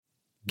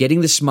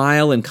Getting the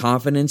smile and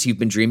confidence you've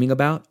been dreaming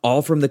about,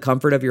 all from the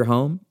comfort of your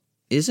home,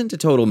 isn't a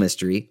total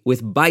mystery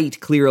with Byte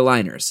clear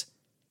aligners.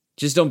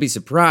 Just don't be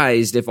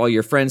surprised if all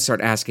your friends start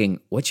asking,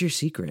 "What's your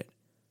secret?"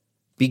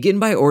 Begin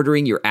by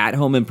ordering your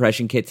at-home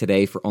impression kit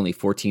today for only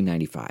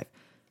 $14.95.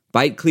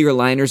 Byte clear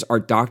aligners are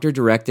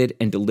doctor-directed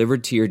and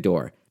delivered to your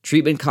door.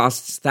 Treatment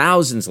costs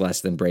thousands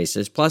less than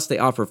braces, plus they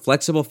offer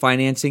flexible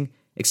financing,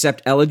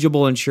 accept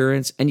eligible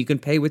insurance, and you can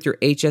pay with your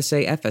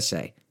HSA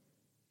FSA.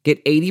 Get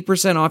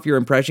 80% off your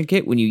impression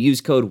kit when you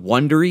use code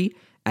WONDERY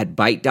at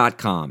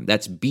Byte.com.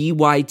 That's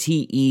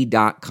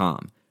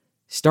BYTE.com.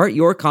 Start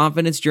your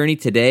confidence journey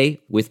today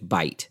with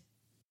Byte.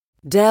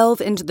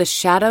 Delve into the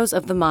shadows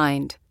of the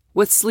mind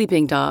with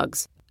Sleeping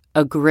Dogs,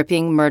 a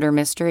gripping murder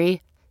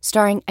mystery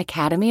starring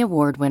Academy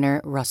Award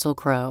winner Russell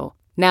Crowe.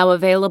 Now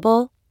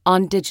available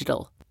on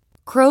digital.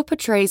 Crowe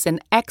portrays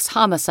an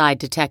ex-homicide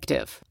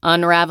detective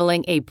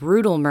unraveling a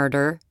brutal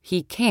murder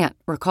he can't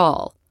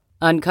recall.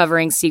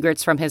 Uncovering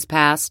secrets from his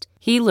past,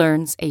 he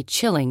learns a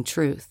chilling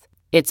truth.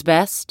 It's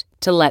best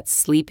to let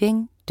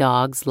sleeping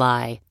dogs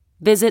lie.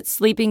 Visit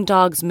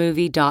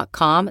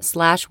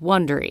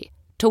sleepingdogsmovie.com/Wondery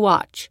to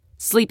watch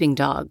Sleeping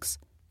Dogs,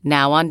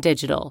 now on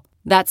digital.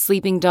 That's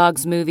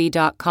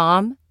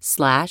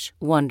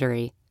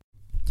sleepingdogsmovie.com/Wondery.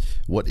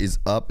 What is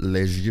up,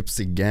 Les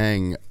Gypsy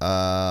Gang?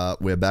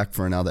 We're back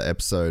for another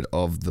episode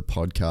of the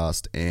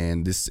podcast,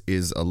 and this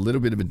is a little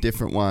bit of a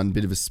different one,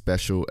 bit of a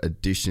special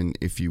edition,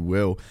 if you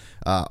will.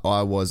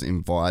 I was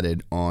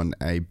invited on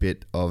a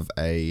bit of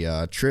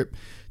a trip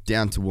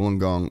down to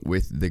Wollongong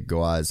with the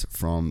guys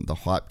from the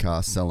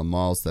Hypecast, Sel and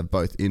Miles. They've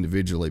both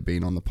individually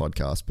been on the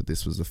podcast, but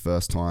this was the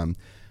first time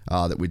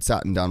that we'd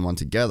sat and done one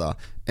together,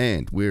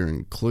 and we're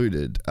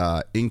included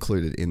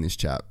in this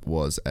chat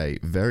was a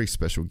very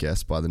special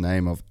guest by the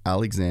name of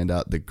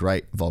Alexander the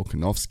Great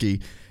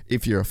Volkanovski.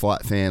 If you're a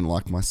fight fan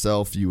like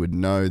myself, you would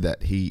know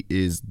that he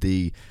is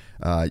the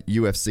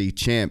UFC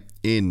champ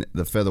in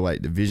the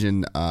featherweight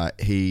division.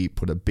 He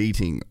put a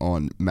beating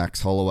on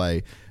Max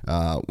Holloway,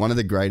 one of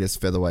the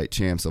greatest featherweight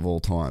champs of all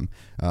time,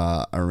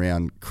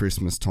 around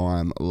Christmas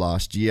time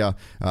last year.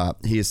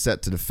 He is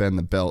set to defend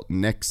the belt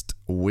next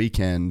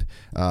weekend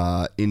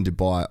in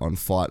Dubai on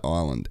Fight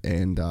Island,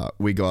 and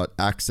we got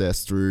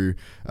access through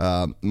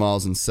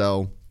Miles and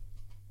Sel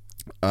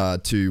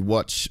to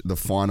watch the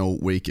final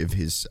week of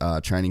his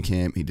training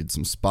camp. He did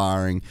some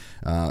sparring.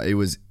 It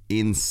was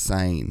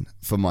insane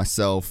for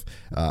myself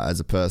as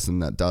a person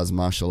that does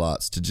martial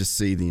arts to just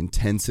see the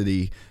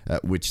intensity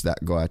at which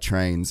that guy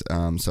trains.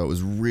 So it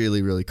was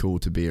really, really cool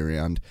to be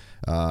around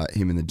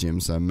him in the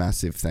gym. So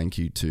massive thank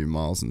you to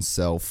Miles and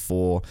Sel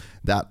for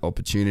that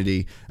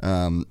opportunity.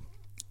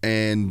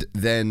 And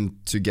then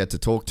to get to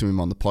talk to him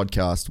on the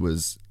podcast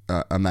was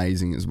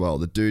amazing as well.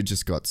 The dude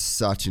just got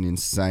such an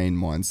insane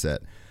mindset.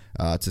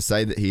 To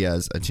say that he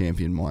has a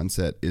champion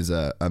mindset is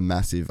a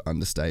massive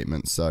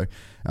understatement. So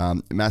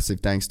massive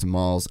thanks to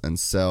Miles and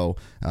Sel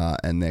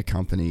and their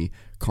company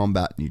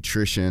Combat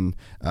Nutrition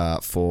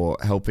for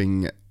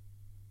helping,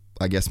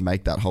 I guess,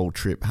 make that whole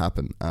trip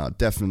happen.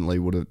 Definitely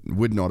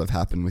would not have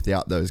happened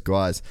without those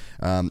guys.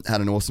 Had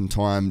an awesome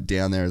time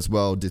down there as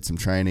well. Did some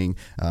training.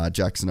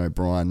 Jackson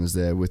O'Brien was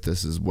there with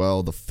us as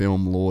well, the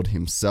film lord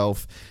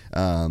himself.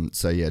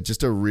 So yeah,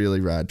 just a really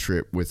rad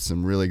trip with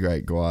some really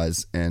great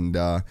guys, and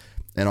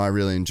I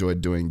really enjoyed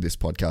doing this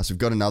podcast. We've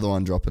got another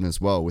one dropping as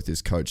well with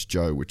his coach,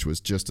 Joe, which was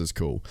just as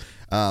cool.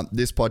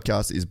 This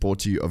podcast is brought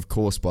to you, of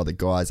course, by the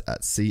guys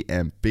at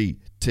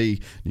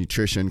CMBT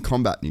Nutrition,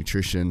 Combat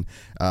Nutrition.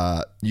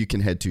 You can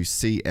head to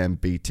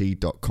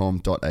cmbt.com.au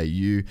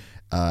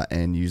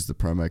and use the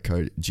promo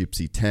code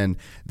GYPSY10.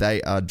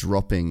 They are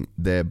dropping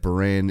their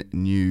brand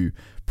new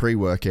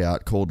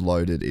pre-workout called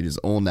Loaded. It is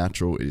all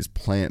natural. It is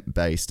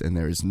plant-based, and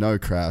there is no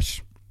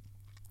crash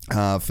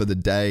for the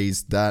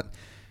days that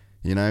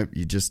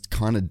you just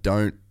kind of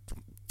don't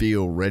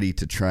feel ready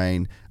to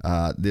train.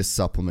 This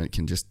supplement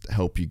can just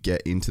help you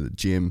get into the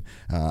gym,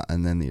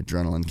 and then the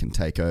adrenaline can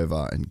take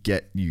over and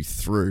get you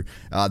through.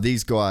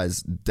 These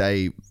guys,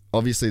 they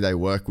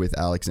work with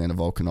Alexander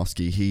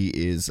Volkanovski. He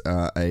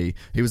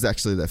was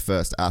actually their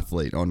first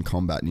athlete on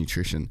Combat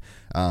Nutrition.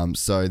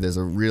 So there's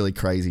a really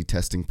crazy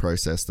testing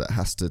process that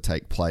has to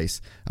take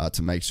place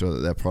to make sure that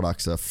their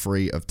products are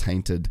free of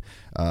tainted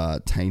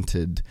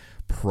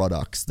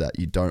products that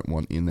you don't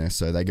want in there.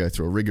 So they go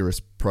through a rigorous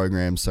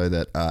program so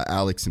that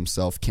Alex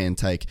himself can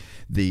take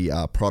the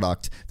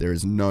product. There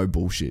is no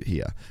bullshit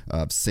here.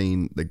 I've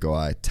seen the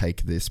guy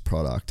take this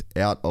product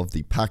out of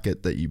the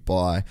packet that you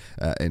buy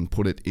and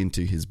put it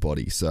into his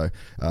body. So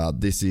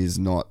this is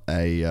not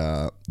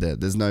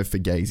there's no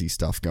fugazi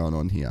stuff going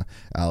on here.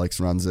 Alex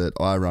runs it,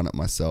 I run it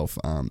myself,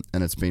 and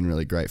it's been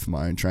really great for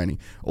my own training.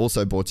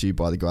 Also brought to you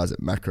by the guys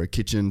at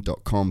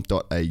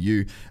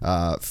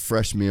macrokitchen.com.au.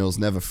 Fresh meals,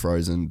 never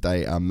frozen. They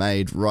they are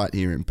made right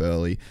here in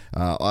Burleigh.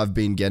 I've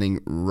been getting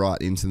right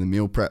into the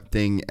meal prep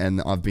thing,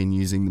 and I've been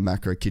using the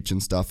Macro Kitchen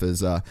stuff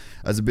as a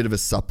bit of a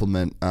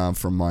supplement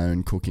from my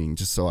own cooking,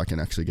 just so I can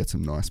actually get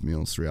some nice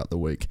meals throughout the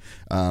week.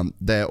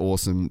 They're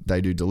awesome.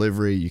 They do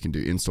delivery. You can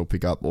do in-store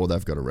pickup, or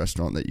they've got a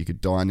restaurant that you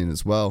could dine in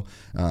as well.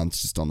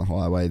 It's just on the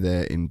highway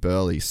there in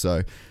Burleigh.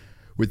 So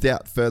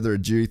without further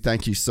ado,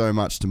 thank you so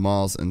much to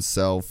Miles and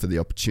Sel for the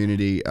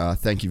opportunity.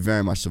 Thank you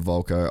very much to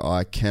Volko.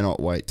 I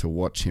cannot wait to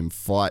watch him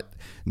fight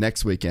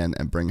next weekend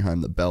and bring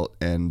home the belt.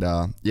 And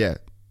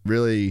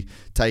really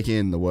take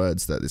in the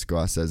words that this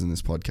guy says in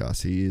this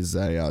podcast. He is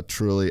a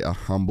truly a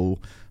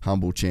humble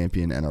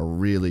champion and a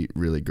really,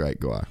 really great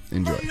guy.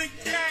 Enjoy.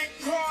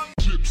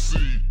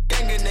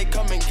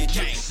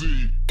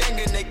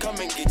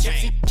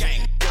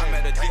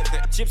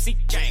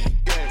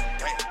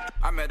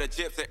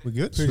 We're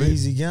good? Pretty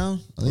easy going.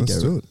 I think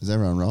Let's do it. is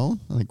everyone rolling?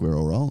 I think we're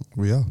all rolling.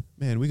 We are.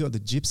 Man, we got the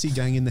Gypsy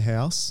gang in the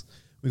house.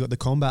 We got the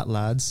Combat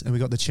lads, and we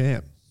got the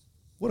champ.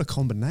 What a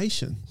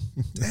combination.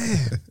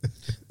 Damn.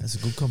 That's a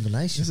good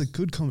combination. It's a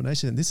good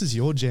combination. And this is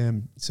your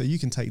jam, so you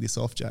can take this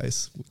off,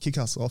 Jace. Kick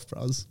us off,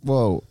 bros.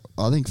 Well,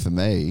 I think for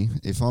me,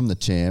 if I'm the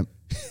champ,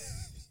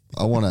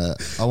 I want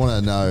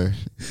to know,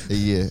 are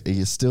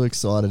you still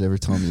excited every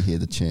time you hear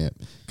the champ?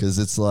 Because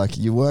it's like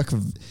you work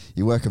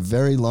a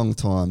very long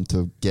time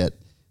to get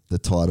the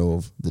title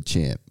of the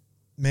champ.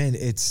 Man,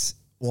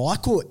 I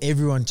call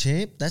everyone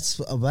champ. That's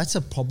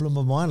a problem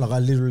of mine. Like I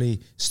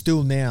literally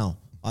still now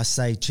I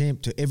say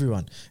champ to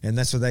everyone, and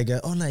that's what they go,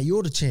 oh no,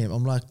 you're the champ.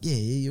 I'm like, yeah,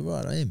 you're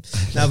right, I am.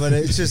 No, but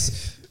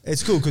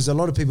it's cool because a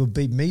lot of people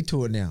beat me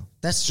to it now.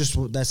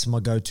 That's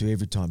my go-to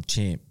every time,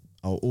 champ.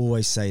 I'll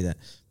always say that.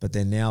 But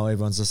then now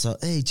everyone's just like,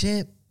 hey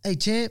champ.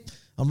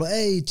 I'm like,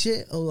 hey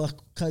champ. Oh, like,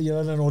 I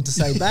don't know what to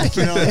say back.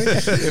 You know what I mean?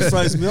 It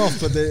throws me off.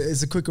 But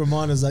it's a quick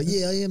reminder. It's like,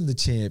 yeah, I am the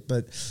champ.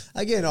 But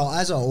again,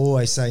 as I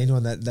always say,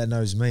 anyone that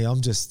knows me,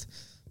 I'm just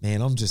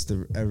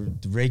a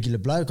regular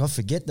bloke. I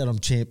forget that I'm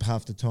champ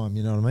half the time,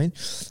 you know what I mean?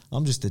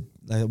 I'm just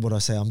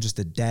I'm just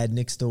a dad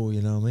next door,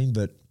 you know what I mean?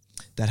 But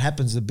that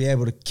happens to be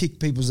able to kick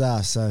people's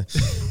ass, so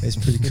it's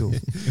pretty cool.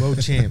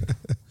 World champ.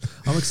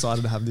 I'm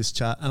excited to have this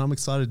chat, and I'm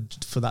excited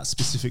for that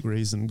specific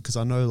reason because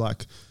I know,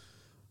 like,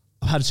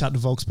 I've had a chat to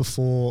Volks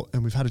before,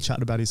 and we've had a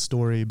chat about his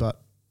story, but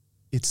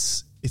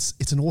it's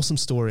an awesome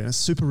story and it's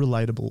super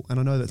relatable. And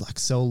I know that like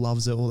Sel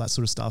loves it, all that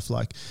sort of stuff,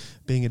 like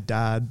being a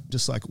dad,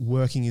 just like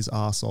working his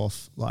ass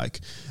off, like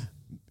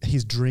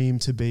his dream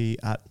to be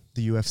at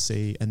the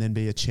UFC and then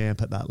be a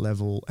champ at that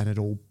level and it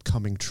all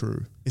coming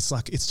true. It's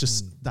like, it's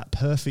just that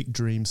perfect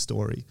dream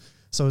story.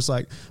 So it's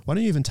like, why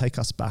don't you even take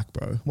us back,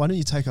 bro? Why don't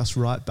you take us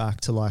right back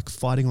to like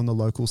fighting on the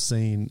local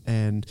scene?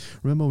 And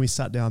remember we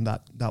sat down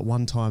that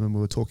one time and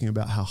we were talking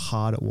about how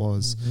hard it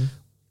was,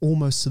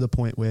 almost to the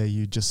point where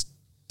you just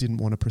didn't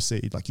want to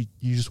proceed. Like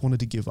you just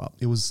wanted to give up.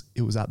 It was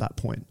at that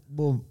point.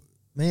 Well,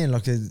 man,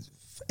 like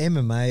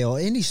MMA or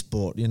any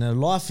sport, you know,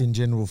 life in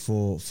general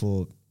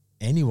for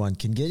anyone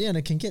can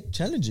get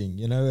challenging,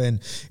 you know, and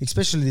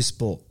especially this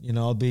sport. You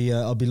know,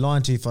 I'll be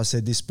lying to you if I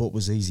said this sport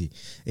was easy.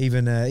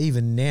 Even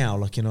now,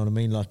 like, you know what I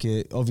mean. Like,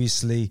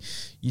 obviously,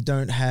 you're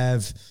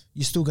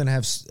still going to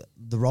have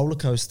the roller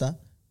coaster,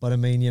 but I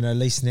mean, you know, at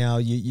least now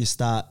you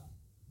start.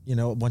 You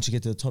know, once you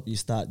get to the top, you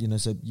start. You know,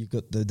 so you've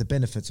got the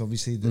benefits.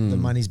 Obviously, the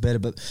money's better.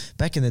 But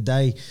back in the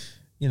day,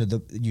 you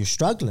know, you're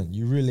struggling.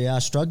 You really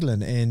are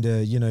struggling, and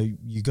you know,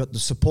 you got the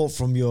support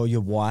from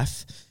your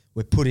wife.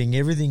 We're putting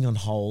everything on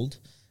hold.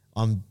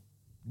 I'm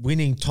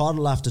winning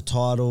title after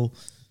title,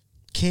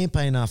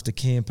 campaign after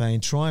campaign,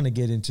 trying to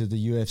get into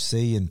the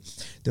UFC, and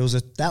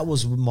that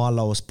was my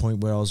lowest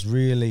point where I was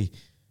really,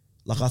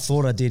 like, I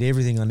thought I did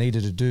everything I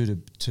needed to do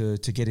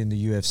to get in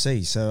the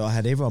UFC. So I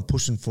had everyone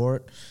pushing for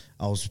it.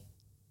 I was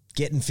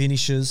getting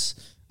finishes.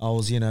 I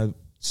was, you know,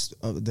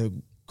 the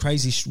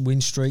crazy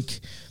win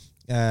streak.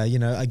 You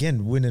know,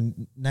 again,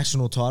 winning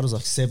national titles,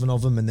 like 7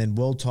 of them, and then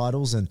world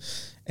titles, and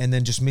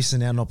then just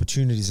missing out on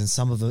opportunities, and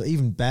some of the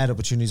even bad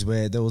opportunities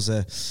where there was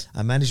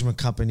a management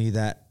company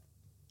that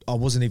I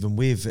wasn't even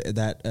with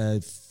that I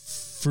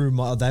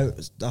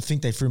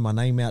think they threw my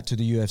name out to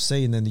the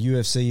UFC, and then the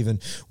UFC even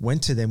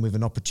went to them with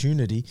an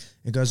opportunity.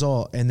 It goes,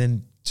 and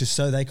then just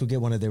so they could get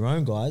one of their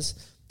own guys,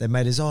 they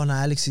made us, no,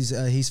 Alex,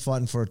 he's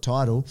fighting for a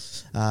title.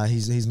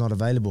 He's not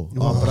available.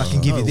 But I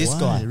can give you this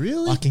guy.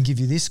 Really? I can give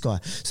you this guy.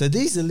 So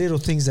these are little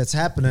things that's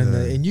happening,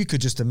 and you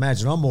could just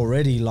imagine. I'm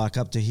already like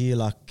up to here,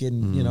 like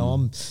getting, you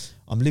know,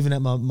 I'm living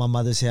at my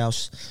mother's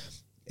house,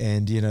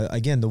 and you know,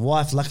 again, the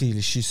wife,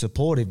 luckily she's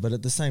supportive, but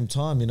at the same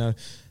time, you know,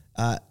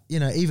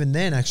 even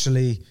then,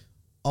 actually,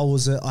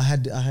 I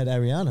had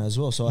Ariana as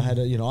well. So I had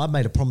I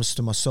made a promise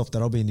to myself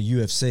that I'll be in the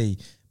UFC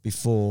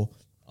before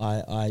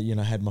I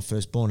had my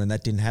firstborn, and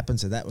that didn't happen,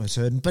 so that was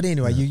hurting. But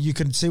anyway, you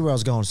can see where I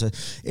was going. So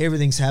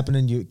everything's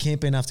happening. You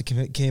campaign after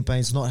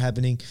campaign's not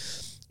happening,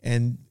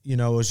 and you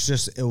know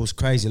it was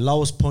crazy.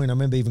 Lowest point, I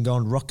remember even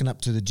rocking up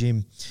to the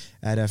gym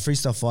at a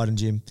freestyle fighting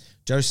gym.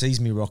 Joe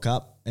sees me rock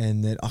up,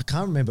 and then I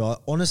can't remember.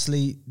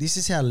 Honestly, this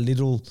is how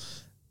little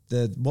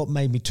what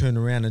made me turn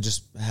around and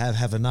just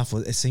have enough.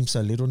 It seems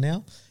so little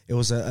now. it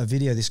was a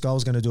video. This guy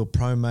was going to do a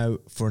promo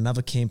for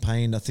another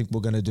campaign I think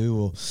we're going to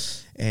do,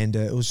 and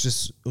it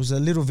was a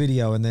little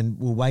video, and then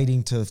we're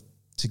waiting to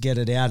get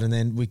it out, and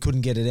then we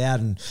couldn't get it out,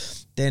 and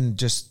then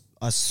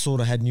I sort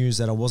of had news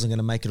that I wasn't going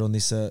to make it on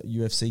this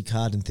UFC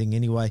card and thing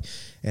anyway,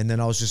 and then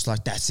I was just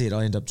like, that's it.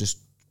 I ended up just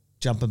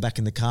jumping back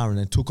in the car and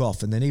then took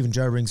off. And then even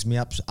Joe rings me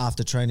up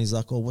after training. He's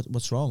like, oh,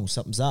 what's wrong?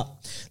 Something's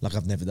up. Like,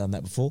 I've never done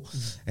that before.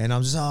 And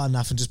I'm just,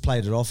 nothing, just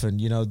played it off. And,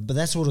 but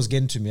that's what was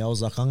getting to me. I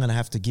was like, I'm going to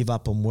have to give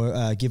up on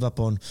work, give up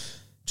on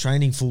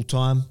training full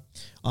time.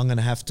 I'm going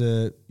to have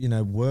to,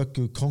 work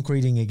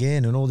concreting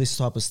again and all this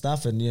type of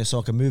stuff. And, so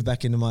I can move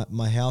back into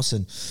my house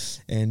and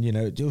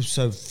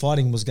so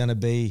fighting was going to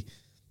be,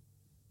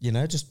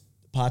 just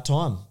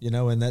part-time,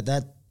 and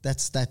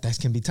that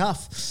can be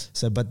tough.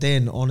 So, but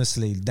then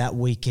honestly, that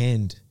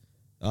weekend,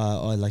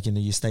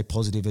 you stay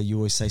positive. You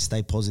always say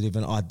stay positive,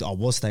 and I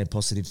was staying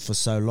positive for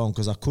so long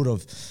because I could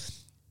have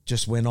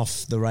just went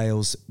off the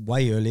rails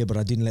way earlier, but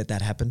I didn't let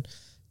that happen.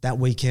 That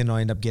weekend,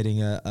 I ended up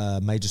getting a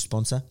major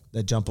sponsor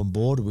that jumped on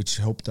board, which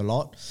helped a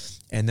lot.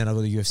 And then I got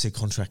a UFC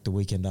contract the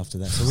weekend after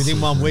that. So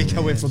within 1 week, I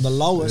went from the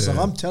lowest. Like,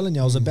 I'm telling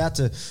you, I was about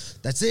to,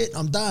 that's it,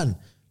 I'm done.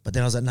 But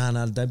then I was like,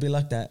 no, don't be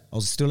like that. I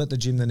was still at the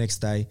gym the next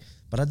day.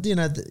 But I,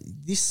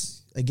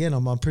 this, again,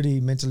 I'm pretty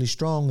mentally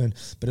strong,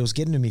 but it was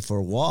getting to me for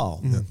a while.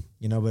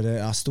 But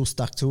I still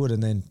stuck to it,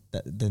 and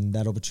then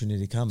that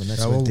opportunity come, and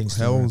that's when things.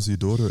 How old was your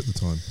daughter at the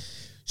time?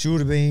 She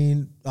would have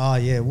been, not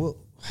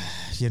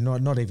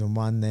even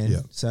one then.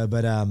 Yeah. So,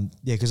 but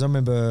because I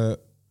remember,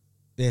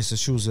 so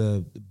she was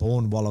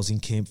born while I was in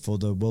camp for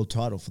the world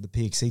title, for the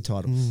PXC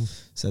title.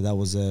 So that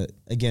was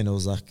again, it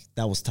was like,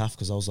 that was tough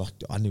because I was like,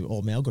 I knew,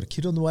 oh man, I've got a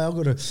kid on the way. I've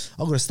got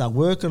to start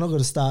working. I've got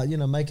to start,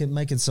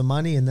 making some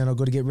money, and then I've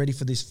got to get ready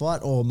for this fight.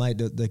 Or mate,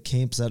 the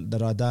camps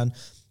that I done,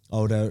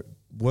 I would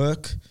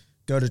work,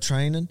 go to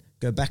training,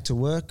 go back to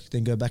work,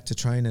 then go back to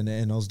training,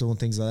 and I was doing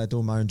things like that,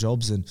 doing my own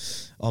jobs, and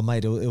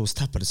mate, it was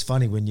tough. But it's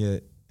funny when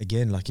you,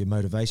 again, like your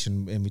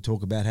motivation, and we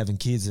talk about having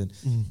kids and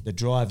the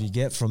drive you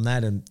get from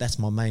that, and that's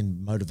my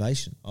main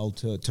motivation. I'll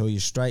tell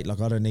you straight,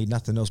 like I don't need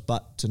nothing else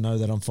but to know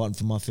that I'm fighting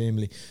for my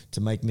family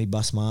to make me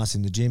bust my ass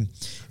in the gym.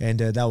 And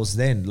that was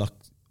then, like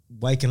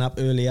waking up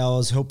early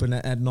hours, helping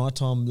at night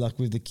time, like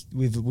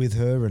with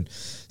her, and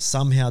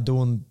somehow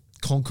doing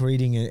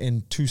concreting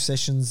in 2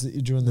 sessions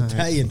during the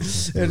day, and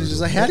it's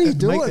just like, how do you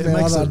do it, man?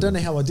 I don't know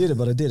how I did it,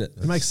 but I did it.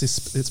 It makes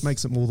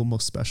it all the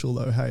more special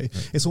though. Hey,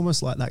 it's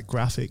almost like that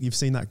graphic. You've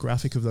seen that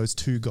graphic of those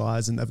 2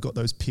 guys, and they've got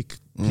those pick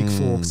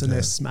forks, and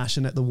they're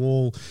smashing at the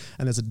wall,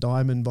 and there's a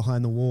diamond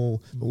behind the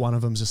wall, but one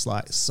of them's just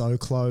like so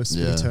close,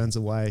 but he turns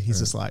away. He's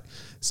just like,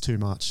 it's too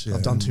much.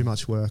 I've done too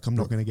much work. I'm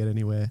not going to get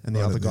anywhere. And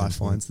the other guy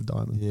finds the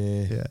diamond.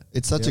 Yeah.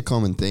 It's such a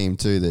common theme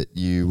too, that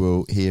you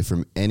will hear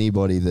from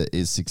anybody that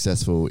is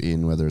successful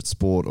in whether it's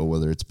sport or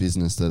whether it's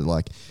business, that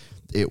like,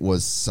 it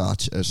was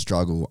such a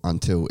struggle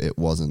until it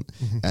wasn't.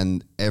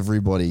 And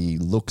everybody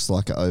looks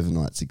like an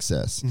overnight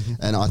success.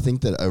 And I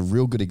think that a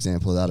real good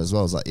example of that as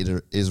well is like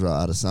Israel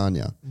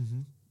Adesanya.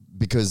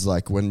 Because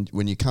like when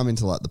you come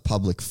into like the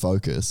public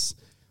focus,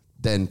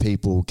 then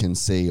people can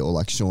see, or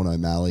like Sean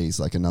O'Malley's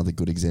like another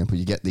good example.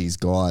 You get these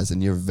guys,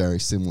 and you're a very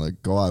similar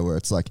guy where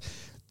it's like,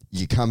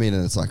 you come in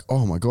and it's like,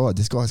 oh my God,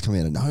 this guy's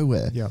coming out of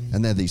nowhere.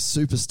 And they're these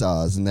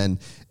superstars. And then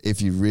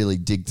if you really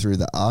dig through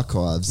the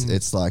archives,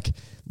 it's like,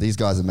 these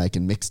guys are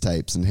making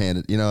mixtapes and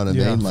handed, you know what I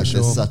mean? Like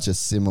there's such a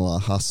similar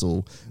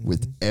hustle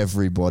with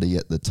everybody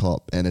at the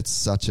top. And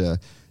it's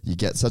you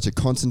get such a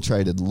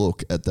concentrated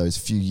look at those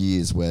few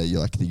years where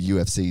you're like, the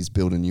UFC's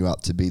building you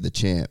up to be the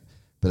champ.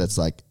 But it's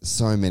like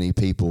so many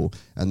people,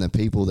 and the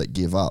people that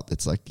give up,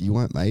 it's like, you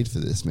weren't made for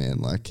this, man.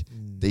 Like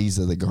these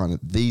are the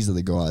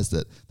guys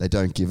that they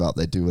don't give up.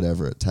 They do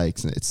whatever it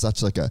takes. And it's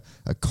such like a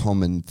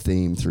common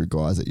theme through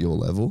guys at your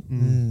level.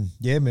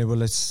 Yeah, man.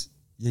 Well,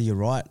 you're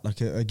right.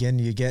 Like again,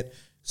 you get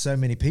so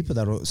many people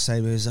that will say,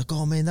 it's like,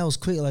 oh man, that was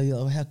quick. Like,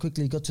 how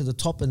quickly you got to the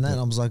top and that.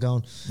 And I was like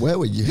going, where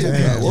were you?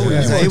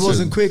 It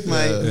wasn't quick,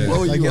 mate.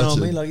 What were you know watching?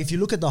 what I mean? Like if you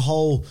look at the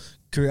whole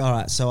career, all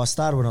right, so I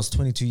started when I was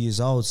 22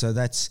 years old. So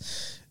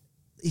that's,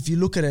 if you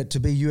look at it, to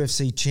be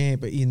UFC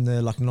champ in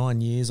the like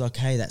 9 years,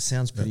 okay, that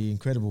sounds pretty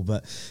incredible.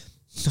 But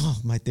oh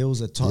mate, there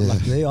was a time like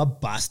there, I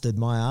busted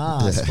my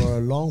ass for a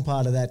long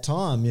part of that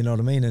time. You know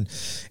what I mean?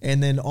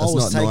 And then I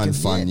was taking 9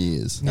 fun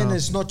years. And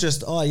it's not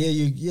just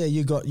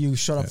you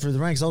shot up through the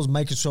ranks. I was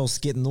making sure I was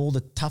getting all the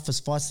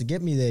toughest fights to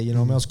get me there. You know,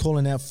 what I mean, I was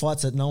calling out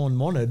fights that no one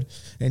wanted,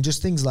 and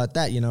just things like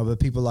that. You know, but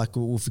people like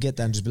will forget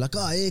that and just be like,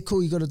 oh yeah,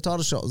 cool, you got a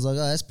title shot. I was like,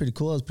 oh, that's pretty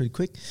cool. That was pretty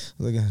quick.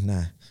 I was like,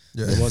 nah.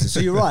 It wasn't.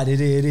 So you're right.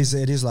 It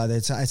is like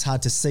that. It's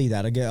hard to see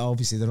that. I get,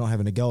 obviously they're not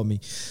having a go at me,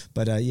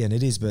 but and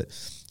it is. But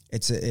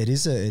it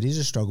is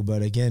a struggle.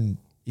 But again,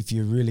 if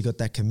you really got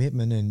that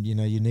commitment, and you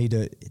know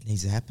it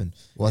needs to happen.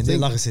 Well, and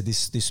like I said,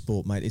 this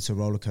sport, mate, it's a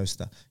roller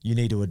coaster. You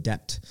need to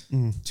adapt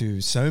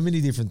to so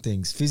many different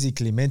things,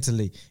 physically,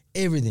 mentally,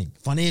 everything,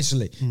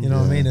 financially. You know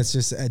what I mean? It's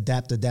just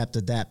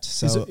adapt.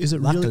 So is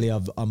it luckily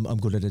really, I'm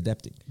good at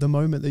adapting. The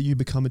moment that you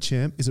become a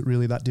champ, is it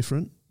really that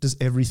different? Does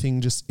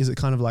everything is it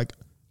kind of like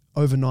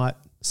overnight,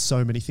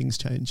 so many things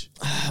change?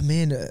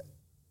 Man,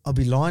 I'd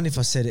be lying if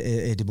I said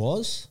it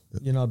was.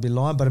 You know, I'd be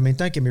lying. But I mean,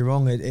 don't get me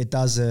wrong. It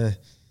does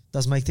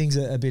make things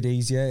a bit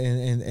easier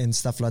and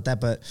stuff like that.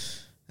 But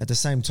at the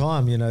same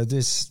time, you know,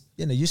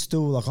 you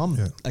still like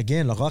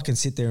again, like I can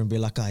sit there and be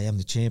like, I am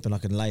the champ and I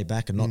can lay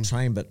back and not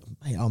train, but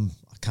mate, I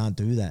can't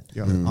do that.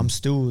 Yeah. I'm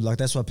still like,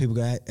 that's why people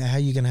go, how are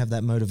you going to have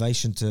that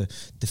motivation to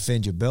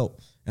defend your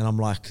belt? And I'm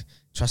like,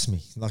 trust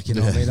me, like, you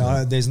know what I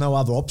mean? There's no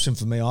other option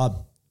for me.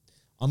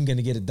 I'm going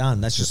to get it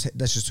done. That's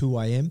just who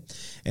I am.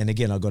 And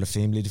again, I've got a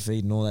family to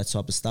feed and all that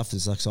type of stuff.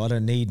 It's like, so I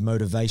don't need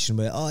motivation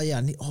where,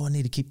 I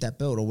need to keep that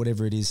belt or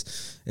whatever it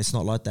is. It's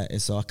not like that.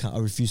 It's I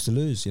refuse to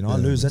lose. You know, I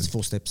lose, that's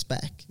 4 steps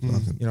back. You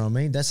know what I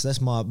mean? That's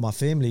my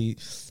family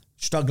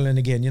struggling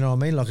again. You know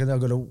what I mean? Like,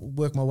 I've got to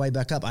work my way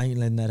back up. I ain't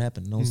letting that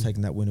happen. No one's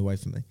taking that win away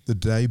from me. The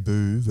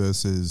debut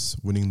versus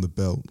winning the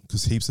belt,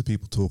 because heaps of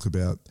people talk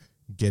about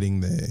getting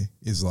there,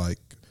 is like,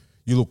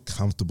 you look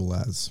comfortable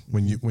as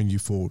when you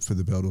fought for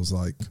the belt. It was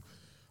like,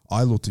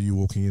 I looked at you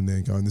walking in there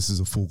and going, this is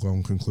a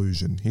foregone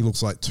conclusion. He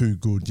looks like too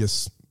good,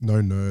 just no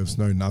nerves,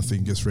 no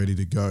nothing, just ready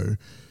to go,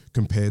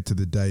 compared to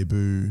the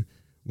debut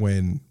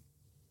when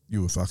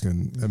you were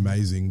fucking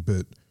amazing.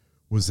 But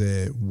was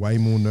there way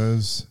more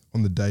nerves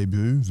on the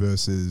debut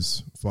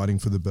versus fighting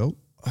for the belt?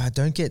 I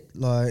don't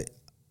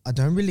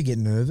really get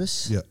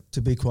nervous,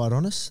 to be quite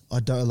honest.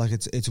 I don't, like,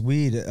 it's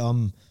weird.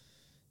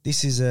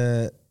 This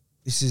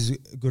is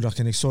good. I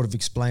can sort of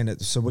explain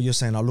it. So what you're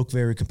saying, I look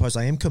very composed.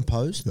 I am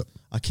composed. Yep.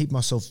 I keep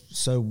myself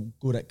so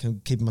good at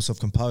keeping myself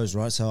composed,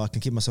 right? So I can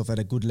keep myself at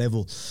a good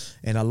level,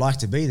 and I like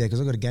to be there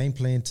because I've got a game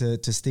plan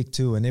to stick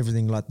to and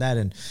everything like that.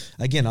 And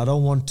again, I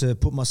don't want to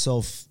put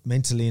myself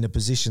mentally in a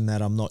position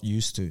that I'm not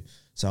used to.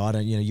 So I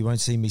don't, you won't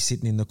see me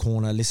sitting in the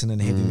corner listening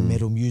to heavy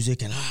metal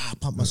music and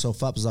pump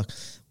myself up. It's like,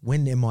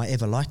 when am I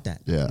ever like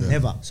that? Yeah.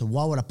 Never. So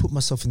why would I put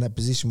myself in that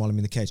position while I'm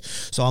in the cage?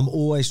 So I'm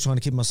always trying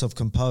to keep myself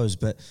composed,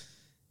 but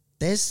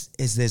there's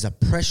a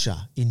pressure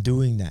in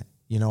doing that.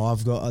 You know,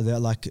 I've got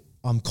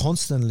I'm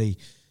constantly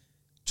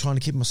trying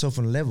to keep myself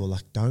on a level.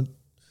 Like, don't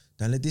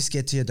let this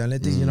get to you. Don't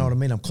let this, you know what I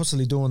mean? I'm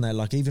constantly doing that.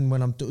 Like, even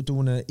when I'm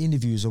doing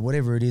interviews or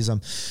whatever it is, I'm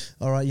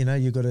all right. You know,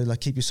 you got to like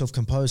keep yourself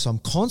composed. So I'm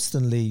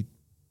constantly,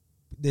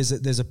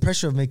 there's a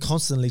pressure of me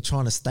constantly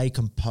trying to stay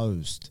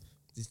composed.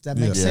 Does that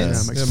make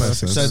sense? Yeah, makes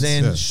sense. So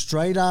then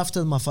straight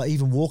after my fight,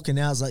 even walking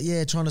out, I was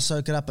like, trying to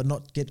soak it up but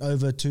not get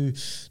over too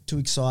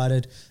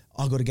excited.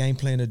 I got a game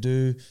plan to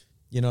do.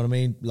 You know what I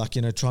mean? Like,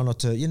 you know, try not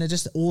to,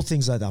 just all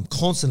things like that. I'm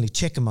constantly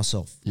checking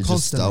myself. You're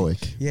constantly.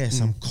 just stoic. Yes,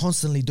 I'm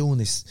constantly doing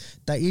this.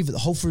 Even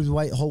all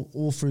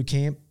through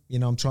camp, you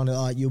know, I'm trying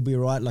to, you'll be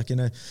right. Like, you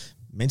know,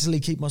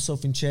 mentally keep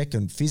myself in check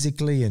and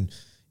physically and,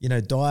 you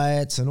know,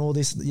 diets and all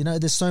this. You know,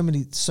 there's so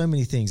many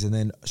things. And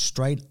then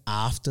straight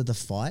after the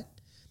fight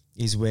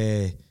is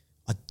where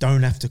I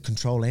don't have to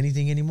control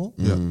anything anymore.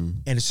 Yeah.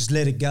 And it's just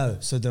let it go.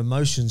 So the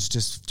emotions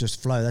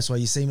just flow. That's why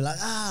you see me like,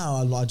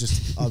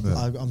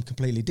 I'm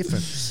completely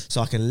different. So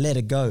I can let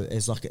it go.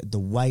 It's like the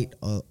weight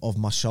of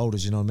my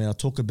shoulders, you know what I mean? I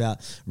talk about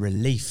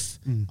relief.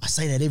 I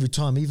say that every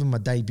time, even my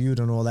debut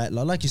and all that.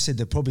 Like you said,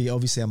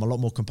 obviously I'm a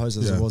lot more composed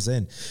as I was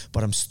then,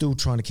 but I'm still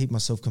trying to keep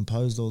myself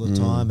composed all the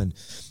time.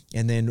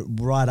 And then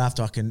right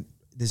after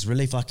there's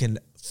relief, I can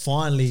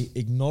finally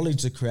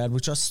acknowledge the crowd,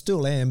 which I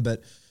still am,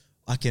 but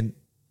I can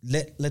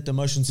let the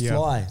emotions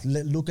fly.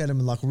 Look at them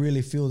and like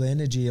really feel the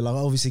energy. Like,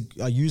 obviously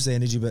I use the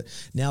energy, but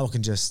now I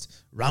can just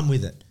run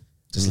with it.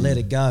 Just let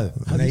it go.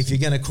 You know, if you're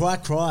going to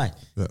cry.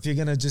 Yeah. If you're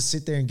going to just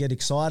sit there and get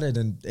excited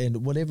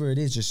and whatever it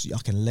is,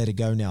 I can let it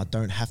go now. I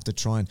don't have to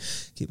try and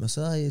keep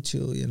myself,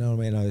 chill, you know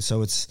what I mean?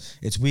 So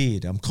it's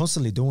weird. I'm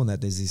constantly doing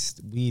that. There's this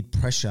weird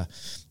pressure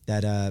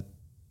that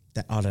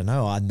I don't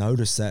know. I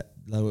notice that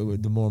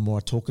the more and more I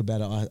talk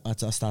about it,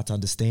 I start to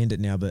understand it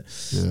now. But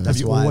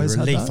that's why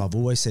relief. I've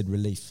always said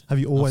relief. Have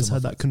you always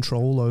had that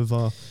control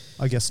over,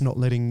 I guess, not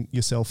letting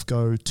yourself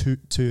go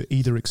to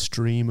either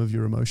extreme of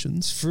your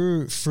emotions?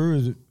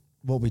 Through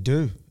what we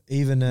do,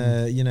 even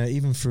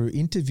even through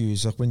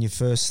interviews, like when you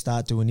first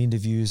start doing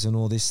interviews and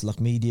all this, like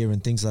media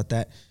and things like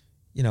that.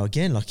 You know,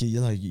 again, like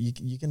you're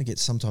going to get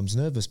sometimes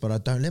nervous, but I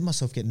don't let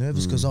myself get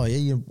nervous because I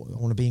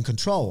want to be in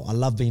control. I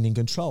love being in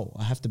control.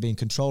 I have to be in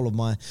control of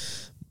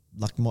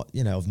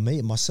of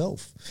me,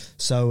 myself.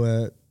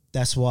 So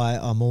that's why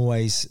I'm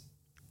always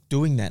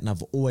doing that, and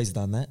I've always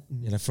done that.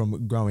 You know,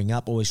 from growing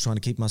up, always trying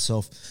to keep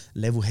myself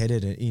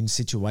level-headed in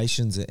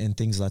situations and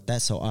things like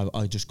that. So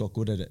I just got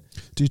good at it.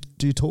 Do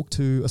you talk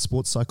to a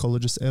sports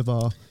psychologist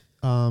ever?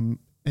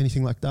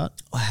 Anything like that?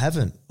 I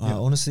haven't. I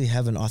honestly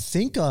haven't. I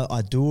think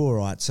I do all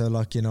right. So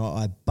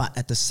but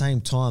at the same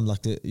time,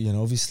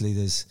 obviously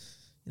there's,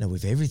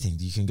 with everything,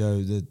 you can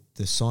go the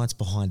science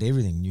behind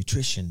everything,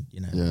 nutrition,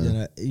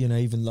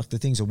 even like the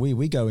things that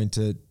we go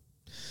into,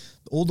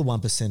 all the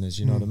 1%ers,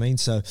 you know what I mean?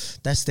 So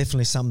that's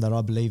definitely something that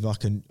I believe I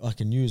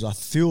can use. I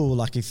feel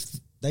like if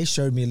they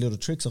showed me a little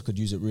tricks, I could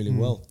use it really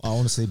well. I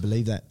honestly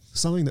believe that.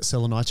 Something that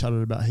Sel and I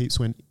chatted about heaps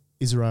when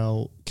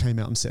Israel came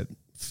out and said,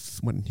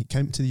 when he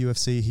came to the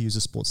UFC, he used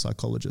a sports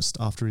psychologist.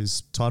 After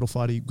his title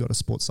fight, he got a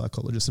sports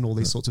psychologist and all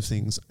these sorts of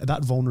things.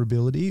 That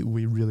vulnerability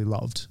we really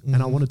loved.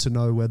 And I wanted to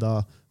know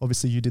whether,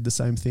 obviously you did the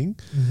same thing,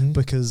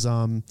 because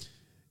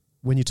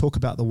when you talk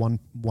about the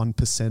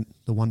 1%,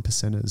 the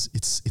 1%ers,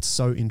 it's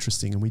so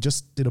interesting. And we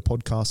just did a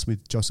podcast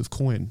with Joseph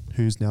Coyne,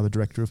 who's now the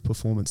director of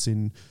performance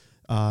in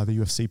the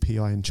UFC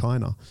PI in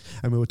China.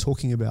 And we were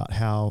talking about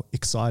how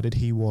excited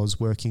he was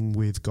working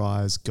with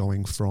guys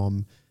going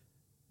from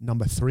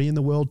number 3 in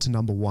the world to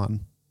number 1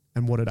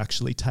 and what it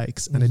actually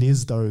takes. And it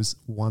is those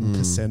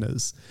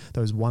 1%ers,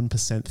 those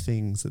 1%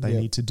 things that they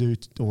need to do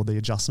or the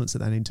adjustments that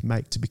they need to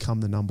make to become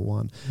the number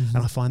 1.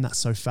 And I find that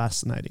so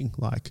fascinating.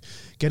 Like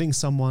getting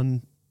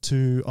someone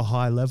to a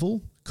high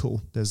level,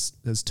 cool. There's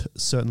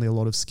certainly a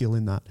lot of skill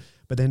in that.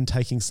 But then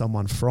taking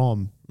someone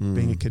from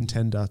being a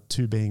contender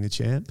to being a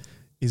champ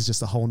is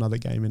just a whole nother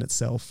game in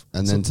itself.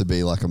 And then to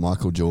be like a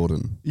Michael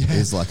Jordan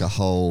is like a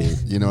whole,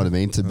 you know what I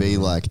mean? To be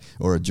like,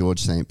 or a George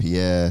St.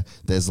 Pierre,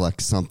 there's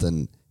like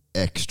something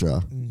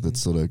extra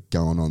that's sort of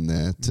going on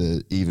there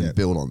to even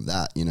build on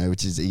that, you know,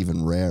 which is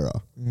even rarer.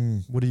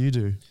 What do you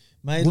do?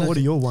 Mate, What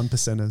are your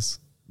 1%ers?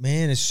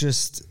 Man, it's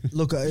just,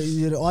 look,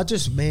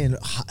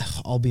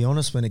 I'll be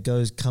honest, when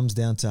it comes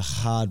down to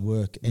hard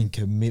work and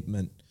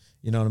commitment,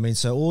 you know what I mean?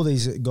 So all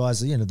these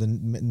guys, you know, the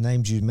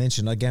names you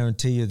mentioned, I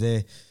guarantee you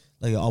they're,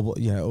 like,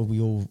 we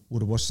all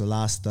would have watched the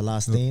last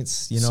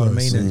Dance, you know what I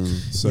mean? And,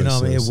 you know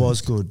what I mean? It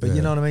was good, but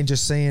you know what I mean?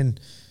 Just seeing,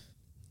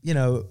 you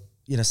know,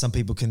 some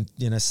people can,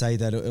 you know, say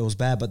that it was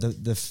bad, but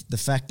the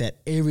fact that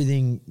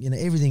everything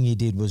he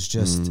did was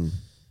just,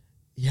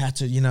 you had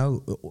to, you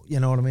know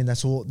what I mean?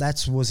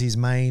 That was his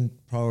main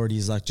priority,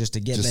 is like just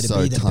to get just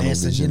better, be the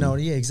best, vision. and you know,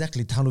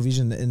 exactly, tunnel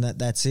vision, and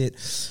that's it.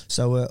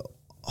 So,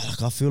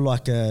 I feel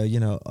like you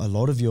know, a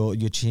lot of your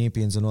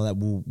champions and all that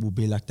will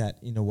be like that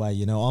in a way.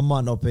 You know, I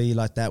might not be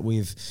like that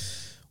with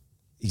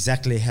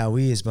exactly how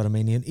he is, but I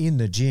mean, in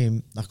the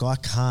gym, like I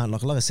can't,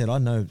 like I said, I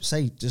know,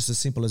 say just as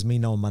simple as me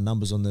knowing my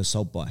numbers on the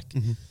assault bike.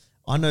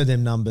 I know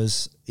them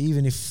numbers,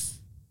 even if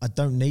I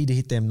don't need to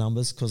hit them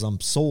numbers because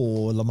I'm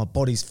sore, like my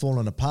body's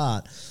falling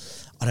apart.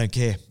 I don't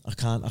care. I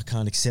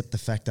can't accept the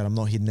fact that I'm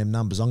not hitting them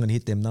numbers. I'm going to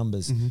hit them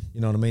numbers.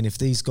 You know what I mean? If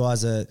these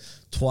guys are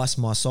twice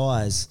my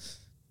size,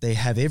 they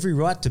have every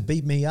right to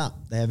beat me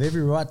up. They have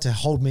every right to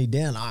hold me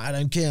down. I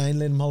don't care. I ain't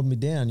letting them hold me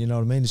down. You know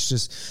what I mean?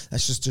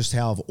 That's just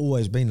how I've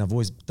always been. I've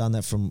always done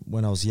that from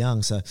when I was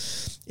young. So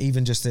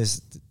even just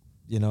as,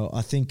 you know,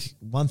 I think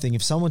one thing,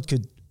 if someone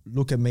could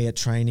look at me at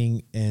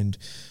training and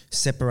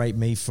separate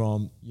me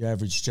from your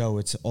average Joe,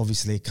 it's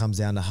obviously it comes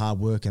down to hard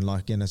work. And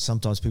like, you know,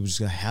 sometimes people just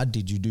go, how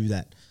did you do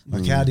that?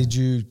 Like, how did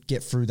you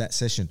get through that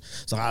session?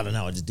 It's like, I don't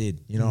know, I just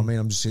did. You know what I mean?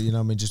 I'm just, you know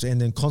what I mean? Just,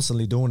 and then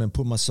constantly doing and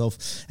put myself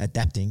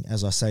adapting,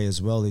 as I say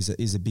as well,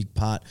 is a big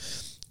part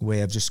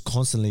where I've just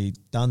constantly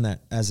done that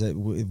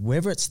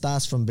whether it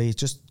starts from being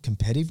just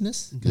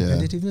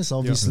competitiveness.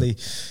 Obviously,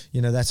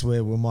 you know, that's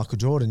where we're Michael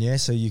Jordan,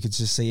 so you could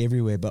just see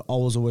everywhere, but I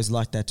was always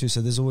like that too.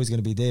 So there's always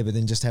going to be there, but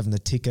then just having the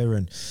ticker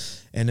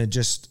and it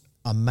just,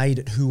 I made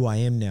it who I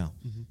am now.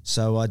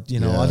 So I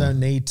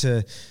don't need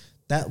to,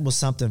 that was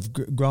something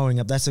growing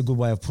up. That's a good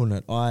way of putting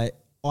it. I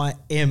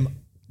am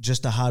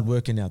just a hard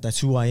worker now. That's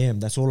who I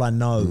am. That's all I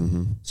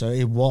know. So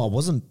I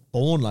wasn't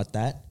born like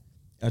that.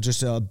 I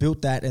just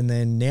built that, and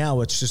then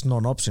now it's just not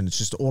an option. It's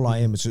just all I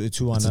am. It's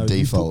who I know. It's a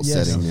default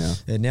setting,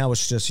 And now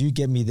it's just, you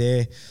get me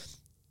there.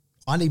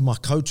 I need my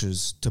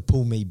coaches to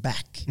pull me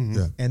back,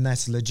 and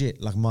that's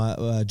legit. Like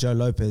my Joe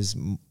Lopez,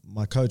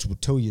 my coach will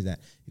tell you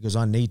that, because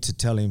I need to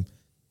tell him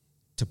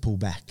to pull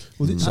back.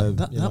 Well,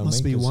 that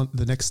must be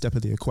the next step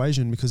of the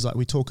equation, because like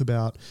we talk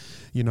about,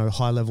 you know,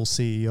 high level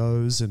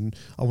CEOs, and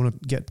I want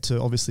to get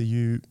to obviously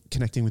you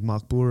connecting with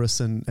Mark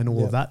Bouris and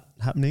all of that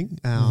happening.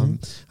 And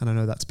I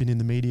know that's been in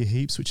the media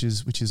heaps, which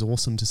is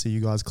awesome to see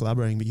you guys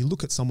collaborating. But you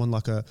look at someone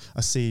like a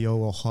CEO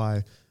or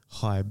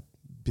high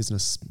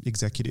business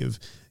executive,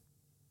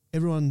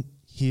 everyone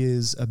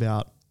hears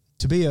about,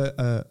 to be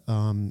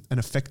an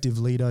effective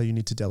leader, you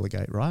need to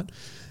delegate, right?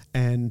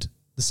 And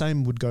the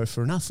same would go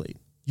for an athlete.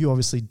 You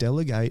obviously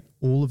delegate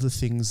all of the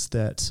things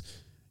that,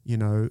 you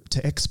know,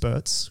 to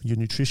experts, your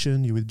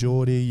nutrition, you with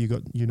Geordie, you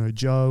got, you know,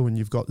 Joe, and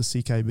you've got the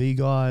CKB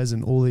guys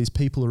and all these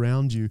people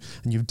around you,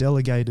 and you've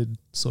delegated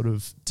sort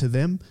of to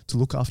them to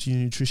look after your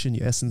nutrition,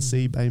 your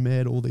S&C,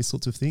 Baymed, all these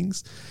sorts of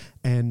things.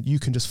 And you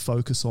can just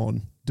focus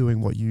on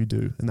doing what you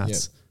do, and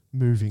that's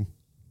moving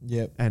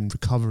and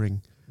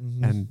recovering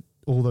and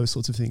all those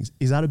sorts of things.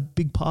 Is that a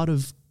big part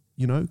of,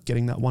 you know,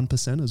 getting that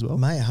 1% as well?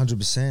 Mate,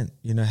 100%.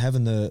 You know,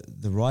 having the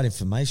right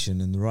information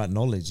and the right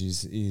knowledge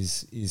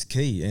is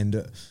key.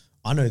 And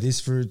I know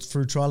this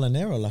through trial and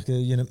error. Like,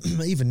 you know,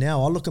 even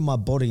now, I look at my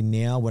body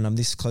now when I'm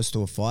this close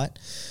to a fight,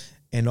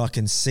 and I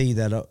can see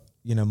that,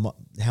 you know,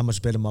 how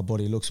much better my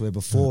body looks, where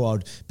before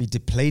I'd be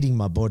depleting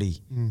my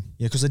body.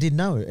 Because I didn't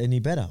know any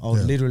better. I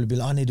would literally be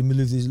like, I need to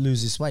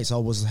lose this weight. So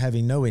I was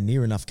having nowhere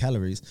near enough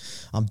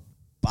calories. I'm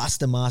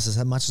busting my ass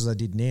as much as I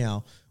did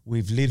now.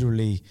 We've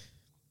literally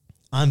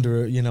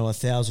under, you know,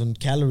 1,000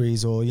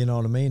 calories, or, you know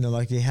what I mean?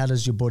 Like, how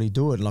does your body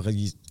do it? Like,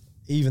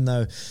 even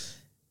though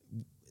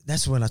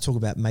that's when I talk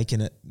about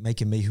making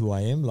me who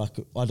I am. Like,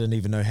 I don't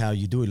even know how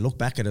you do it. Look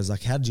back at it as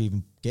like, how did you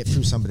even get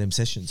through some of them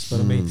sessions? But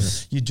I mean,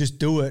 you just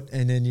do it,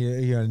 and then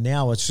you know,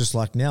 now it's just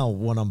like, now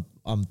when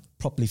I'm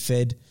properly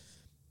fed,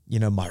 you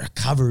know, my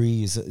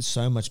recovery is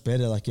so much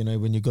better. Like, you know,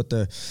 when you got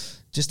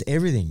just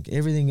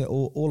everything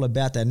all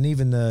about that. And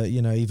even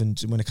even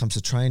when it comes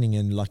to training,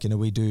 and like, you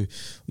know,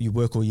 you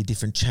work all your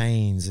different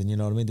chains, and you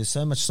know what I mean? There's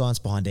so much science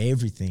behind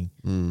everything.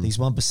 These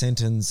one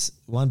percenters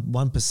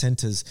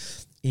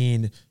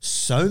in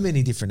so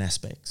many different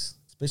aspects,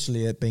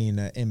 especially it being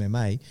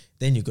MMA.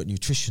 Then you've got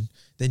nutrition,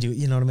 then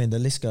you know what I mean? The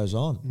list goes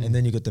on. And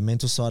then you've got the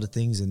mental side of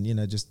things, and, you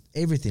know, just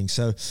everything.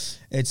 So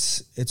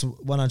it's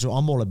 100,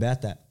 I'm all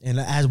about that. And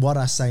as what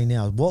I say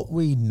now, what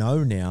we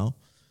know now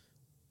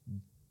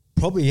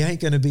probably ain't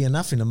going to be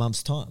enough in a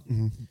month's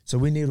time. So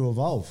we need to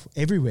evolve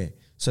everywhere.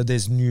 So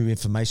there's new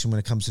information when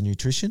it comes to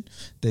nutrition.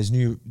 There's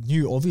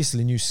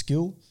obviously new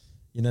skill.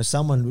 You know,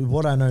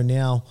 what I know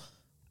now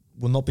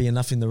will not be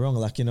enough in the wrong.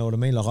 Like, you know what I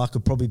mean? Like, I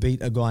could probably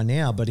beat a guy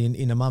now, but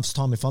in a month's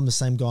time, if I'm the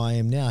same guy I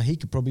am now, he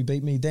could probably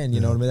beat me then. You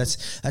know what I mean?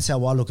 That's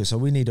how I look at it. So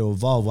we need to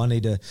evolve. I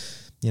need to,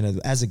 you know,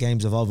 as the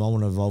games evolve, I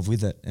want to evolve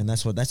with it. And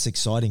that's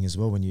exciting as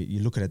well when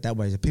you look at it that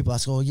way. People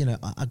ask, oh, you know,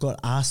 I got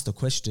asked a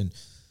question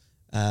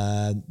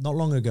not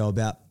long ago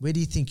about, where do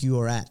you think you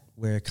are at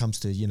where it comes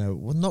to, you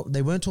know,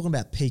 they weren't talking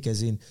about peak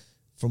as in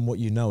from what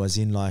you know, as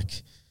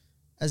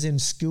in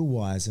skill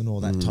wise and all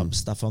that type of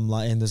stuff. I'm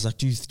like, and there's like,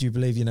 do you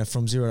believe, you know,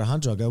 from 0 to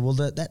 100? I go, well,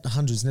 that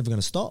 100 is never going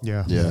to stop.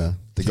 Yeah.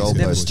 The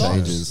goalpost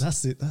changes.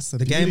 That's it. That's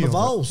the game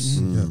evolves.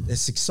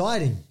 It's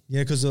exciting,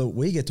 because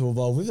we get to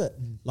evolve with it.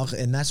 Like,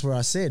 and that's where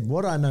I said,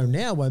 what I know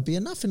now won't be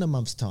enough in a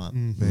month's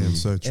time. Man,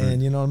 so true.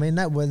 And you know what I mean?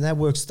 That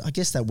works. I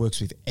guess that works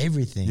with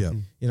everything. Yeah.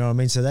 You know what I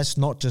mean? So that's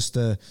not just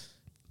a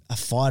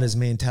fighter's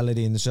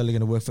mentality, and it's only going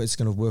to work it's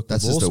going to work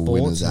That's with all just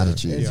sports. a winner's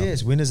attitude.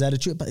 It's winner's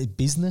attitude, but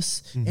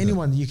business,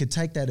 anyone, you could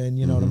take that, and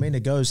you know what I mean?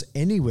 It goes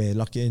anywhere,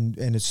 like, and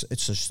it's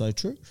just so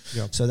true.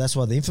 Yep. So that's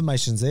why the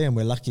information's there, and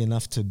we're lucky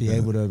enough to be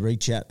able to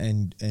reach out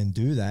and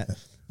do that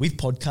with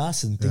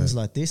podcasts and things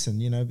like this,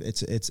 and you know,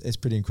 it's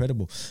pretty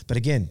incredible. But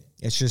again,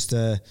 it's just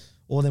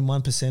all them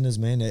 1%ers,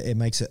 man. It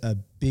makes a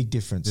big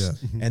difference. Yeah.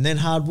 And then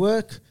hard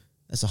work,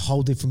 that's a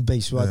whole different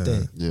beast right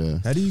there. Yeah.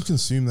 How do you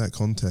consume that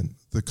content?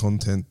 The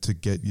content to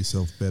get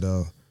yourself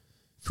better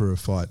for a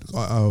fight.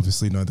 I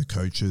obviously know the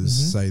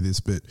coaches say this,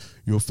 but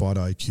your fight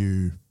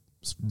IQ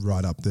is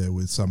right up there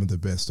with some of the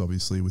best,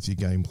 obviously, with your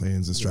game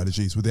plans and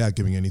strategies, without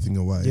giving anything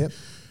away. Yep.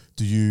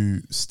 Do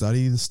you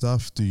study the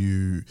stuff?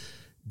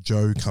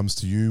 Joe comes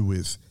to you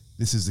with,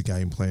 this is the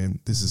game plan,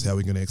 this is how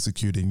we're going to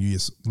execute, and you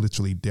just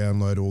literally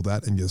download all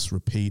that and just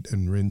repeat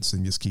and rinse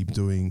and just keep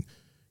going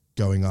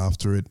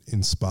after it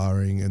in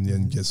sparring, and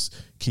then just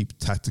keep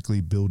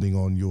tactically building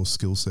on your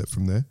skill set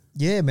from there?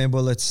 Yeah, man.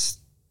 Well, it's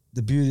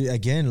the beauty,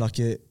 again, like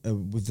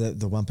with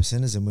the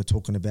 1%ers, and we're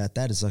talking about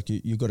that, it's like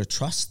you got to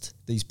trust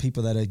these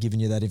people that are giving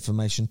you that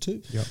information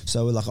too. Yep.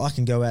 So like, I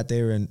can go out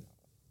there and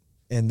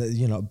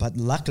you know, but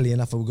luckily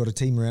enough, we've got a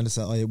team around us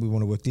that, oh yeah, we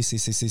want to work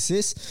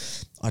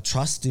this. I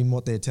trust in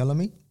what they're telling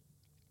me.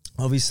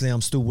 Obviously,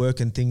 I'm still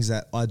working things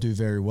that I do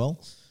very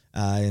well.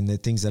 And the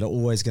things that are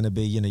always going to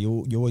be, you know,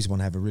 you always want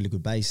to have a really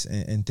good base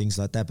and things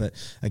like that. But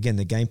again,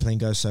 the game plan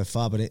goes so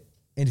far, but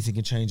anything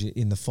can change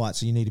in the fight.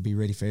 So you need to be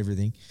ready for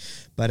everything.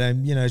 But,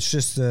 you know, it's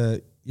just,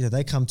 you know,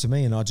 they come to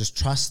me and I just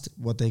trust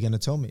what they're going to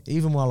tell me.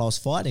 Even while I was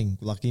fighting,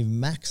 like even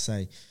Max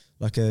say,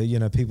 like, you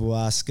know, people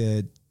ask,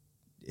 hey,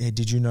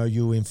 did you know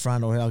you were in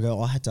front? Or I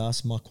go, I had to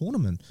ask my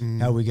cornerman,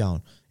 how are we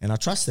going? And I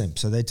trust them.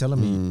 So they're telling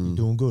me, you're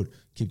doing good,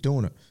 keep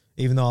doing it.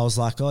 Even though I was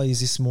like, oh,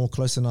 is this more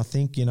close than I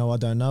think? You know, I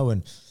don't know.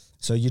 And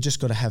so you just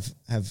got to have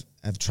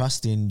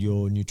trust in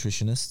your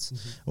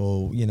nutritionists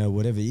or, you know,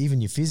 whatever, even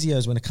your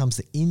physios when it comes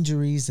to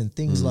injuries and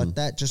things like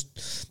that,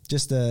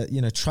 just you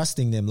know,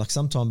 trusting them. Like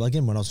sometimes,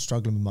 again, when I was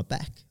struggling with my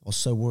back, I was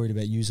so worried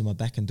about using my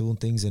back and doing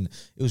things, and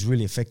it was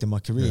really affecting my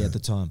career at the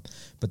time.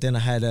 But then I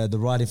had the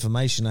right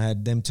information. I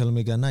had them telling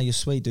me, go, no, you're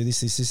sweet, do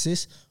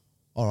this.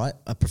 All right,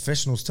 a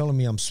professional's telling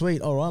me I'm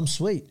sweet. All right, I'm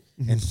sweet.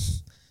 And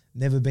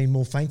never been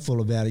more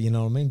thankful about it, you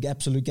know what I mean?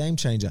 Absolute game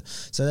changer.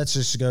 So that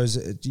just goes,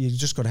 you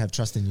just got to have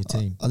trust in your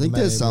team. I think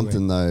there's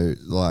something though,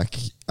 like,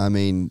 I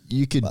mean,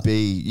 you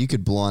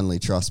could blindly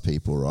trust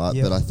people, right?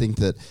 Yep. But I think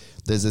that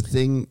there's a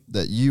thing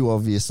that you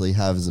obviously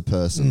have as a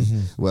person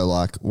where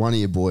like one of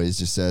your boys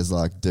just says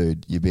like,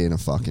 dude, you're being a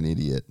fucking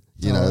idiot,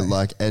 you know,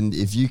 like, and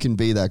if you can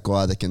be that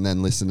guy that can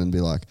then listen and be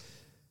like,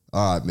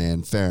 all right,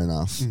 man, fair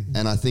enough.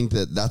 And I think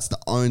that that's the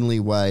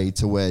only way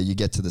to where you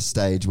get to the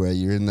stage where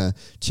you're in the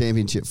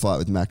championship fight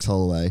with Max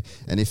Holloway.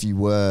 And if you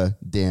were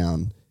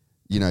down,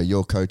 you know,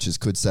 your coaches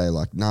could say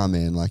like, nah,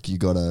 man, like you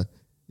got to,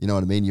 you know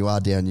what I mean? You are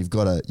down. You've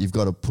got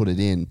to put it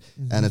in.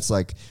 And it's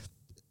like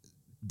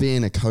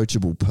being a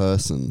coachable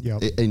person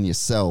in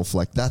yourself.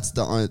 Like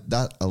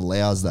that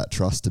allows that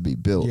trust to be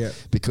built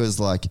because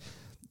like,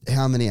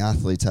 how many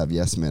athletes have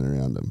yes men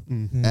around them?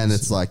 And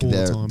it's like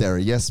they're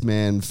a yes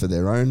man for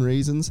their own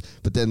reasons,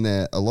 but then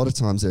a lot of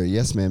times they're a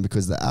yes man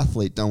because the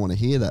athlete don't want to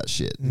hear that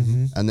shit.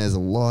 And there's a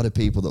lot of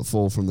people that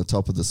fall from the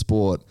top of the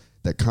sport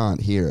that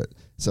can't hear it.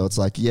 So it's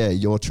like, yeah,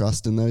 you're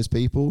trusting those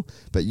people,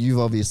 but you've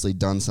obviously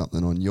done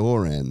something on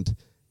your end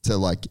to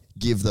like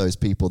give those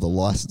people the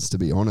license to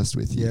be honest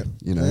with you. Yeah,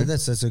 you know,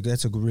 that's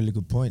a really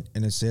good point,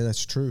 and it's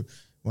that's true,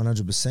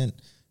 100%.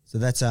 So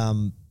that's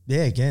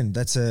again,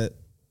 that's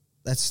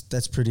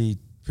pretty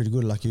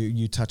good. Like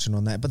you touching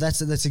on that, but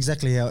that's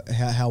exactly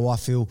how I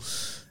feel.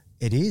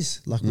 It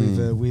is like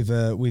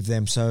with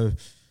them. So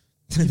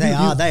they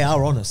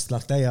are honest.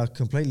 Like they are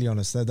completely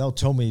honest. They'll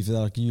tell me if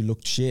like you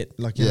looked shit.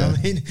 Like you know what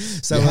I mean.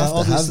 So you have to have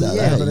obviously,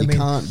 that. but you I mean,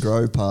 can't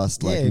grow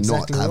past like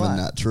exactly not having right.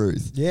 that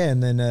truth. Yeah,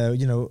 and then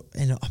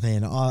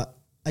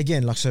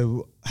again, like,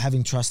 so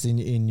having trust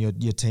in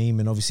your team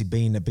and obviously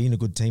being a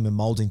good team and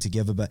molding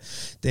together, but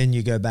then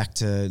you go back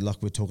to, like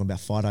we're talking about,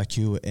 fight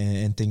IQ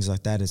and things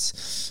like that.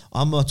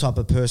 I'm the type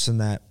of person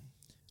that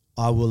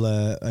I will,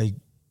 I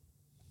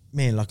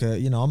might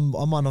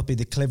not be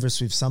the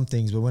cleverest with some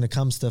things, but when it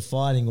comes to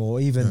fighting or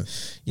even,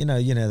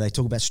 they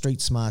talk about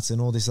street smarts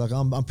and all this, like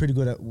I'm pretty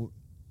good at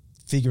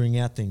figuring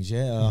out things.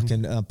 Yeah, I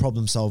can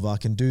problem solver. I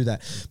can do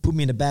that. Put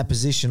me in a bad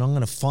position, I'm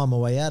going to find my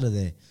way out of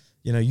there.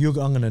 I'm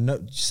going to know,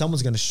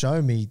 someone's going to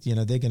show me,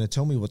 they're going to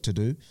tell me what to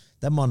do.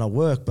 That might not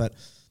work, but,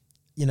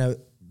 you got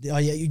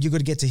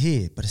to get to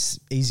here, but it's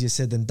easier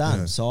said than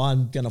done. Yeah. So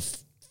I'm going to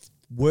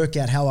work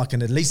out how I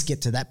can at least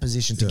get to that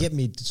position to get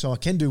me so I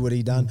can do what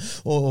he done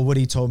or what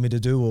he told me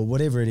to do or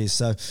whatever it is.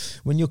 So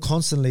when you're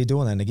constantly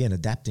doing that, and again,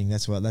 adapting,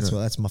 that's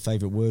my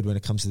favorite word when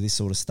it comes to this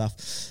sort of stuff.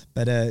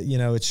 But,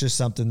 it's just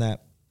something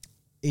that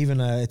even,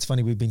 it's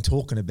funny, we've been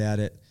talking about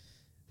it.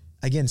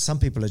 Again, some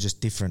people are just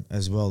different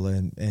as well,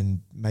 and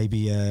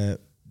maybe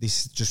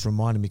this just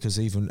reminded me, because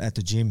even at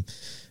the gym,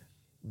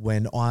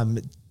 when I'm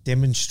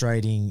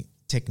demonstrating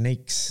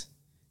techniques,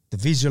 the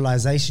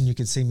visualization you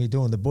can see me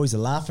doing, the boys are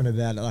laughing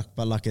about it,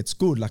 but it's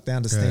good, like they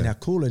understand how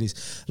cool it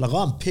is. Like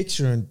I'm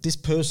picturing this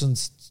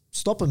person's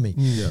stopping me.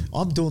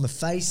 I'm doing the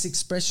face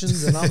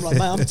expressions, and I'm like,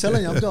 mate, I'm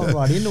telling you, I'm going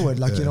right into it.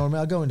 Like, you know what I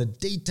mean? I go into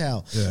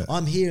detail.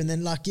 I'm here, and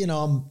then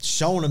I'm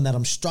showing them that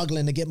I'm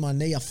struggling to get my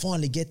knee. I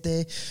finally get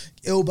there.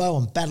 Elbow,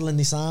 I'm battling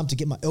this arm to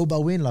get my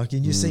elbow in. Like,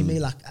 and you see me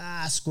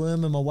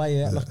squirming my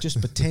way out, like just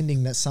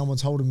pretending that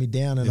someone's holding me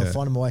down, and I'm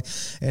finding my way.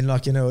 And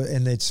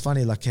and it's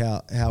funny, like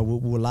how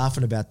we're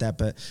laughing about that,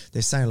 but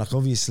they're saying like,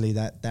 obviously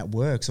that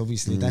works.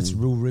 Obviously that's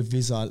real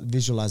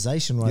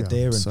visualization right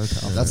there. And so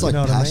that's like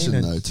passion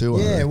though too.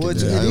 Yeah, well, it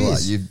is.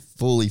 Like you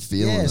fully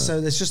feeling it. So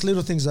there's just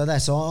little things like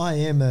that. So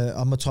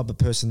I'm a type of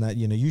person that,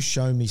 you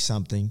show me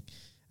something.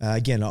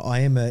 Again, I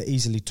am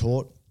easily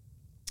taught,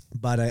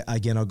 but I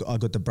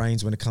got the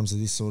brains when it comes to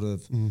this sort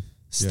of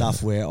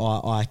stuff where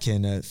I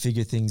can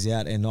figure things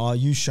out, and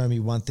you show me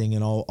one thing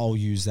and I'll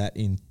use that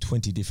in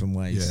 20 different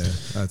ways.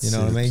 Yeah, that's you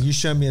know what I mean? You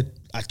show me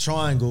a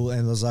triangle,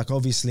 and I was like,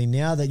 obviously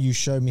now that you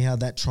showed me how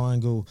that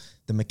triangle,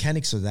 the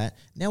mechanics of that,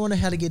 now I know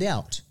how to get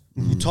out.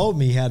 You told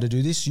me how to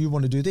do this. You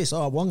want to do this.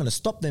 Oh, well, I'm going to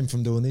stop them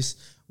from doing this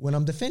when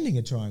I'm defending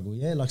a triangle.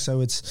 Yeah, like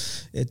so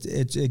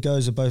it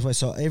goes both ways.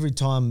 So every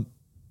time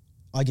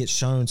I get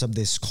shown something,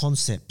 there's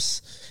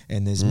concepts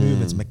and there's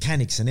movements,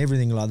 mechanics, and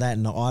everything like that.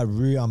 And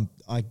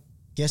I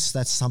guess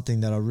that's something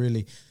that I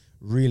really,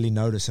 really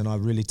notice, and I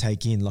really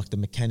take in, like the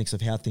mechanics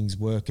of how things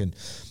work, and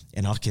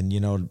I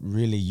can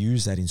really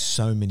use that in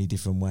so many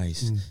different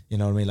ways. You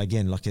know what I mean?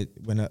 Again, like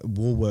when a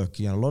war work,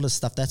 a lot of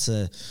stuff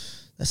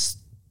that's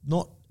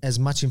not as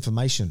much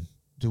information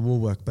to war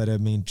work, but I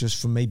mean,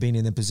 just from me being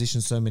in that position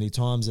so many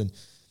times, and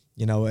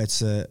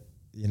it's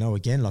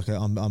again, like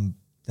I'm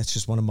that's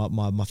just one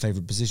of my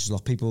favorite positions.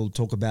 Like people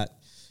talk about,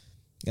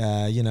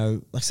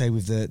 like say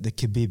with the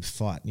Khabib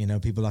fight,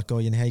 people are like, oh, how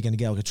are you going to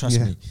get? Like, trust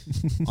me,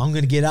 I'm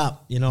going to get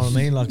up. You know what I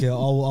mean? Like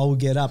I'll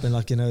get up, and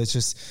like it's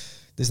just.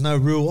 There's no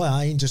rule.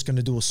 I ain't just going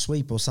to do a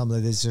sweep or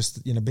something. There's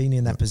just being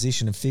in that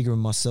position and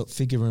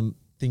figuring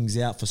things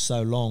out for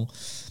so long.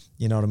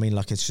 You know what I mean?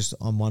 Like it's just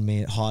I'm one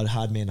man,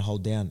 hard man to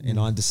hold down, and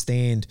I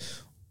understand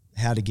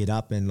how to get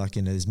up, and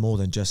there's more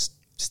than just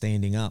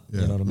standing up.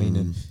 You know what I mean?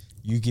 And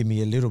you give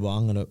me a little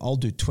bit, I'll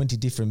do 20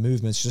 different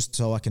movements just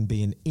so I can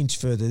be an inch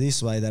further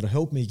this way. That'll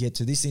help me get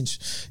to this inch.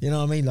 You know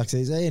what I mean? Like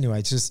anyway,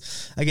 it's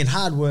just again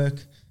hard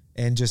work.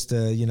 And just,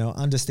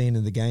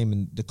 understanding the game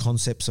and the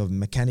concepts of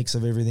mechanics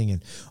of everything,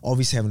 and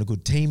obviously having a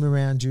good team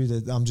around you.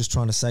 That I'm just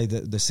trying to say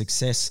that the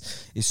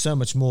success is so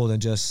much more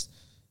than just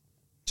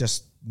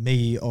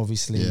me,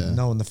 obviously,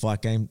 knowing the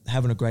fight game,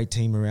 having a great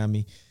team around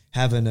me,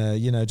 having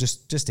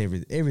just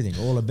everything,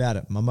 all about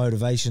it. My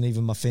motivation,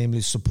 even my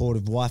family's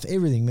supportive wife,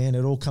 everything, man,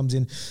 it all comes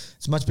in.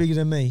 It's much bigger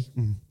than me.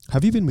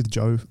 Have you been with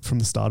Joe from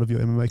the start of your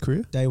MMA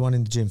career? Day one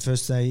in the gym.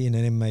 First day in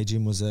an MMA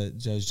gym was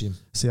Joe's gym.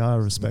 See, I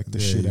respect the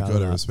shit out of that. You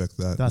got to respect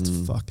that. That's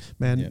fuck.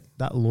 Man,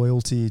 that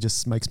loyalty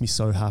just makes me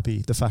so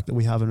happy. The fact that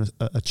we have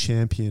a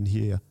champion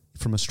here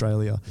from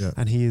Australia,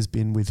 and he has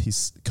been with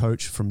his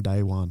coach from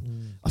day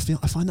one. I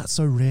find that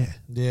so rare.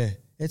 Yeah.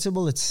 It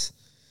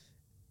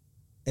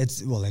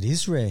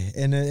is rare.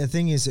 And the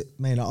thing is,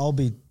 man, I'll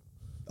be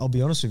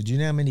honest with you. Do you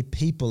know how many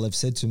people have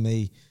said to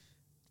me,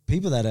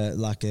 people that are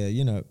like,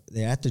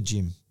 they're at the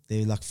gym,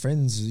 they're like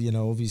friends,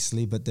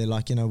 obviously, but they're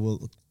like,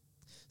 well,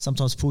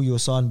 sometimes pull you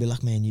aside and be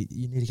like, man, you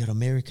need to go to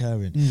America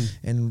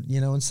and you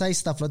know, and say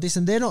stuff like this.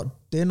 And they're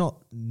not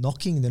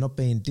knocking, they're not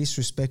being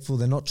disrespectful,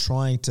 they're not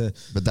trying to.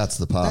 But that's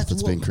the path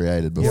that's been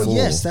created before. Well,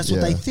 yes, that's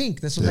what they think.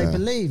 That's what they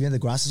believe. Yeah, the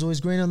grass is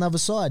always green on the other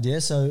side. Yeah,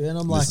 so and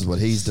I'm like, this is what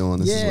he's doing.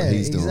 This is what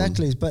he's doing.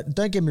 Exactly. But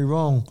don't get me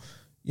wrong,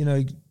 you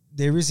know,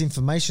 there is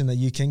information that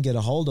you can get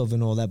a hold of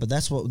and all that. But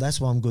that's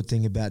one good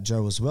thing about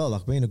Joe as well.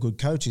 Like being a good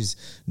coach is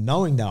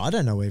knowing that I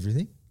don't know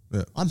everything.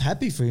 Yeah. I'm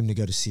happy for him to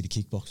go to City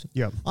Kickboxing.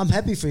 Yeah. I'm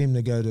happy for him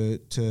to go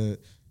to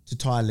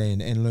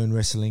Thailand and learn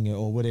wrestling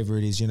or whatever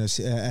it is, you know,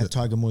 at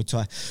Tiger Muay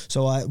Thai.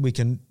 So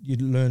you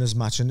learn as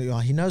much, and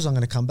he knows I'm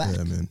going to come back.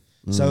 Yeah, man.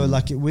 So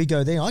like we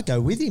go there, I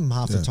go with him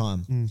half the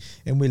time,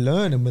 and we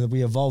learn and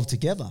we evolve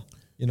together.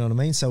 You know what I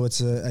mean? So it's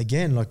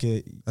again like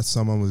that's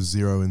someone with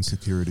zero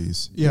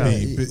insecurities. Yeah,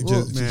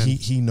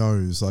 he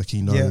knows, like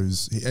he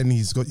knows, and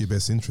he's got your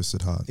best interest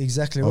at heart.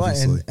 Exactly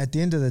obviously. Right. And at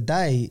the end of the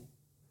day,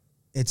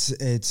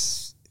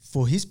 it's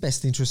for his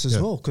best interest as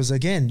well. Because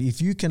again,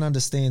 if you can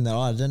understand that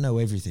I don't know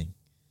everything,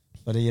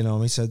 but you know what I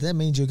mean. So that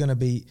means you're going to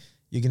be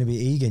eager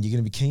and you're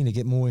going to be keen to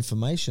get more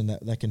information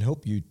that can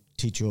help you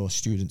teach your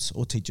students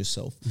or teach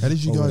yourself. How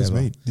did you guys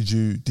meet? Did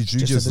you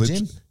just at the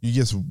gym? You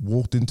just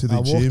walked into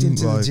the gym? Walked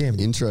into the gym.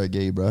 Intro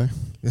gi, bro.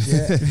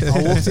 Yeah,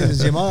 I walked into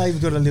the gym. I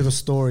even got a little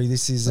story.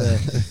 This is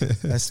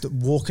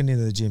walking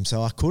into the gym.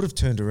 So I could have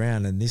turned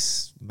around and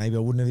maybe I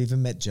wouldn't have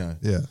even met Joe.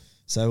 Yeah.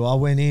 So I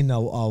went in, I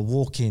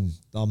walk in.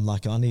 I'm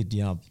like, I need,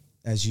 you know,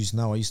 as you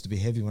know, I used to be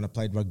heavy when I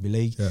played rugby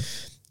league. Yeah.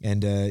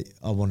 And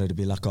I wanted to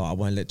be like, I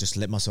won't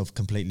let myself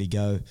completely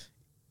go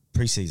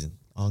pre-season.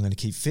 I'm going to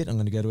keep fit. I'm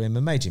going to go to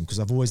MMA gym because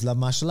I've always loved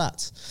martial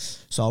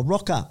arts. So I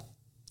rock up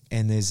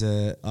and there's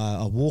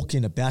I walk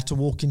in, about to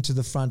walk into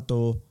the front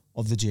door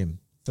of the gym.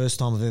 First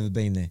time I've ever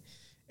been there.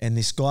 And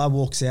this guy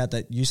walks out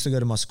that used to go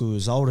to my school,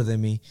 was older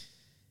than me.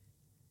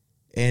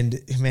 And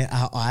man,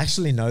 I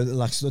actually know,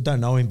 like, I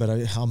don't know him, but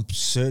I'm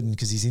certain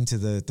because he's into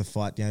the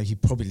fight. You know, he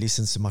probably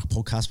listens to my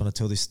podcast when I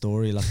tell this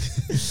story. Like,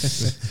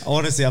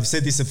 honestly, I've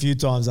said this a few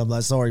times. I'm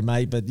like, sorry,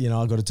 mate, but you know,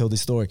 I got to tell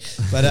this story.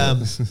 But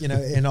you know,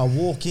 and I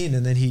walk in,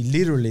 and then he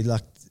literally,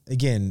 like,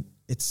 again,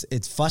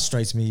 it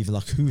frustrates me, even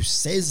like, who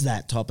says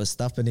that type of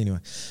stuff? But anyway,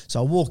 so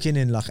I walk in,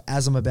 and like,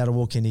 as I'm about to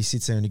walk in, he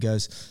sits there and he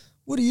goes,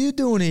 "What are you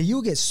doing here?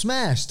 You'll get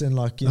smashed." And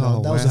like, you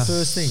know, that was the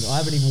first thing. I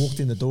haven't even walked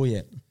in the door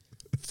yet.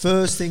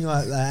 First thing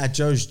at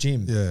Joe's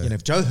gym, you know,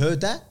 if Joe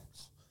heard that,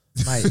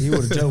 mate,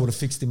 Joe would have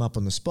fixed him up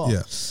on the spot.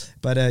 Yeah.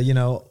 But you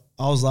know,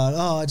 I was like,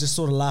 I just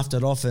sort of laughed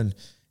it off and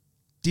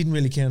didn't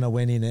really care. And I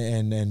went in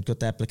and got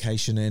the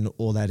application and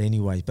all that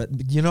anyway. But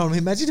you know what I mean?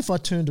 Imagine if I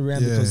turned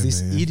around because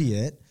this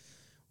idiot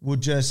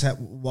would just have.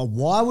 Well,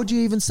 why would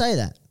you even say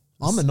that?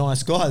 I'm a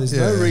nice guy. There's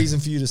no reason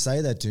for you to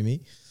say that to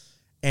me.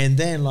 And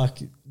then like,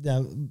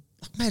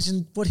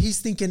 imagine what he's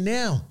thinking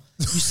now.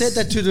 You said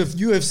that to the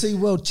UFC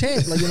world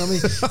champ, like, you know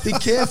what I mean? Be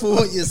careful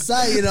what you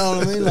say, you know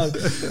what I mean? Like,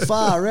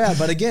 far out.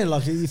 But again,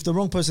 like, if the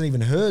wrong person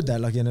even heard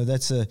that, like, you know,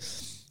 that's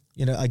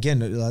you know, again,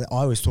 like, I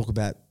always talk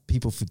about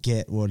people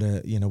forget what,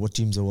 you know, what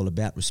gyms are all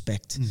about,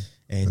 respect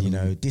and, you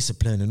know,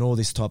 discipline and all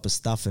this type of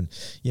stuff. And,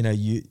 you know,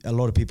 a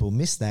lot of people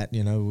miss that,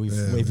 you know, with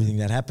everything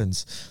that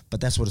happens.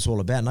 But that's what it's all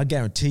about. And I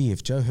guarantee you,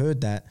 if Joe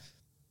heard that,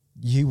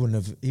 he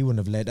wouldn't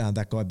have let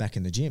that guy back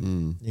in the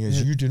gym. He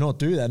goes, you do not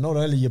do that. Not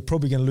only you're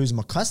probably going to lose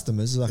my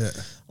customers, like,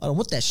 I don't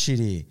want that shit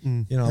here.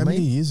 You know what I mean? How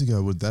many years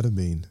ago would that have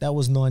been? That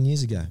was 9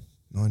 years ago.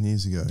 9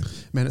 years ago.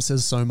 Man, it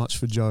says so much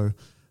for Joe.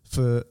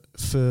 For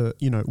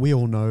you know, we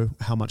all know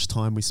how much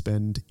time we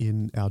spend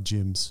in our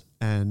gyms,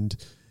 and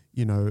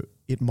you know,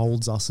 it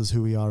molds us as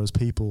who we are as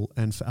people.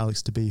 And for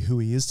Alex to be who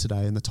he is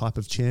today and the type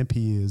of champ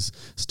he is,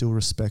 still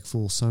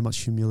respectful, so much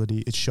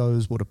humility, it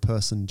shows what a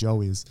person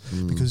Joe is.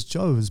 Because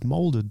Joe has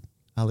molded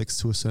Alex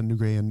to a certain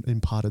degree and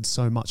imparted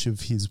so much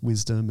of his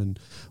wisdom and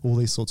all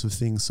these sorts of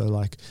things. So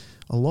like,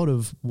 a lot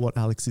of what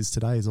Alex is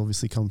today has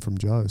obviously come from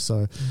Joe.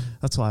 So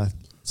that's why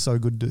it's so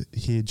good to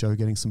hear Joe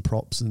getting some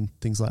props and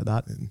things like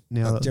that.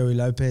 Now, Joey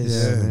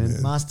Lopez,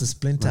 man. Master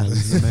Splinter.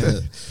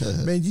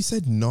 Man, you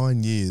said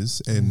 9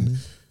 years, and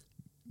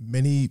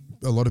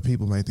a lot of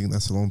people may think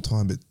that's a long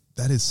time, but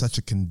that is such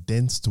a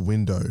condensed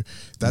window.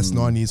 That's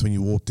 9 years when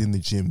you walked in the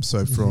gym.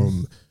 So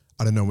from,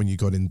 I don't know when you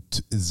got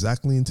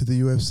exactly into the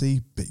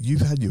UFC, but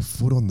you've had your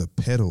foot on the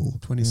pedal.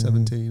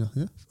 2017,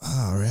 yeah.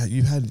 Ah, right.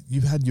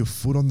 You've had your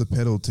foot on the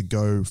pedal to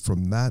go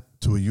from that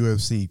to a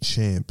UFC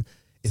champ.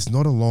 It's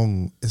not a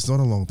long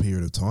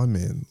period of time,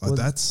 man. Like, well,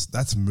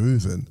 that's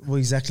moving. Well,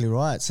 exactly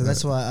right. So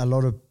that's why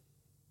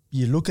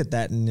you look at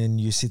that and then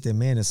you sit there,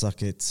 man, it's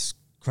like, it's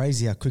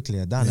crazy how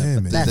quickly I've done it.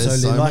 But man. that's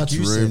There's only so like much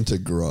room to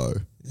grow.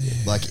 Yeah.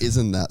 Like,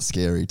 isn't that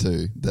scary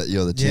too? That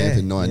you're the champ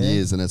in 9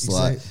 years, and it's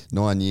like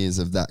 9 years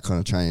of that kind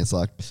of training. It's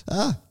like,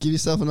 give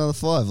yourself another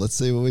 5. Let's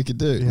see what we could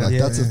do. Yeah. Like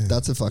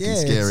that's a fucking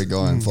scary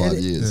guy in 5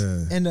 years.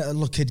 Yeah. And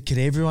look, could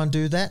everyone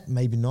do that?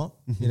 Maybe not.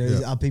 You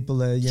know, are people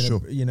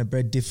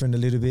bred different a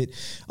little bit?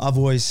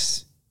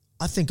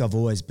 I think I've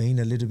always been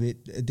a little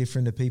bit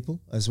different to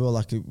people as well.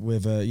 Like,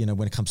 whether, you know,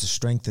 when it comes to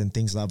strength and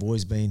things, I've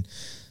always been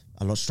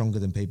a lot stronger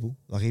than people.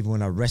 Like, even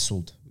when I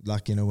wrestled,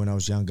 like, you know, when I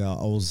was younger,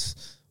 I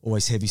was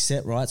always heavy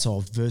set, right? So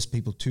I'll verse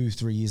people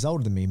 2-3 years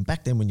older than me. And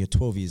back then, when you're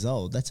 12 years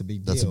old, that's a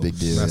big deal. That's a big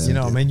deal. You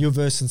know what I mean? You're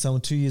versing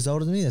someone 2 years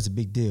older than me, that's a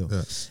big deal.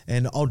 Yeah.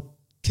 And I'll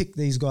kick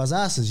these guys'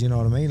 asses, you know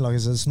what I mean? Like,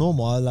 it's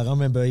normal. Like, I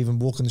remember even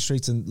walking the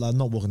streets and, like,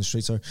 not walking the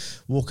streets, sorry,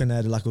 walking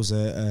at, like, it was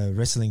a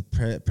wrestling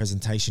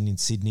presentation in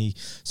Sydney.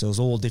 So it was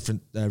all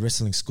different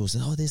wrestling schools.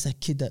 And, there's that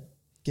kid that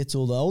gets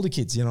all the older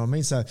kids, you know what I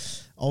mean? So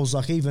I was,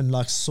 like, even,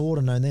 like, sort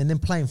of known. And then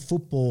playing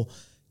football,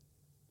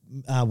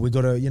 we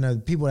got to, you know,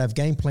 people have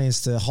game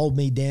plans to hold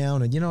me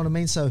down, and you know what I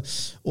mean? So,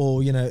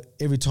 or, you know,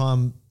 every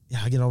time, you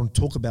know, I don't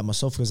talk about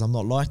myself because I'm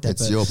not like that.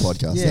 It's your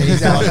podcast. Yeah,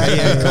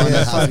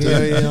 exactly.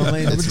 You know what I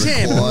mean? I'm a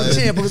champ.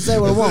 I can say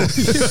what I want.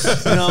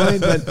 You know what I mean?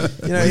 But,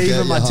 you know,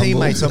 even my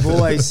teammates, I've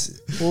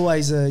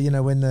always, you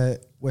know,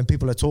 when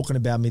people are talking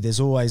about me, there's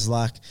always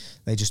like,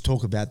 they just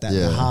talk about that,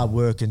 the hard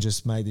work, and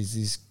just, mate,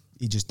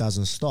 he just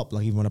doesn't stop.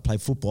 Like, even when I play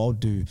football, I'll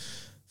do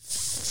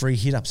 3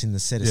 hit-ups in the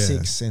set of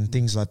 6 and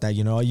things like that.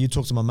 You know, you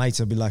talk to my mates,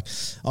 I'll be like,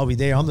 I'll be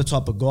there. I'm the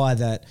type of guy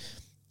that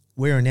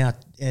we're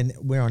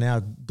on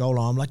our goal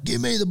line, I'm like, give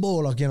me the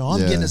ball. Like, you know, I'm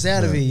getting us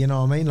out of here, you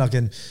know what I mean? Like,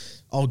 and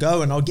I'll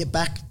go and I'll get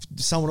back,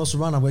 someone else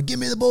will run, I'm like, give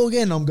me the ball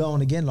again. I'm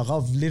going again. Like,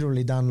 I've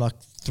literally done like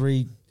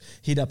 3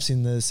 hit-ups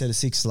in the set of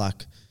 6,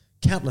 like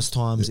countless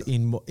times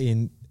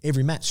in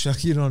every match,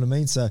 like, you know what I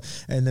mean? So,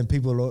 and then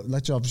people are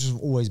like, I've just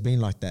always been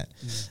like that.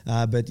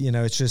 But, you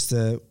know, it's just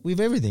with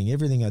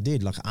everything I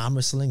did, like arm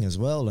wrestling as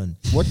well, and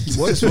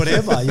just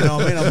whatever, you know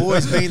what I mean? I've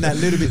always been that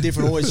little bit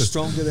different, always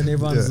stronger than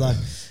everyone's like,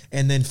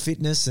 and then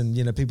fitness, and,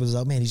 you know, people are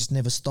like, man, he just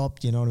never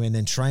stopped, you know what I mean? And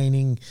then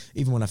training,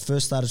 even when I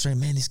first started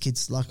training, man, this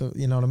kid's like,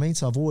 you know what I mean?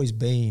 So I've always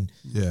been,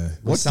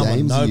 what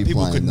games are you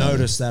people playing, could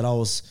notice that I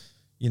was,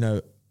 you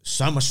know,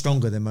 so much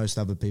stronger than most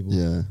other people.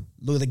 Yeah.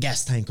 Look at the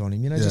gas tank on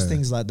him, you know, just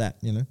things like that,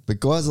 you know. But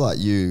guys like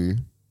you,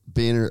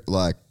 being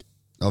like,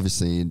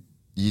 obviously,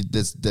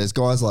 there's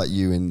guys like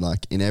you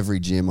in every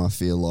gym, I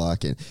feel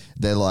like, and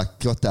they're like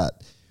got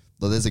that.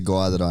 Like, there's a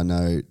guy that I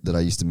know that I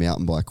used to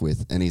mountain bike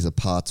with, and he's a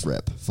parts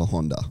rep for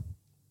Honda.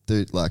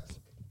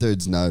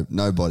 Dude's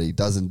nobody,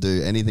 doesn't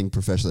do anything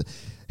professionally.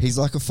 He's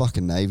like a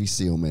fucking Navy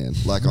SEAL, man.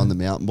 Like, on the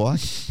mountain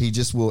bike, he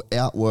just will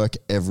outwork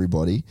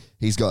everybody.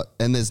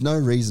 And there's no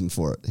reason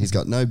for it. He's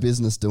got no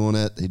business doing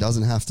it. He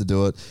doesn't have to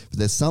do it. But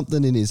there's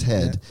something in his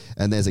head,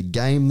 and there's a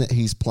game that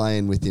he's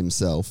playing with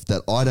himself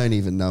that I don't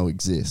even know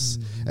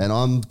exists. And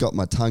I'm got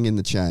my tongue in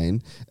the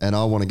chain, and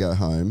I want to go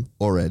home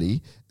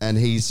already. And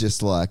he's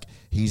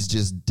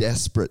just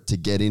desperate to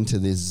get into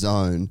this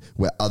zone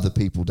where other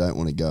people don't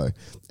want to go.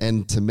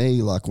 And to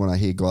me, like, when I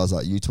hear guys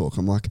like you talk,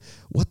 I'm like,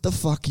 what the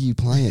fuck are you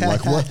playing?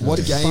 Like,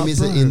 what game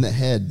is it in the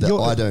head that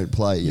I don't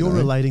play? You're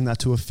relating that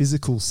to a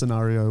physical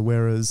scenario,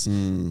 whereas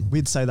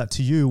we'd say that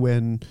to you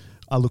when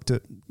I looked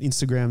at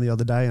Instagram the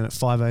other day, and at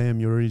 5 a.m.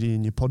 you're already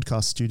in your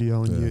podcast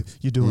studio and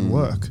you're doing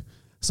work.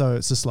 So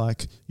it's just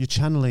like you're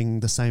channeling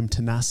the same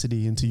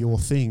tenacity into your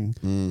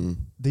thing.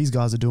 These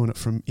guys are doing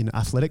it in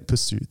athletic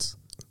pursuits.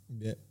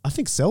 Yeah. I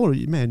think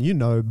celery, man, you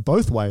know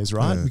both ways,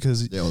 right? Yeah.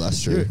 Because well,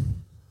 that's true.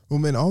 Well,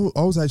 man, I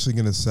was actually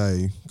going to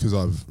say, because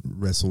I've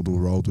wrestled or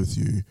rolled with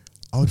you,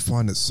 I would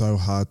find it so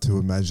hard to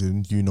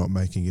imagine you not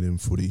making it in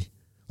footy.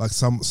 Like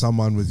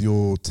someone with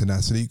your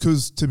tenacity,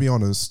 because to be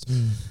honest,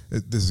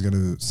 this is going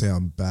to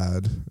sound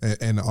bad,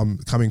 and I'm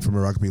coming from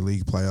a rugby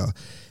league player,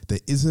 there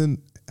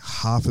isn't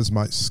half as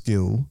much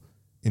skill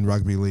in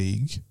rugby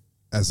league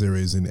as there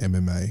is in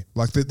MMA.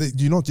 Like,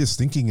 you're not just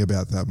thinking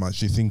about that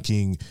much. You're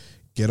thinking,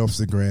 get off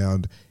the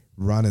ground,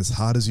 run as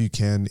hard as you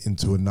can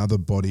into another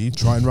body,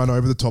 try and run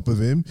over the top of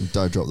him.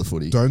 Don't drop the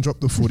footy. Don't drop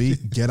the footy.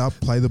 Get up,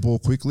 play the ball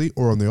quickly.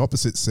 Or on the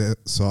opposite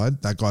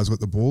side, that guy's got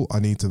the ball, I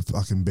need to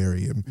fucking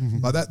bury him.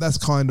 Like, that's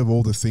kind of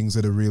all the things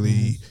that are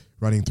really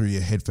running through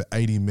your head for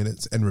 80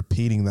 minutes and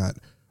repeating that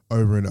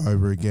over and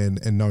over again,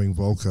 and knowing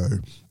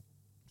Volko.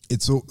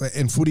 It's all,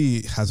 and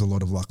footy has a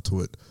lot of luck to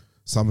it.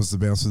 Some is the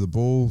bounce of the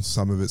ball,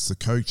 some of it's the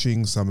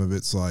coaching, some of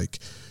it's like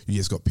you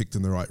just got picked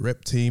in the right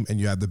rep team and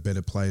you had the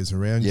better players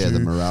around you. Yeah, the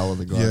morale of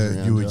the guys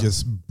around you were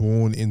just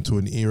born into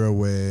an era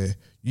where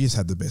you just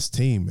had the best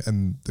team,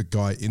 and the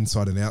guy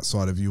inside and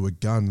outside of you were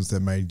guns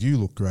that made you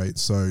look great,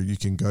 so you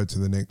can go to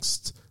the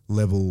next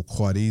level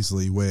quite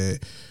easily. Where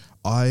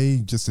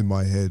I just, in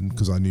my head,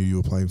 because I knew you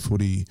were playing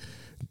footy,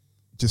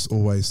 just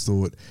always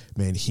thought,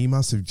 man, he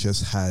must have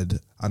just had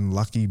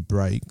unlucky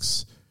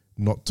breaks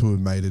not to have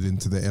made it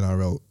into the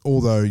NRL,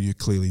 although you're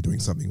clearly doing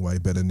something way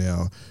better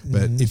now.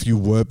 But if you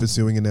were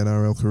pursuing an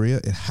NRL career,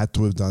 it had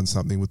to have done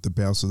something with the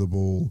bounce of the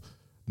ball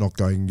not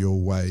going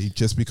your way,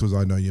 just because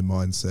I know your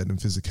mindset and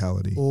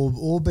physicality.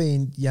 Or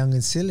being young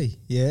and silly,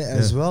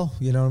 as well.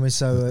 You know what I mean?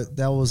 So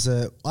that was,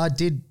 I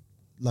did,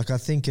 like, I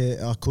think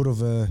I could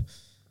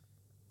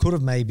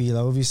have maybe,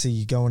 like, obviously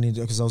you going into,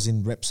 because I was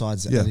in rep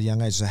sides at a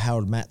young age, so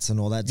Harold Matts and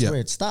all that, that's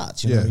where it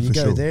starts. You know, you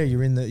go there,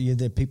 you're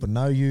there, people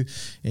know you,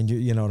 and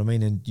you know what I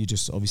mean, and you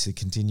just obviously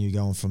continue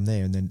going from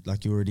there, and then,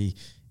 like, you're already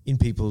in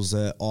people's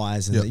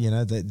eyes, and you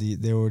know,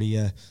 they're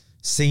already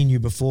seen you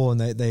before, and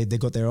they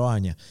got their eye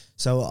on you.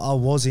 So I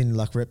was in,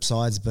 like, rep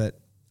sides, but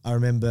I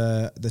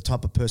remember the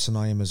type of person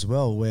I am as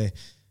well, where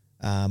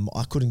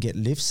I couldn't get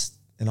lifts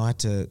and I had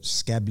to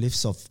scab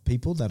lifts off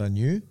people that I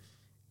knew,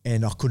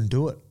 and I couldn't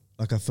do it.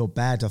 Like I felt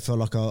bad. I felt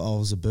like I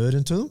was a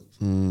burden to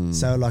them.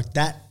 So like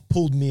that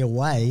pulled me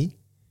away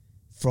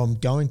from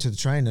going to the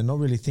train and not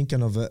really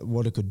thinking of it,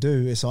 what it could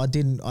do. So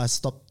I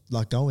stopped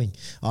like going.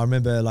 I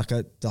remember like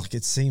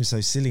it seems so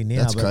silly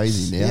now. That's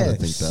crazy now to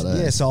think that.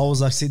 Yeah, so I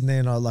was like sitting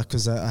there and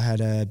because I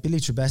had Billy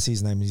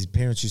Trebassy's name, and his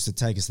parents used to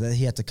take us. So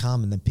he had to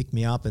come and then pick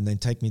me up and then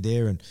take me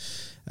there, and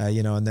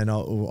and then I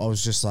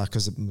was just like,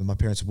 because my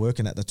parents were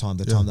working at the time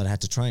that I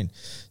had to train.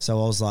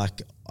 So I was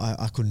like,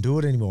 I couldn't do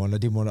it anymore, and I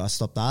didn't want to. I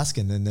stopped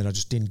asking, and then I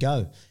just didn't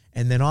go.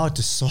 And then I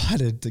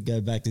decided to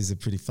go back. This is a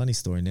pretty funny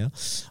story now.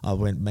 I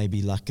went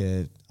maybe like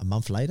a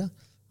month later.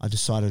 I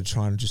decided to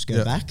try and just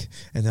go back.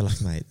 And they're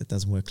like, mate, it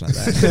doesn't work like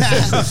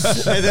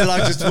that. And they're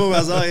like, just, I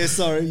was like, oh, yeah,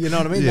 sorry. You know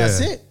what I mean? Yeah.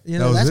 That's it. You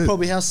know, that's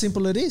probably how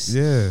simple it is.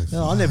 Yeah.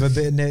 No, I never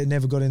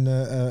got in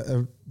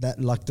that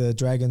like the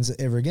Dragons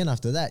ever again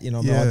after that. You know,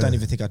 I don't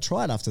even think I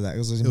tried after that. I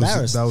was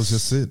embarrassed. That was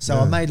just it. So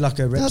I made like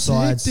a rep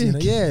sides. You know,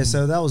 hectic.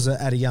 so that was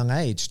at a young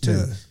age too.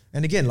 Yeah.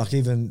 And again, like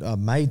even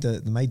made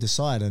the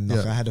side, and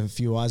like I had a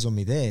few eyes on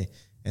me there.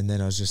 And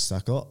then I was just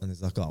like, and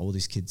it's like, all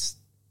these kids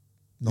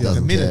not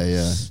committed.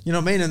 Care, You know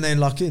what I mean? And then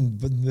like,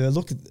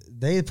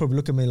 they probably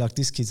look at me like,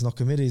 this kid's not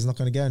committed. He's not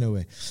going to go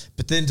nowhere.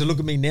 But then to look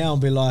at me now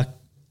and be like,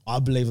 I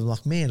believe I'm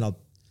like, man, like,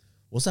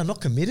 was I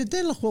not committed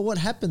then? Like, what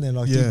happened then?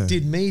 Like,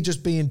 did me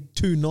just being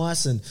too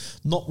nice and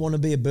not want to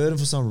be a burden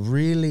for someone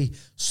really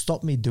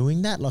stop me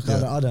doing that? Like,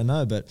 I don't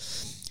know. But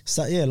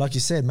so, like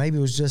you said, maybe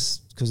it was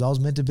just because I was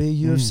meant to be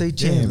a UFC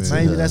champ.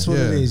 Maybe that's what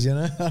it is, you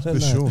know? I don't know.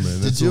 Sure,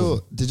 man.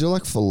 Did you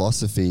like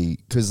philosophy?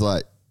 Because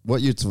like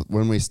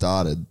when we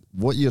started,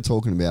 what you're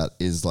talking about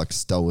is like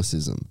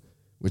Stoicism,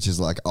 which is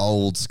like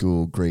old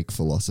school Greek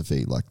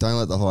philosophy. Like, don't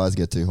let the highs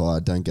get too high,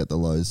 don't get the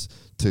lows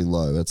too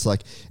low. It's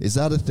like, is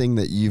that a thing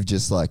that you've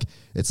just like,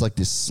 it's like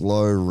this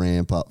slow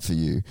ramp up for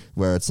you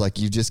where it's like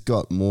you've just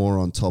got more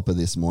on top of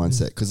this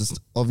mindset? Because it's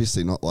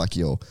obviously not like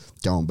you're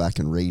going back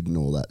and reading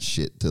all that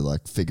shit to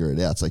like figure it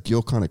out. It's like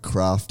you're kind of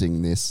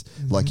crafting this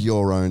like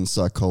your own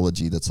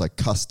psychology that's like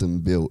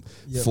custom built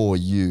for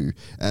you.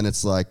 And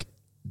it's like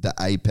the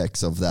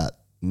apex of that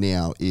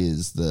now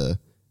is the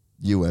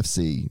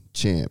UFC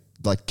champ.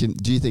 Like,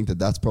 do you think that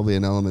that's probably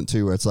an element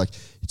too, where it's like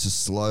it's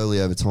just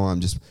slowly over time,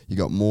 just you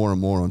got more and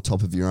more on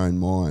top of your own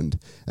mind,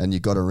 and you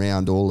got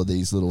around all of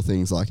these little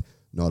things like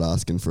not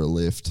asking for a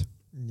lift,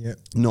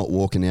 not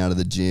walking out of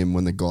the gym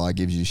when the guy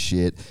gives you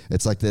shit.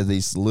 It's like there are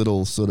these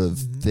little sort of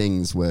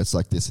things where it's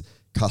like this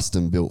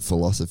custom built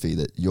philosophy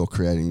that you're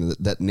creating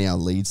that now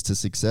leads to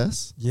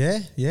success. Yeah,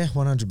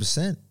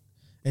 100%.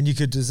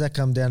 And does that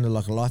come down to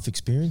like life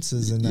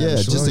experiences and that? Yeah,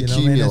 just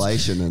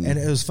accumulation. And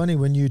it was funny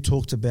when you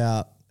talked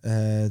about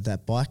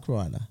that bike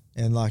rider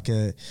and like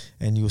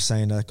and you were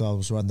saying that guy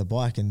was riding the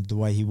bike and the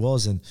way he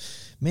was, and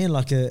man,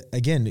 like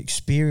again,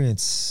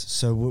 experience.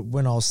 So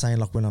when I was saying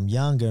like when I'm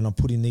younger and I'm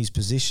put in these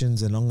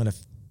positions and I'm going to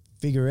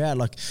figure out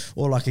like,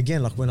 or like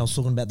again, like when I was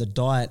talking about the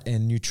diet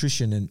and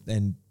nutrition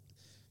and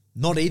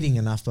not eating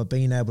enough, but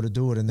being able to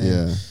do it. And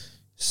then,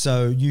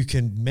 so you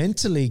can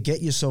mentally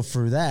get yourself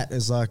through that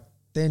as like,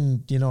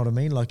 then you know what I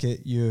mean? Like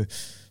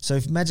so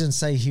if imagine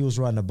say he was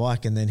riding a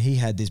bike and then he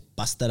had this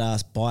busted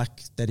ass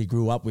bike that he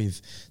grew up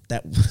with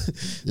that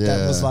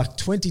that was like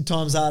 20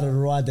 times harder to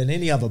ride than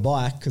any other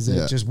bike because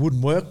it just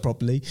wouldn't work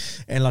properly,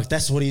 and like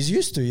that's what he's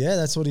used to.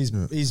 That's what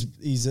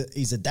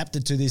he's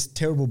adapted to, this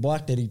terrible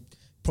bike that he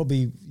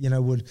probably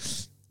would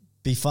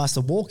be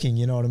faster walking,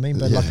 you know what I mean?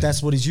 But like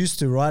that's what he's used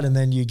to, right? And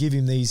then you give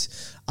him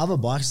these other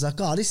bikes, it's like,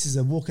 oh, this is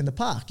a walk in the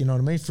park, you know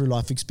what I mean? Through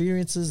life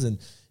experiences and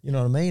you know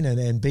what I mean?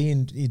 And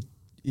being,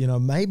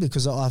 maybe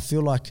because I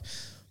feel like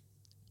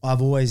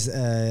I've always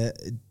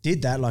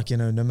did that, like,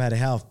 no matter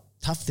how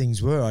tough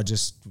things were, I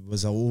just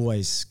was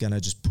always going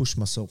to just push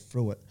myself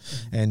through it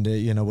and,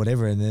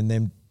 whatever. And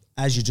then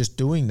as you're just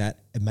doing that,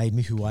 it made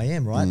me who I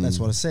am, right? That's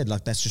what I said.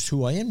 Like, that's just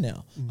who I am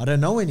now. I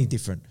don't know any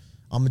different.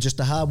 I'm just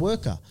a hard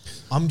worker.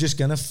 I'm just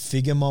going to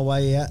figure my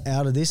way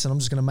out of this and I'm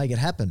just going to make it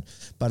happen.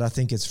 But I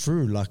think it's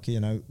through, like,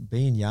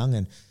 being young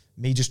and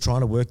me just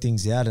trying to work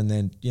things out and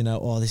then,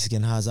 this is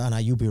getting hard. Oh, no,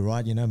 you'll be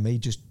right. Me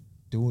just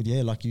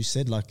doing, like you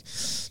said, like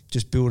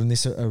just building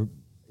this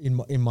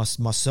in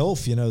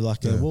myself,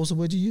 like, what was the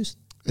word you used?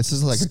 It's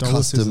just like a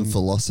custom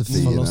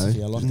philosophy, I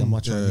like that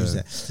much. I use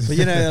that. But,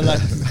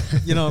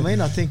 like, you know what I mean?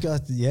 I think,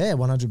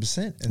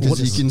 100%.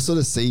 Because you can sort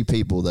of see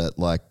people that,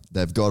 like,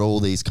 they've got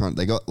all these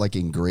they got, like,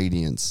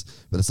 ingredients,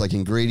 but it's like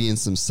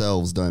ingredients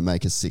themselves don't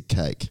make a sick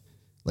cake.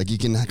 Like, you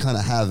can kind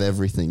of have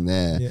everything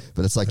there,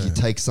 but it's like you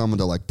take someone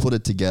to, like, put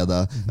it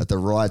together at the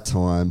right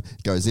time,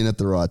 goes in at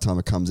the right time,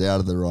 it comes out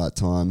at the right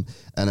time,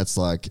 and it's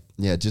like,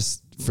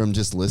 just from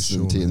just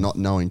listening to you, not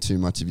knowing too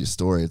much of your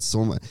story, it's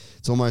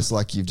almost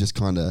like you've just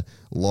kind of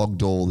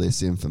logged all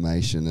this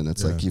information, and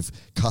it's like you've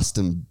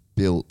custom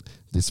built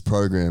this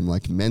program,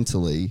 like,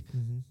 mentally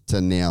to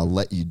now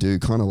let you do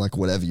kind of like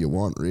whatever you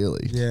want,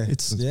 really.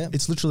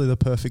 It's literally the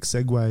perfect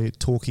segue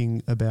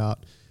talking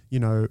about,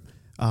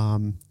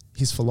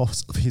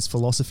 his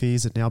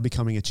philosophies and now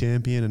becoming a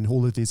champion and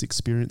all of his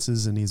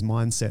experiences and his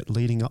mindset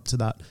leading up to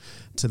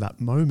that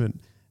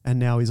moment. And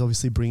now he's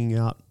obviously bringing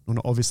out, well,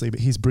 not obviously, but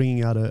he's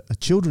bringing out a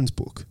children's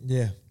book.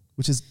 Yeah.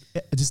 Which is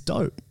just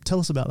dope. Tell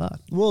us about that.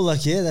 Well,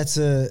 like, yeah, that's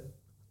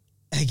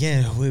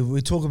again, I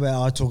talk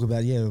about,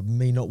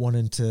 me not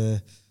wanting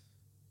to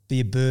be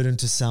a burden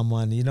to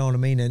someone, you know what I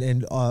mean?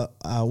 And I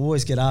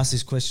always get asked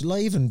this question,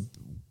 like even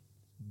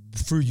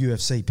through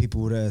UFC,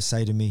 people would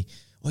say to me,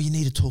 oh, you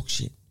need to talk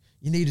shit.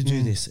 You need to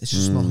do this. It's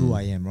just not who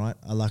I am, right?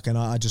 I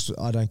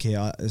don't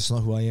care. It's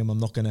not who I am. I'm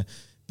not going to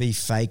be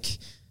fake.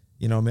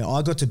 You know what I mean?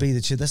 I got to be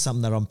the champ. That's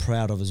something that I'm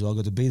proud of as well. I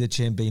got to be the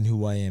champ being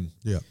who I am.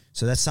 Yeah.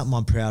 So that's something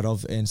I'm proud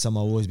of and something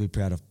I'll always be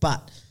proud of.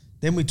 But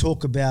then we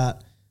talk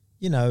about,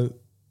 you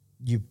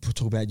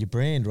talk about your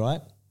brand,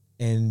 right?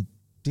 And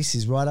this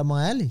is right up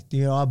my alley.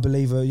 I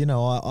believe,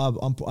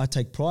 I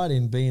take pride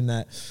in being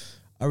that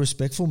a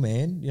respectful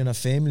man,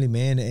 family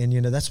man,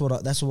 and that's what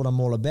I'm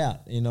all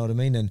about. You know what I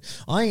mean? And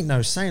I ain't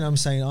no saint.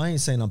 I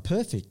ain't saying I'm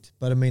perfect,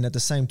 but I mean at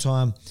the same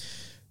time,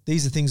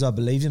 these are things I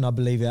believe in. I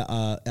believe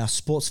our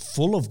sport's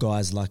full of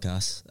guys like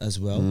us as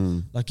well.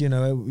 Like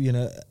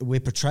we're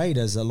portrayed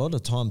as a lot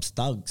of times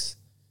thugs.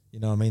 You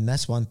know what I mean?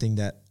 That's one thing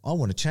that I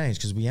want to change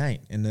because we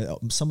ain't.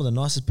 And some of the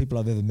nicest people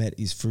I've ever met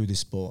is through this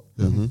sport.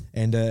 Mm-hmm.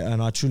 And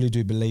I truly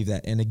do believe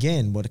that. And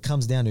again, what it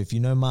comes down to, if you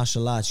know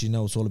martial arts,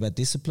 it's all about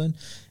discipline,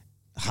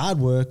 hard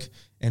work,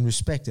 and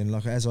respect. And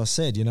like as I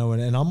said,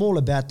 and I'm all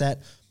about that.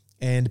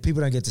 And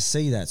people don't get to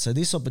see that. So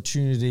this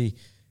opportunity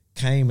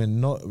came, and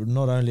not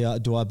only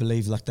do I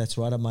believe like that's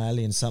right up my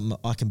alley and something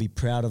I can be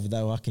proud of,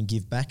 though I can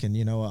give back,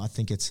 and I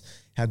think it's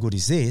how good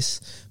is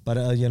this, but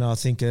I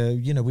think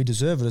we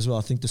deserve it as well.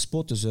 I think the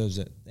sport deserves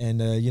it, and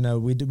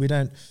we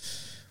don't.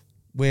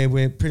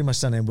 We're pretty much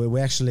done, and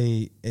we're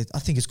actually. I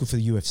think it's good for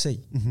the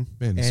UFC,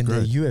 Man, and great.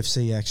 the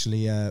UFC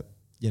actually.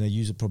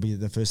 User probably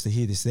the first to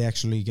hear this. They're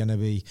actually going to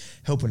be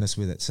helping us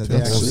with it, so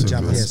they're actually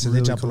jumping. Yeah, so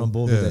they're jumping on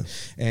board with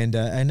it,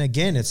 and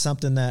again, it's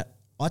something that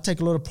I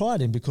take a lot of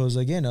pride in because,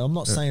 again, I'm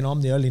not saying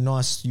I'm the only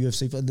nice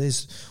UFC, but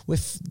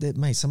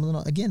some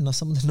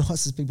of the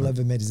nicest people I've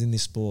ever met is in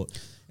this sport.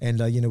 And,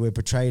 we're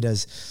portrayed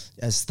as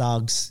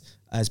thugs,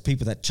 as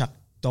people that chuck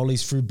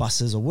dollies through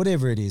buses or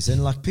whatever it is.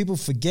 And, like, people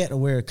forget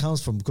where it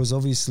comes from because,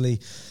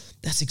 obviously,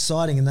 that's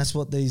exciting and that's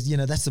what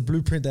that's the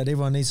blueprint that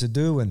everyone needs to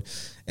do. And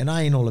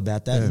I ain't all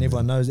about that. And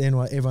everyone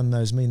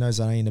knows me, knows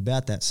I ain't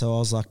about that. So I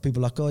was like,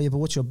 people are like, oh, yeah, but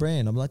what's your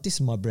brand? I'm like, this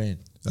is my brand.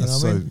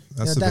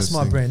 That's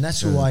my brand.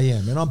 That's who I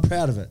am, and I'm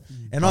proud of it.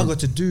 And I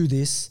got to do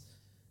this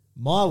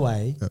my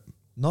way,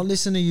 not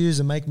listen to yous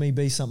and make me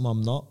be something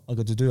I'm not. I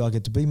get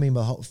to be me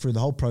through the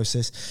whole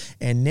process,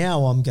 and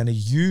now I'm going to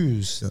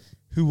use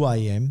who I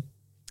am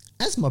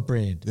as my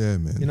brand. Yeah,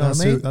 man. You know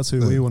what I mean? That's who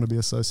we want to be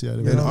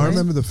associated with. And I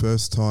remember the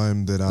first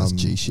time that that's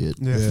G shit.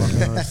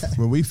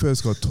 When we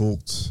first got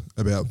talked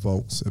about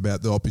Volks,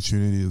 about the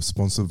opportunity to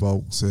sponsor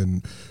Volks,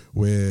 and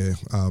where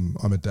I'm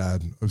a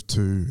dad of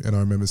two, and I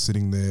remember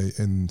sitting there,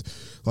 and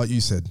like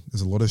you said,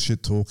 there's a lot of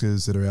shit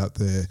talkers that are out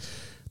there.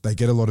 They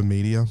get a lot of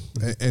media,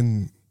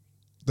 and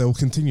they will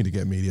continue to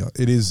get media.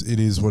 It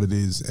is what it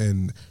is,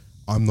 and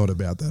I'm not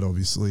about that,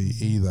 obviously,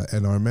 either.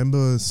 And I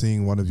remember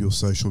seeing one of your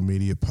social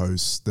media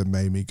posts that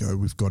made me go,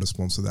 we've got to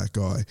sponsor that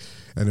guy.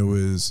 And it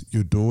was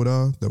your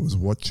daughter that was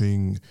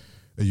watching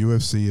a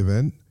UFC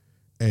event,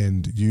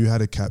 and you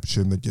had a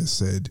caption that just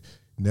said,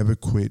 never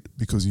quit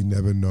because you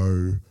never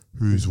know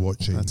who's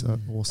watching. That's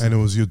awesome. And it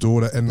was your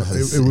daughter. And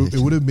it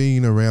would have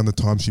been around the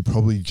time she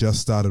probably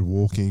just started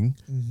walking,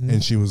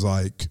 and she was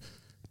like,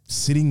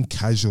 sitting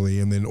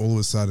casually, and then all of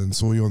a sudden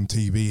saw you on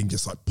TV and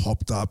just like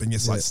popped up and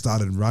just like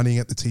started running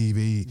at the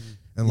TV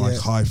and like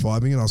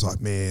high-fiving, and I was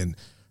like, man,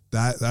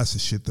 that's the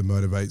shit that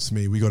motivates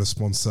me. We got to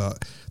sponsor.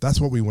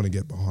 That's what we want to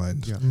get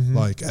behind.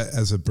 Like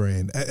as a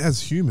brand, as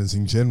humans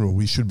in general,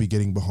 we should be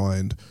getting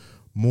behind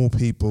more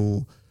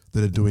people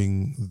that are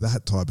doing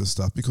that type of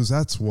stuff, because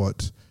that's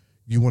what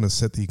you want to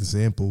set the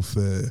example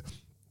for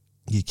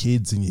your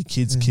kids and your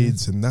kids'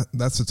 kids, and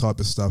that's the type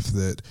of stuff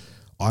that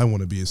I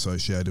want to be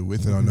associated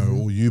with, and I know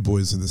all you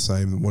boys are the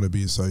same that want to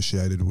be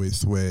associated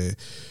with, where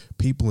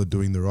people are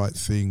doing the right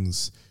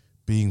things,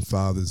 being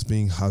fathers,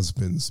 being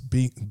husbands,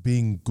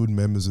 being good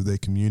members of their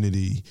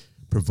community,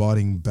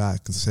 providing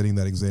back and setting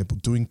that example,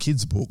 doing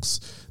kids' books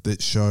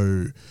that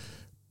show.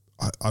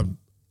 I'm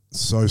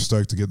so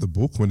stoked to get the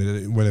book when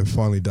it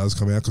finally does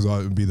come out, because it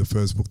would be the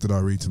first book that I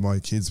read to my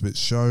kids, but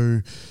show,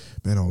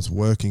 man, I was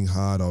working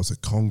hard, I was a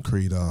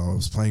concreter, I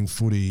was playing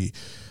footy,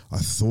 I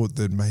thought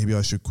that maybe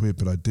I should quit,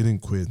 but I didn't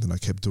quit. And I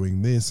kept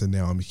doing this, and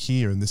now I'm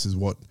here, and this is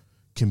what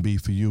can be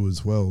for you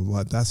as well.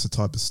 Like, that's the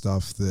type of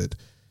stuff that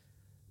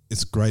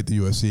it's great the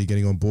UFC are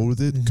getting on board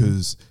with it,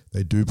 because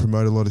they do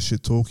promote a lot of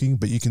shit talking,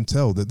 but you can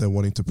tell that they're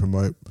wanting to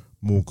promote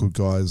more good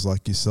guys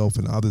like yourself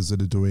and others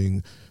that are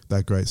doing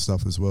that great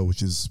stuff as well,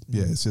 which is,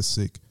 it's just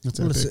sick. It's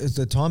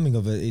the timing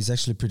of it is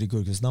actually pretty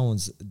good, because no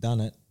one's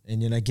done it.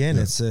 And,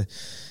 again,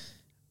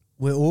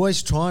 we're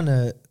always trying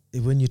to,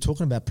 when you're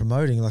talking about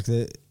promoting, like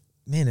it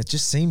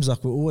just seems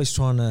like we're always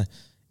trying to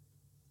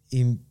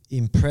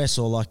impress,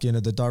 or like,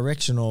 the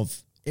direction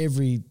of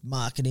every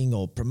marketing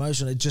or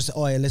promotion. It just,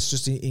 oh yeah, let's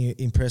just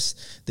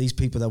impress these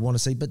people that want to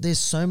see. But there's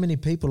so many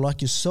people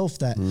like yourself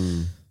that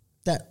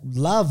that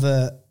love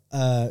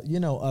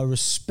a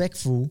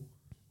respectful,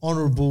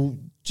 honourable,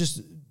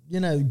 just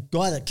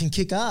guy that can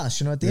kick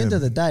ass. At the end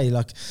of the day,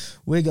 like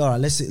we go, all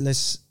right,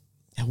 let's.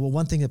 Well,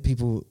 one thing that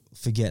people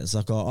forget is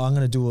like, oh, I'm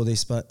going to do all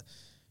this, but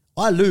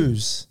I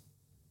lose.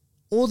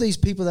 All these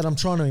people that I'm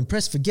trying to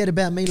impress forget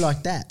about me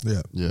like that.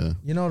 Yeah.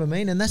 You know what I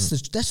mean? And that's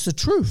the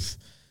truth.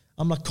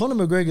 I'm like, Conor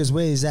McGregor's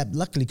where he's at,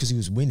 luckily because he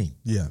was winning.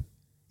 Yeah.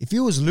 If he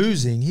was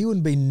losing, he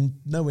wouldn't be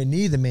nowhere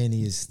near the man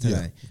he is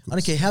today. Yeah, I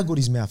don't care how good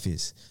his mouth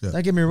is. Yeah.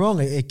 Don't get me wrong,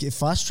 it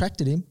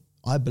fast-tracked him.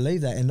 I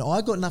believe that. And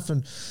I got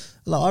nothing...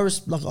 I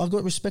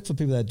got respect for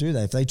people that do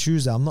that. If they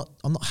choose that, I'm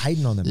not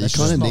hating on them. You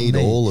kind of need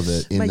all of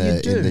it in the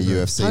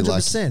UFC.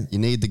 100%. Like, you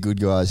need the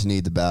good guys, you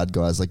need the bad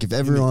guys. Like if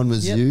everyone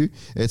was you,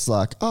 it's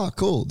like, oh,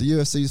 cool. The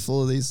UFC is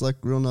full of these like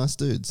real nice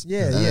dudes.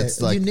 Yeah, and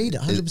it's like, you need it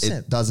 100%.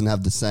 It doesn't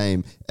have the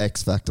same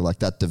X factor, like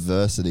that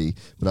diversity.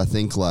 But I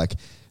think like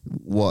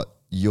what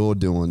you're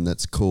doing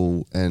that's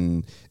cool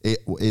and it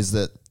is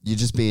that you're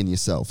just being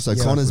yourself. So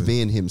Conor's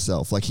being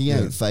himself. Like he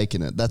ain't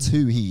faking it. That's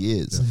who he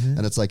is.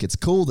 And it's like, it's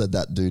cool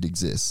that dude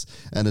exists.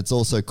 And it's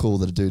also cool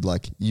that a dude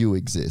like you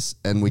exists.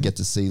 And we get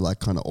to see like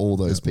kind of all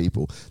those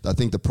people. I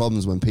think the problem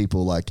is when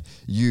people like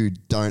you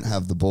don't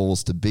have the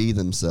balls to be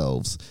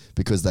themselves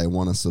because they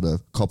want to sort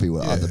of copy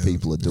what other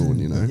people are doing,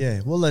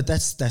 Yeah, well,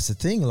 that's the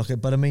thing.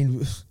 Like, but I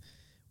mean,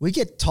 we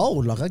get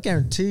told, like I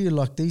guarantee you,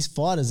 like these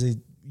fighters,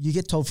 you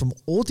get told from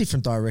all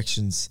different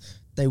directions.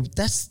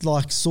 That's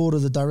like sort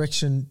of the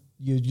direction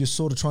you're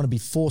sort of trying to be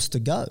forced to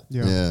go.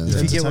 Yeah.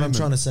 If you get what I'm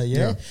trying to say,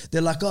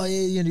 they're like, oh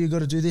yeah, you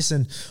got to do this,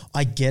 and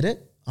I get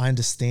it, I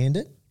understand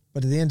it,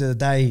 but at the end of the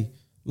day,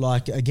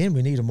 like again,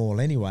 we need them all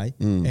anyway,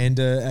 and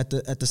at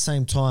the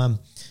same time,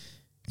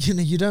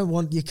 you don't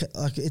want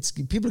it's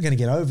people are going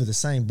to get over the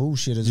same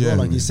bullshit as well.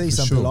 Like you see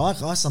some people,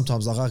 like I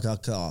sometimes like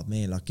oh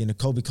man, like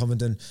Colby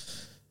Covington.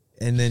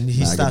 And then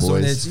he starts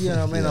on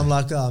it, I'm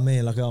like, oh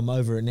man, like I'm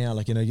over it now.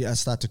 Like, I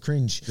start to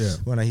cringe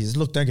when I hear,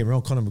 look, don't get me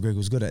wrong, Conor McGregor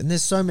was good at it. And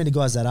there's so many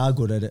guys that are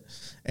good at it.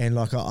 And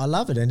like, I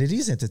love it and it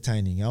is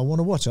entertaining. I want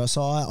to watch it.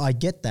 So I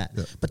get that.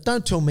 Yeah. But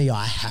don't tell me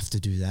I have to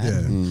do that.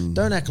 Yeah.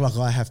 Don't act like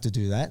I have to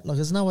do that. Like,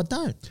 no, I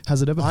don't.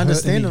 Has it ever I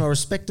understand and I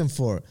respect him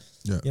for it.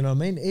 Yeah. You know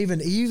what I mean?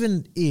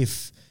 Even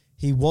if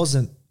he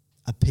wasn't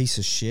a piece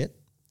of shit,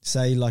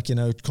 say like,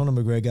 Conor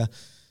McGregor,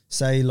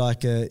 say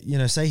like,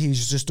 say he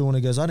was just doing it,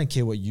 goes, I don't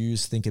care what you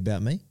think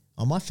about me.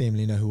 Oh, my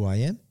family know who I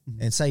am.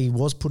 Mm-hmm. And say he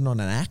was putting on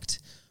an act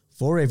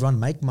for everyone,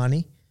 make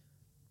money.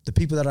 The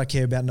people that I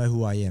care about know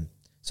who I am.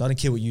 So I don't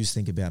care what you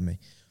think about me.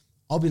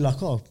 I'll be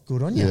like, oh,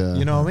 good on you. Yeah.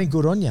 You know what I mean?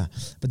 Good on you.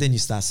 But then you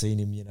start seeing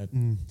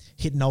him,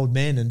 hitting old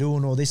men and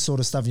doing all this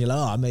sort of stuff. And you're like,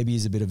 oh, maybe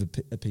he's a bit of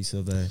a piece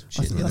of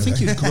shit. I think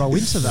you'd grow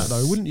into that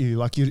though, wouldn't you?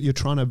 Like you're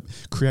trying to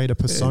create a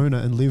persona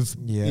and live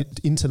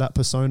into that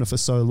persona for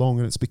so long,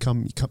 and it's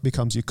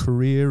becomes your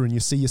career, and you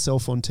see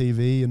yourself on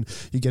TV and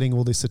you're getting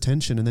all this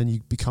attention, and then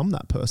you become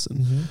that person.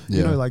 Mm-hmm.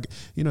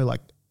 You know,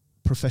 like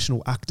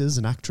professional actors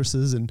and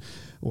actresses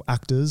or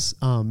actors,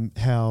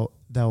 how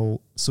they'll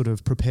sort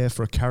of prepare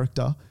for a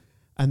character,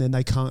 and then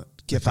they can't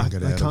get back.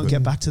 They can't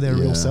get back to their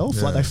real self.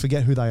 Yeah. Like they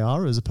forget who they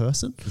are as a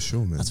person. For sure,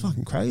 man. That's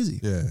fucking crazy.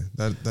 Yeah,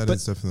 that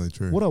is definitely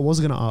true. What I was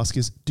going to ask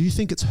is, do you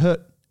think it's hurt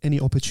any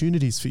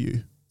opportunities for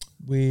you?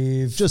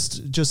 With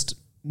just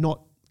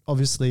not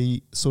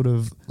obviously sort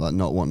of like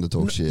not wanting to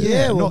talk shit.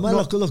 Yeah, well, man,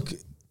 look.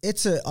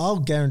 It's I'll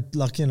guarantee.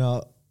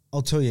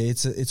 I'll tell you,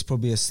 it's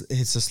probably a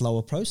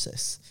slower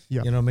process.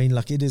 Yeah. You know what I mean?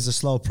 Like it is a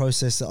slower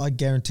process. I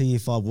guarantee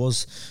if I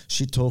was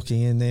shit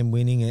talking and then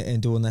winning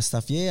and doing that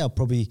stuff, I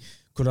probably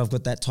could have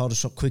got that title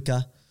shot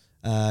quicker.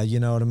 You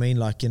know what I mean?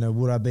 Like,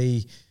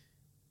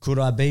 could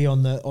I be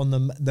on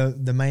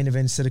the main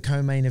event instead of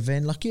co-main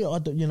event? Like, you know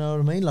what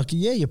I mean? Like,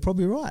 you're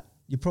probably right.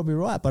 You're probably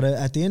right. But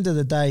at the end of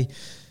the day,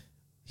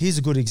 here's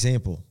a good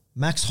example.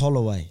 Max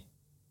Holloway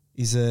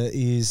is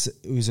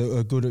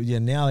a good.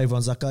 Now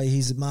everyone's like, oh,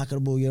 he's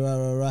marketable.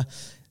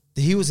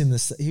 He was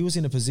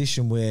in a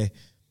position where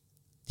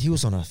he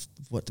was on a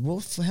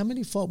how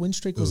many fight win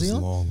streak was he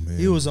on? Long, man.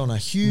 He was on a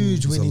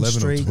huge winning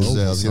streak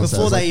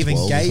before they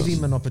even gave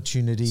him an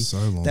opportunity. So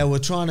long. They were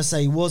trying to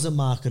say he wasn't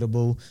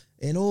marketable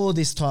and all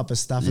this type of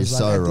stuff. You're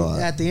so right.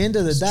 At the end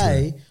of the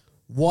day,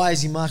 why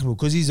is he marketable?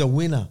 Because he's a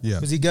winner.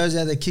 Because he goes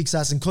out there, kicks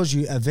ass, and because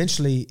you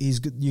eventually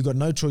you got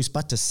no choice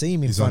but to see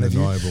him in front of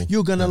you.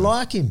 You're gonna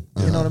like him.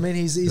 You know what I mean?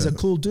 He's a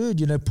cool dude.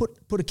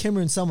 Put a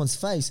camera in someone's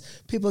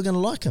face, people are gonna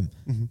like him.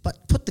 Mm-hmm.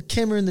 But put the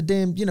camera in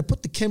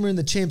put the camera in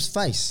the champ's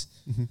face.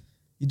 Mm-hmm.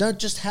 You don't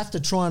just have to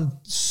try and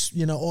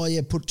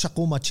chuck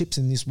all my chips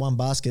in this one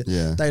basket.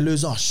 Yeah. They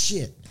lose. Oh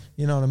shit!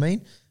 You know what I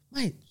mean,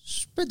 mate?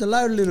 Spread the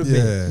load a little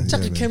bit.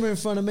 Chuck a camera in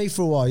front of me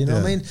for a while. You know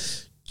what I mean?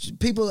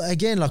 People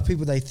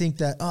they think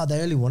that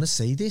they only want to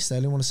see this, they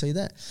only want to see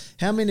that.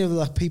 How many of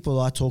the people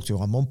I talk to,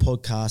 I'm on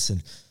podcasts,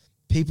 and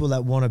people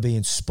that want to be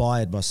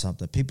inspired by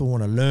something, people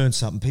want to learn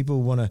something,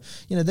 people want to,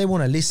 they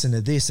want to listen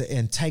to this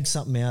and take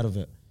something out of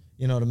it.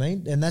 You know what I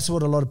mean? And that's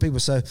what a lot of people.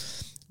 So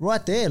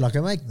right there. Like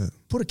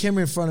put a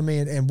camera in front of me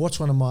and watch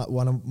one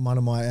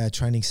of my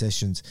training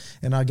sessions,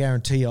 and I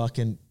guarantee you I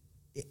can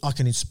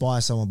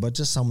inspire someone. But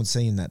just someone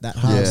seeing that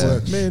hard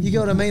work, man. You get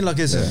what I mean? Like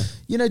it's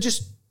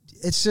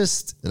it's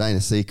just it ain't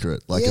a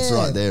secret. Like it's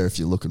right there if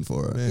you're looking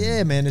for it.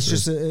 Yeah, man. It's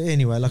just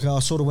anyway. Like I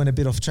sort of went a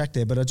bit off track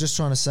there, but I'm just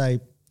trying to say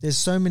there's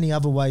so many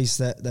other ways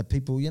that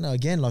people,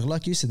 again,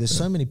 like you said, there's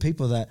so many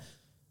people that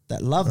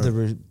love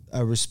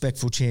a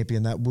respectful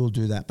champion that will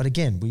do that. But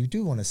again, we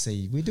do want to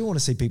see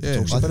people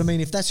talk shit. But I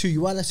mean, if that's who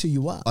you are, that's who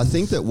you are. I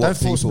think that don't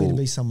force me to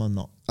be someone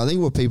not. I think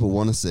what people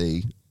want to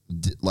see,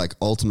 like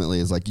ultimately,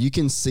 is like you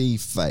can see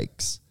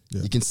fakes.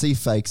 Yeah. You can see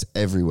fakes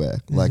everywhere.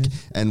 Mm-hmm. Like,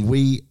 and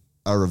we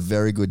are a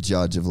very good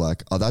judge of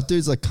like, oh, that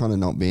dude's like kind of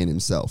not being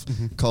himself.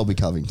 Mm-hmm. Colby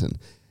Covington.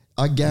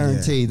 I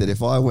guarantee that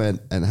if I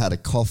went and had a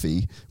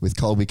coffee with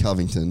Colby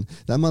Covington,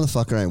 that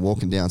motherfucker ain't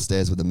walking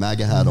downstairs with a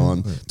MAGA hat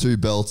on, 2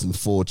 belts and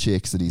 4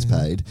 chicks that he's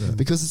paid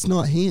because it's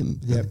not him.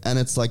 Yep. And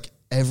it's like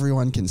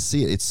everyone can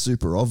see it. It's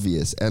super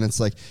obvious. And it's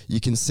like you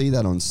can see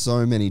that on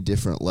so many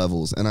different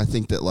levels. And I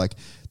think that like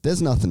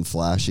there's nothing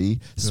flashy,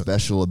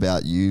 special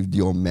about you,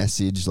 your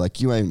message.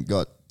 Like you ain't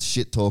got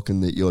shit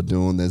talking that you're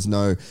doing. There's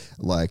no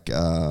like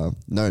no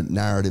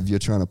narrative you're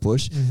trying to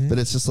push, but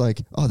it's just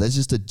like, oh, there's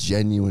just a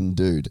genuine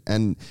dude.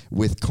 And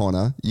with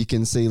Conor, you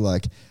can see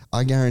like,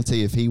 I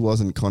guarantee if he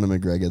wasn't Conor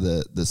McGregor,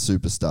 the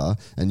superstar,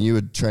 and you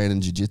were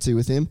training jiu-jitsu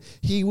with him,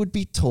 he would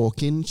be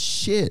talking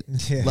shit.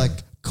 Like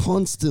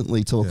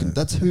constantly talking.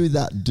 That's who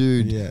that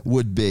dude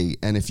would be.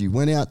 And if you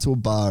went out to a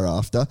bar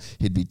after,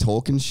 he'd be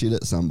talking shit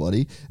at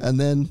somebody, and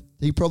then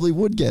he probably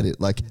would get it.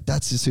 Like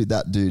that's just who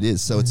that dude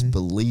is. So it's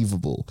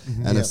believable.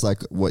 And it's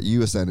like what you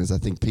were saying is I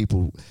think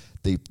people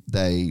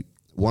they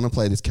want to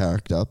play this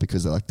character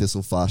because they're like, this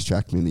will fast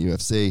track me in the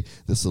UFC.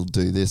 This will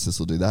do this. This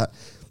will do that.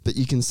 But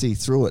you can see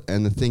through it.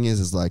 And the thing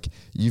is like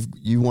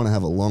you want to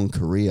have a long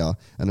career,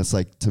 and it's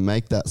like to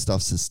make that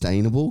stuff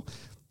sustainable.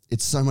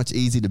 It's so much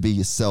easier to be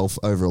yourself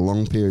over a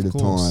long period of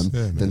time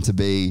than to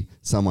be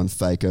someone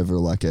fake over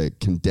like a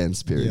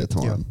condensed period of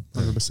time.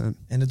 100%.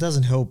 And it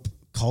doesn't help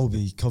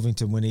Colby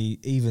Covington when he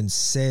even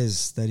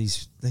says that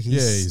he's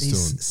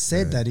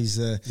said that he's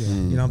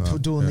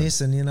doing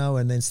this and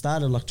and then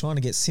started like trying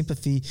to get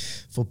sympathy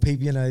for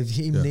people,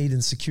 him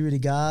needing security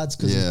guards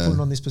because he's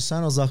putting on this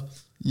persona. I was like,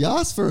 you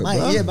asked for it, mate.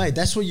 Bro. Yeah, mate.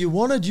 That's what you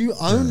wanted. You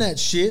own that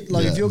shit.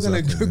 Like if you're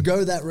going to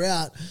go that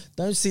route,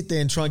 don't sit there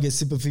and try and get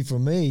sympathy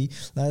from me.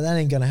 Like that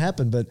ain't going to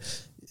happen. But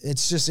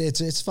it's just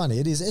it's funny.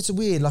 It is. It's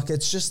weird. Like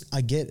it's just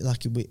I get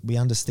like we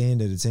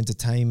understand it. It's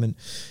entertainment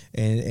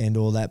and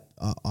all that.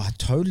 I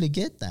totally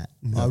get that.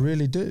 I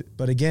really do.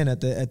 But again,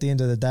 at the end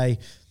of the day,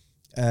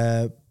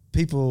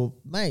 people,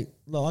 mate.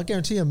 Look, I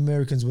guarantee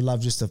Americans would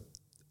love just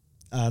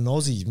an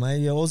Aussie, mate.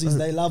 Aussies,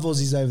 they love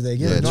Aussies over there.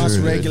 Get a nice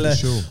regular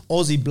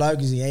Aussie bloke.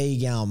 He's like, how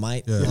you going,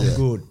 mate? I'm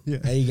good. Yeah.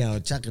 How you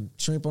going? Chuck a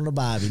shrimp on the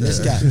barbie. Let's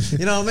go.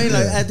 You know what I mean?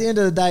 Like at the end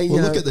of the day,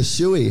 look at the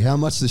shoey. How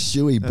much the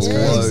shoey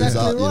blows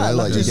up. Right.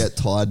 Like you get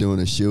Ty doing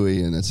a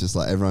shoey, and it's just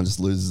like everyone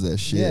just loses their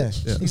shit.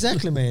 Yeah.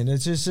 Exactly, man.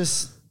 It's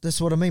just that's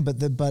what I mean.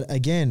 But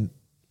again,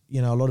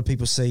 a lot of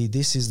people see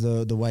this is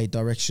the way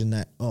direction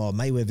that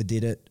Mayweather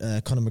did it,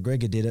 Conor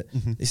McGregor did it.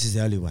 This is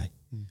the only way.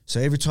 So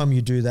every time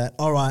you do that,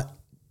 all right.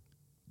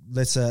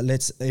 Let's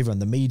everyone,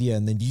 the media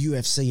and then the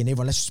UFC and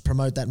everyone, let's just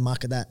promote that and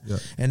market that. Yeah.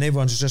 And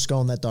everyone's just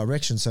going that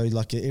direction. So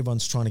like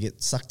everyone's trying to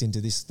get sucked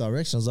into this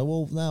direction. I was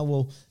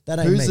like, that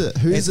ain't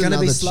me. It's going to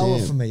be slower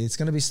for me. It's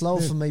going to be slower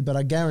for me, but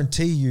I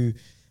guarantee you,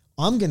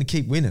 I'm going to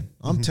keep winning.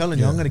 I'm telling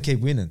you, I'm going to keep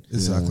winning.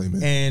 Exactly,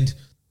 man. And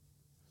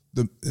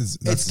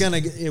it's gonna,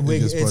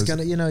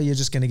 you're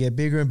just gonna get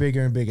bigger and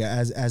bigger and bigger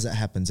as it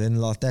happens,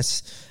 and like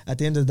that's at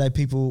the end of the day,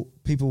 people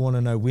want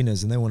to know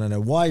winners, and they want to know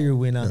why you're a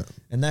winner,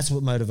 and that's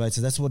what motivates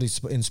them. That's what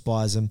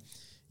inspires them.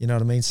 You know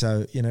what I mean?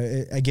 So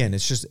again,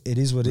 it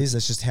is what it is.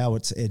 That's just how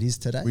it is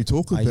today. We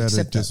talk about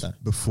it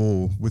just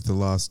before with The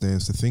Last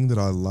Dance. The thing that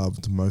I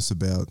loved most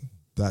about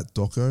that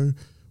doco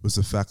was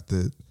the fact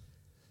that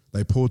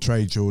they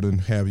portray Jordan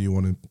however you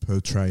want to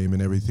portray him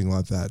and everything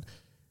like that.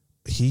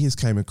 He has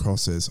came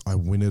across as I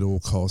win at all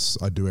costs.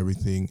 I do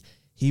everything.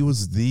 He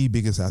was the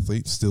biggest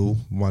athlete, still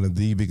one of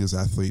the biggest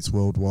athletes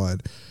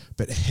worldwide.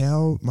 But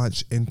how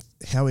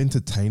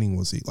entertaining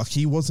was he? Like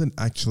he wasn't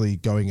actually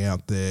going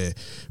out there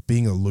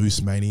being a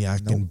loose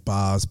maniac in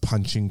bars,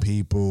 punching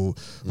people.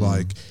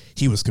 Like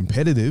he was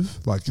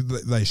competitive. Like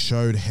they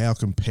showed how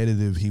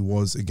competitive he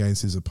was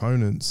against his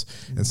opponents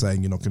and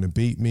saying, you're not going to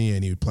beat me.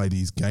 And he would play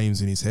these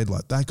games in his head.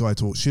 Like that guy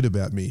talked shit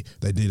about me.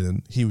 They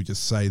didn't. He would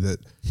just say that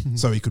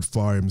so he could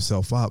fire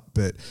himself up.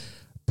 But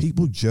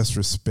people just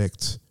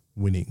respect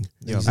winning.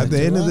 Yeah, at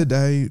the end of the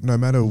day, no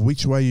matter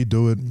which way you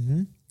do it,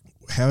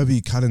 however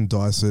you cut and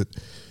dice it,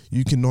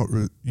 you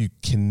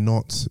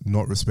cannot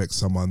not respect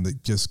someone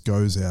that just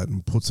goes out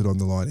and puts it on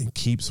the line and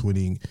keeps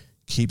winning,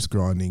 keeps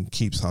grinding,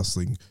 keeps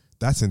hustling.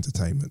 That's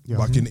entertainment. Yeah.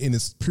 Like in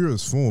its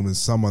purest form is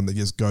someone that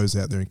just goes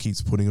out there and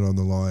keeps putting it on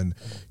the line,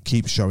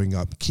 keeps showing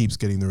up, keeps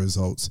getting the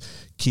results,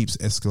 keeps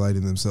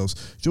escalating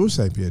themselves. George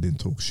St. Pierre didn't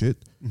talk shit.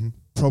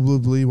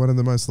 probably one of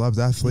the most loved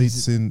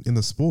athletes in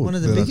the sport. One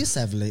of the biggest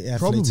athletes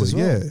probably, as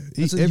well.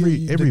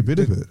 yeah. Every bit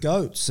of it.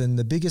 GOATs and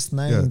the biggest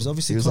names,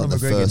 obviously He was Conor like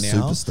the McGregor first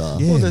now. superstar.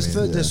 Yeah, Well,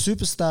 man. the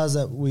superstars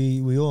that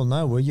we all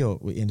know were your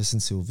Anderson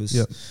Silvas,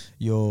 Yep.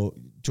 your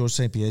George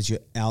St. Pierre's, your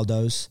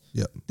Aldos.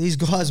 Yep. These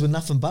guys were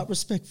nothing but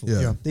respectful.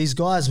 Yeah. These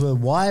guys were,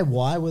 why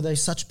were they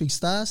such big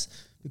stars?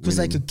 Because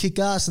they could kick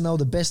ass and they were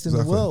the best in the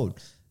Exactly. world.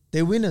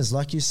 They're winners,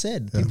 like you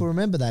said. People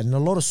remember that. In a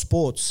lot of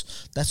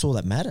sports, that's all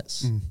that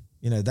matters.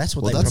 You know, that's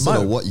what Well, they that's promote.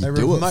 sort of what you they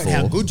do it promote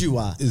how for. good you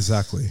are.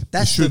 Exactly.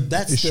 That's should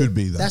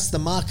be that. That's the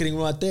marketing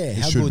right there.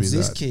 How should good's be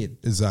this that. kid?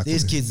 Exactly.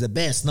 This kid's the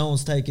best. No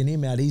one's taking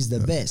him out. He's the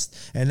best.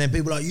 And then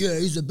people are like, yeah,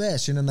 he's the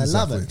best. You know, and they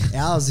love it.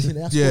 Ours, our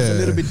sport's a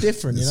little bit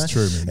different. You know, It's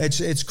true, man.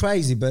 It's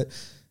crazy, but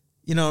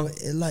you know,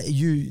 like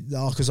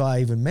because I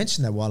even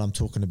mentioned that while I'm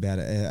talking about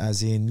it,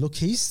 as in, look,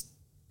 he's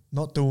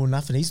not doing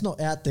nothing. He's not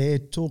out there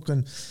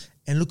talking.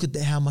 And look at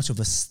how much of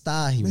a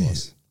star he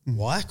was.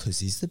 Why? Because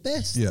he's the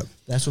best. Yeah.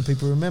 That's what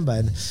people remember.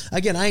 And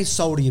again, I ain't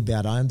salty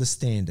about it. I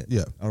understand it.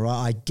 Yeah. All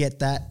right. I get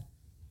that.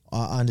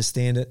 I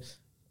understand it.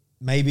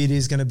 Maybe it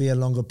is going to be a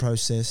longer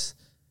process,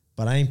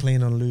 but I ain't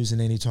planning on losing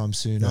anytime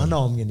soon. I know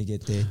I'm going to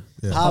get there.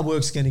 Yeah. Hard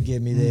work's going to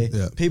get me there.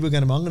 Yeah. People are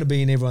I'm going to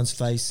be in everyone's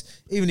face.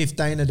 Even if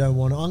Dana don't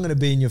want it, I'm going to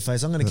be in your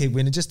face. I'm going to keep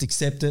winning. Just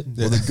accept it.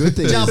 Well, the good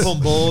thing Jump is, on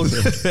board.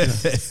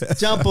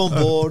 Jump on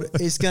board.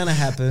 It's going to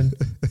happen.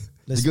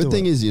 Let's the good do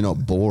thing it. is you're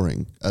not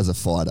boring as a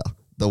fighter.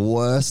 The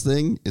worst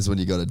thing is when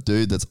you got a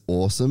dude that's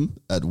awesome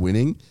at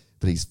winning,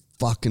 but he's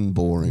fucking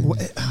boring.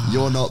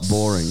 You're not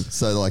boring.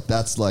 So like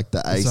that's like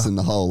the ace in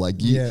the hole. Like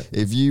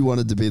if you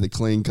wanted to be the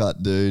clean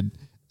cut dude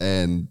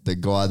and the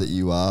guy that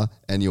you are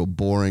and you're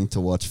boring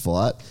to watch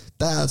fight,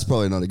 that's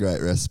probably not a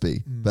great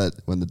recipe. But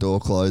when the door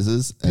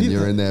closes and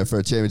you're in there for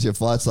a championship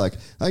fight, it's like,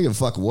 I don't give a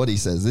fuck what he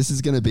says. This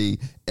is going to be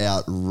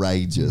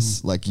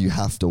outrageous. Like you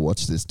have to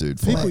watch this dude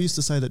fight. People used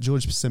to say that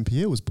George St.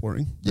 Pierre was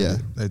boring. Yeah.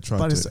 They tried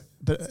But to.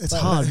 it's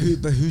hard.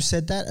 But who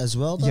said that as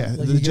well? Though? Yeah,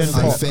 Like the you get general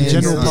a- pop- Fans,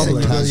 general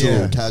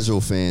public.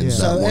 casual fans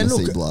So, that want and to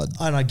look, see blood.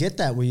 and I get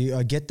that. We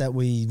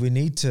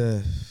need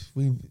to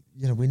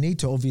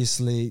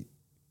obviously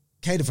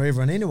cater for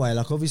everyone anyway.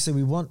 Like obviously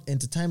we want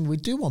entertainment. We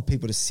do want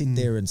people to sit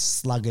there and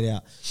slug it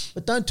out.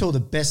 But don't tell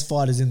the best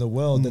fighters in the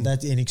world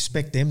that and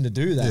expect them to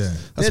do that. Yeah.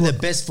 They're the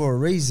best for a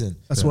reason.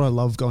 That's what I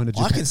love going to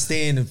Japan. I can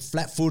stand and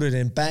flat-footed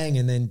and bang,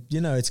 and then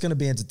it's going to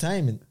be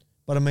entertainment.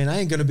 But I mean, I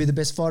ain't going to be the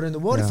best fighter in the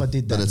world if I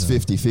did that. But it's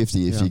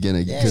 50-50 if you're going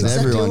to, Yeah, because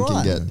exactly everyone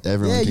right. can get,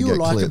 everyone yeah, can you get will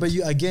like clipped. it,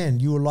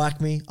 but you will like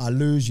me. I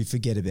lose, you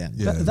forget about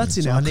me. Yeah. That's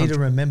in So our I need country.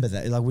 to remember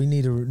that. Like we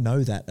need to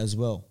know that as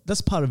well.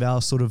 That's part of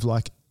our sort of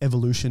like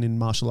evolution in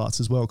martial arts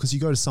as well, because you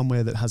go to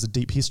somewhere that has a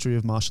deep history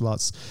of martial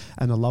arts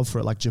and a love for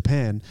it, like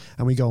Japan,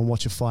 and we go and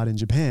watch a fight in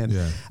Japan,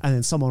 Yeah. and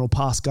then someone will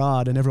pass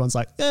guard and everyone's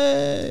like,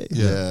 hey,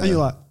 Yeah. and you're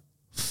like,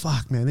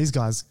 fuck, man, these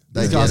guys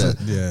They guys get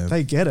are, it. Yeah.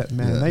 they get it,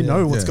 man. Yeah. They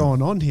know what's Yeah.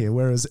 going on here.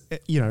 Whereas,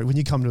 when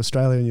you come to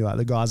Australia and you're like,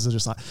 the guys are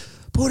just like,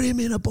 put him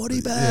in a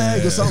body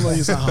bag Yeah. or something. You're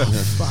just like, oh,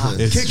 fuck.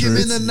 It's Kick him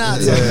true. in the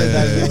nuts.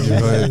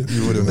 Yeah.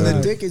 You would have In the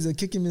heard. dick, is it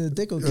kick him in the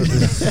dick or kick him?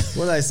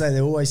 What do they say?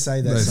 They always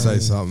say that. They say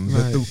something.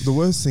 something. But the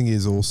worst thing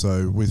is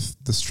also with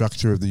the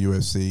structure of the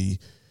UFC,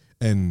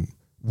 and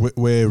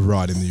we're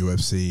right in the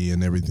UFC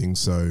and everything.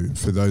 So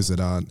for those that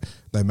aren't,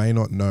 they may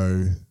not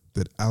know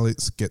that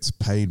Alex gets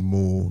paid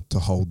more to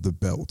hold the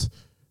belt.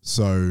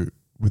 So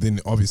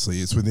obviously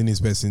it's within his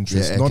best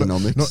interest. Yeah,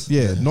 economics.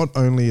 Not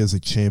only as a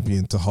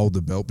champion to hold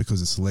the belt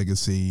because it's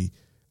legacy,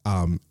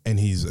 and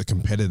he's a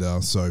competitor.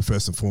 So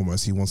first and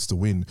foremost, he wants to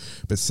win.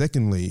 But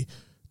secondly,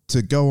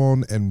 to go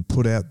on and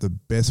put out the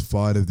best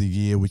fight of the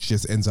year, which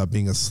just ends up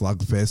being a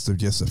slugfest of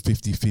just a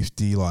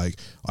 50-50, like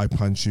I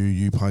punch you,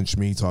 you punch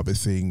me type of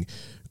thing,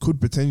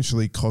 could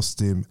potentially cost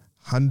him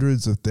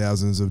hundreds of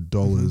thousands of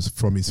dollars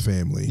from his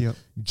family. Yep.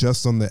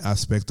 Just on the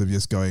aspect of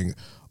just going,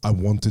 I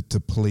wanted to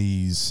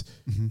please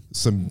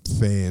some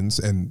fans,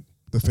 and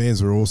the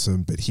fans were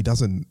awesome, but he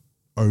doesn't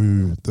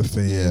owe the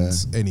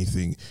fans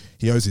anything.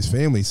 He owes his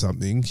family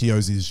something. He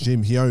owes his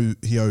gym. He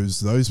owes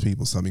those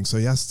people something. So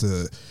he has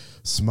to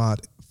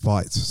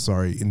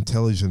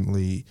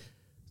intelligently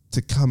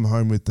to come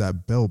home with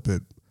that belt.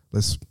 But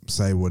let's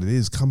say what it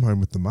is, come home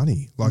with the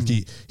money. Like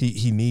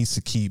he needs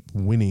to keep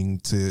winning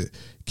to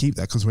keep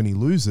that, because when he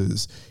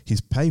loses, his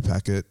pay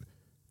packet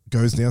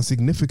goes down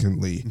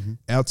significantly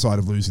outside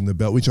of losing the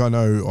belt, which I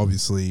know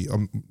obviously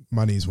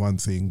money is one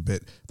thing,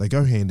 but they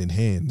go hand in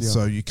hand. Yeah.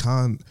 So you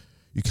can't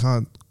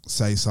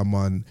say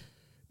someone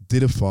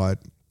did a fight,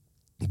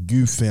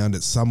 you found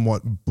it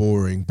somewhat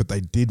boring, but they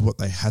did what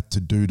they had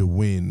to do to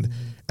win,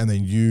 and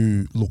then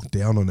you look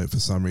down on it for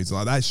some reason.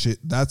 Like that shit,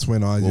 that's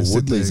when I just sit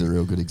Woodley's there. a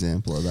real good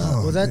example of that.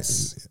 Oh, Well,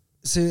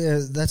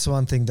 that's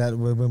one thing that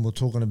when we're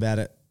talking about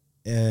it,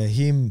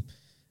 him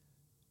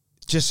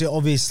just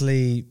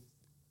obviously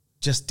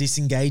just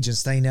disengage and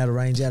staying out of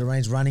range,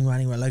 running.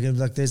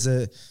 Like there's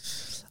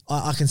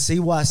I can see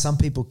why some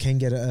people can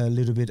get a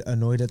little bit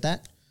annoyed at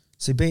that.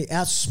 So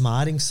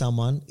outsmarting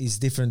someone is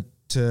different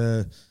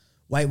to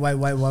wait,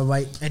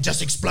 and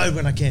just explode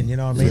when I can. You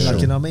know what I mean? For Like, sure.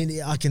 you know what I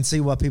mean? I can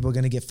see why people are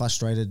going to get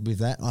frustrated with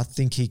that. I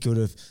think he could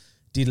have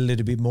did a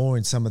little bit more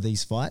in some of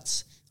these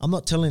fights. I'm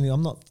not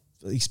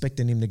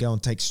expecting him to go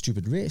and take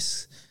stupid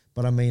risks,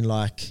 but I mean,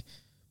 like,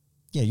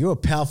 yeah, you're a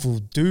powerful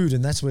dude,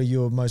 and that's where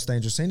you're most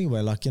dangerous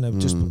anyway. Like, you know,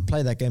 just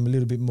play that game a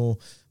little bit more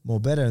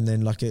better, and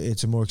then like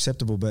it's a more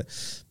acceptable. But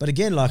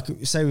again, like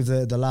say with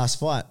the last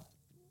fight,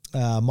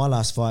 my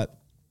last fight,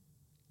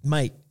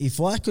 mate, if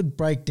I could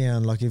break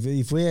down, like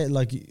if we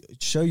like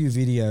show you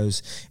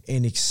videos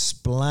and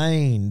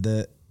explain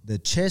the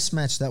chess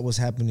match that was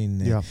happening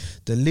there,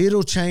 the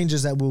little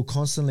changes that we were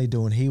constantly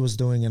doing, he was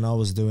doing and I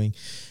was doing,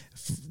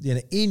 you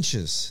know,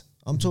 inches.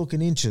 I'm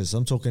talking inches.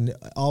 I'm talking.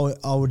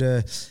 I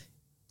would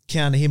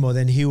counter him, or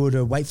then he would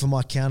wait for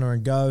my counter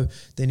and go.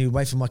 Then he would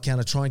wait for my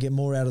counter, try and get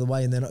more out of the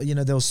way, and then, you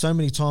know, there was so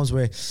many times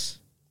where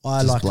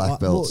I just like black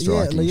belt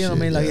striking. You know what I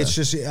mean? Like, it's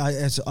just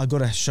I got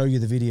to show you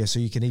the video so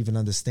you can even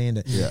understand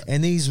it. Yeah.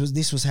 And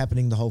this was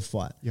happening the whole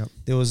fight. Yep.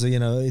 There was you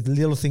know,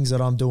 little things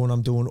that I'm doing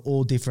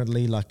all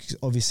differently. Like,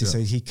 obviously, so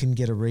he couldn't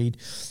get a read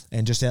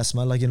and just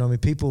outsmart. Like, you know what I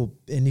mean? People,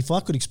 and if I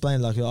could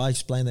explain, like I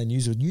explained that,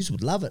 news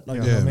would love it. Like,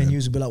 you know what I mean?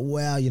 News would be like,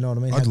 wow, you know what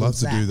I mean? I'd love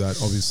to do that,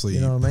 obviously,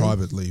 you know what I mean?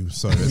 privately.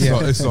 So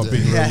it's not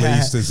being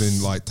released as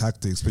in like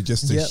tactics, but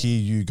just to hear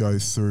you go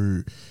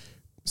through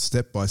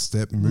step by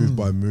step, move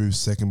by move,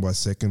 second by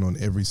second on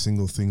every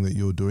single thing that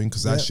you're doing,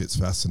 because that shit's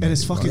fascinating. And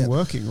it's fucking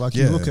working. Like,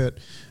 you look at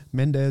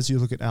Mendes, you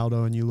look at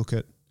Aldo, and you look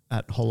at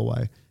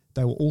Holloway.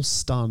 They were all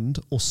stunned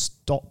or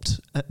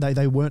stopped.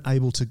 They weren't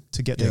able to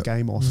get their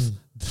game off.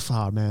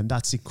 Far, man.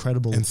 That's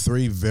incredible. And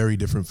three very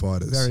different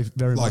fighters. Very,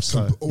 very like much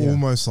so.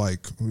 Almost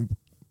like,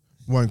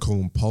 won't call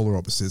them polar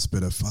opposites,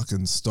 but a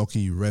fucking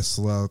stocky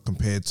wrestler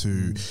compared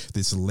to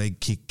this leg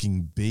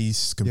kicking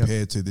beast,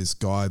 compared to this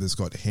guy that's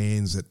got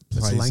hands that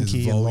plays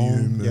his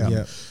volume.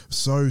 And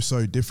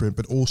so different,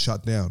 but all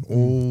shut down,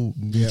 all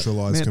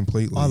neutralized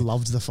completely. I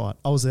loved the fight.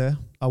 I was there.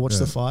 I watched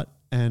the fight.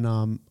 And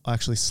I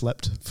actually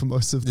slept for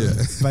most of the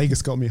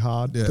Vegas got me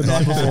hard the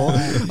night before.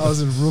 I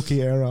was in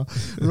rookie era.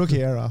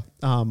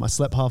 I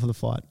slept half of the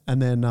fight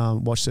and then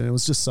watched it. And it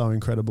was just so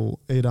incredible.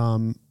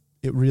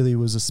 It really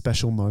was a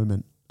special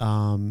moment.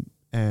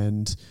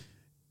 And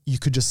you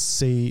could just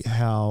see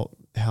how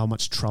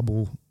much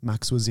trouble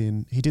Max was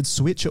in. He did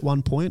switch at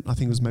one point. I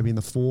think it was maybe in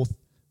the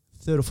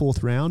third or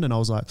fourth round, and I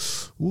was like,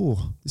 "Ooh,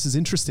 this is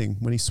interesting."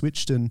 When he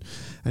switched and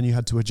you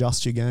had to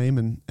adjust your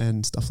game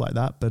and stuff like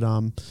that. But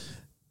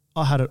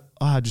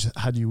I just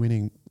had you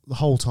winning the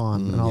whole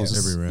time, and I was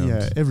just,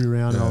 every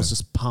round, and I was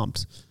just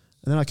pumped.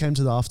 And then I came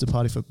to the after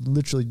party for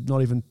literally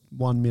not even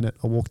 1 minute.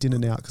 I walked in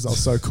and out because I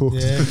was so cooked.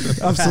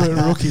 Absolute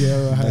rookie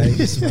error.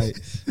 Vegas, mate.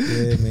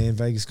 Yeah, man.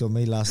 Vegas got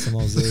me last time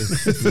I was there.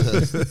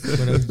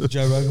 When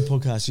Joe Rogan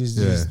podcast,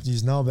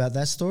 you know about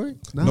that story?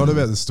 No. Not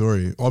about the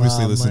story.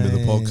 Obviously, listen to the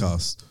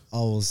podcast.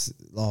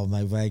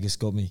 Mate, Vegas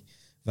got me.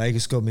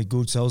 Vegas got me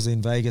good. So I was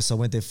in Vegas. I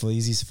went there for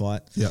Izzy's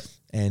fight. Yep.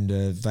 And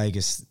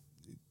Vegas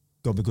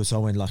got me good. So I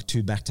went like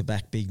 2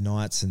 back-to-back big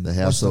nights. And the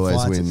house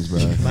always wins, bro.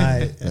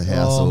 Mate. The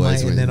house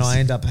always wins. And then I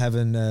end up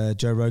having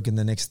Joe Rogan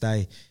the next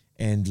day.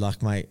 And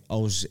like, mate,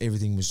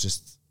 everything was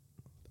just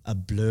a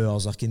blur. I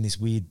was like in this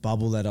weird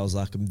bubble that I was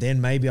like,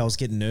 then maybe I was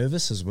getting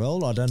nervous as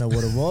well. I don't know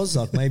what it was.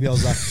 Like, maybe I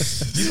was like,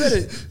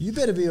 you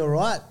better be all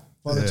right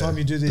by the time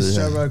you do this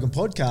Joe Rogan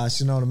podcast,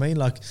 you know what I mean?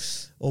 Like,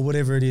 or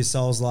whatever it is.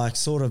 So I was like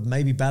sort of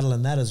maybe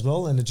battling that as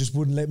well. And it just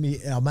wouldn't let me,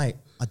 mate,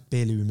 I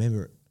barely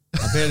remember it.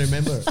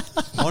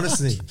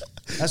 Honestly.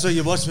 That's why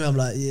you watch me. I'm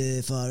like,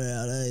 far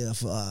out,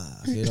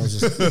 fuck. You know,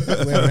 just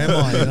where am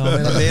I? You know what I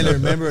mean? I barely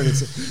remember it.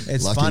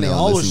 It's Lucky funny.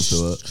 I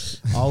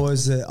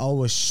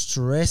was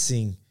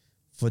stressing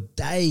for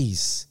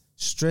days.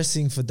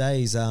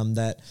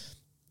 That,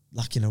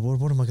 like, you know,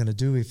 what am I going to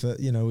do if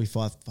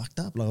I fucked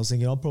up? Like, I was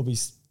thinking I'll probably,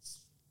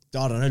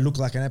 I don't know, look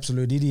like an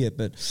absolute idiot,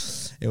 but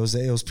it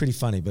was pretty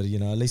funny. But, you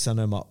know, at least I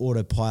know my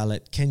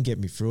autopilot can get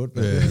me through it.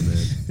 But,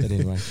 but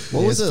anyway,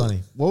 what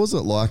was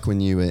it like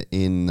when you were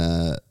in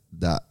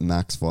that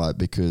Max fight?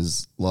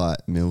 Because like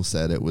Mill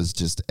said, it was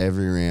just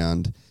every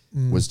round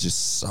was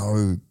just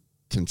so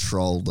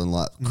controlled and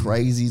like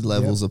crazy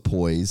levels of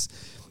poise.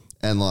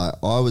 And like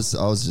I was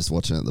just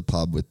watching at the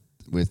pub with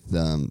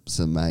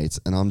some mates,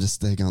 and I'm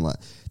just there going like,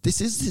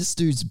 this is this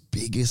dude's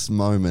biggest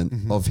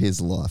moment of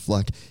his life.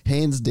 Like,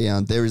 hands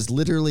down, there is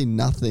literally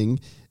nothing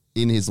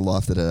in his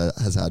life that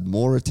has had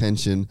more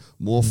attention,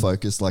 more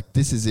focus. Like,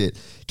 this is it.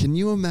 Can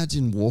you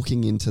imagine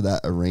walking into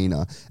that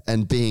arena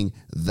and being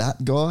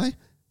that guy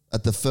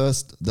at the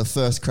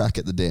first crack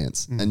at the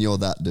dance, and you're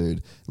that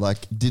dude?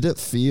 Like, did it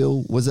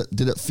feel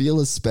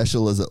as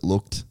special as it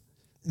looked?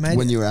 Mate,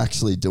 when you were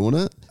actually doing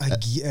it?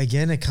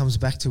 Again, it comes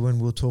back to when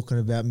we were talking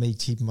about me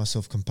keeping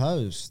myself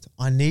composed.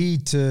 I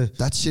need to...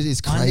 That shit is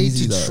crazy, I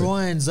need to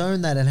try and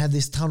zone that and have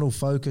this tunnel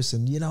focus,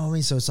 and you know what I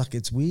mean? So it's like,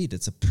 it's weird.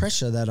 It's a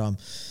pressure that I'm,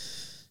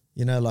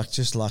 you know, like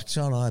just like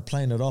Sean and I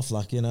playing it off,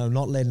 like, you know,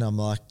 not letting them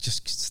like,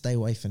 just stay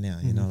away for now,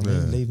 you know what I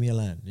mean? Leave me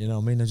alone. You know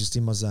what I mean? I'm just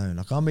in my zone.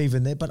 Like, I'm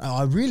even there, but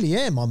I really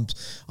am.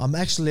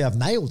 I've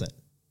nailed it.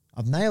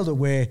 I've nailed it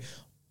where...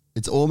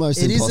 It's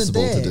almost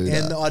impossible to do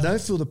that. And I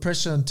don't feel the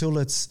pressure until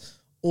it's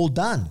all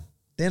done.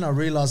 Then I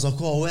realize, like,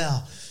 oh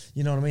wow,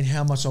 you know what I mean,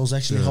 how much I was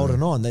actually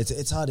holding on.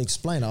 It's hard to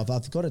explain. I've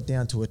got it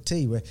down to a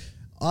T where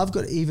I've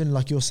got, even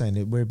like you're saying,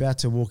 that we're about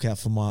to walk out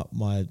for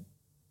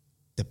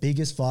the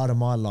biggest fight of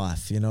my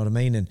life, you know what I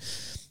mean? And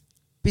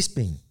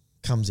Bisping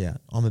comes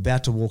out. I'm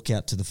about to walk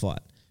out to the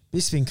fight.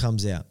 Bisping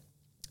comes out.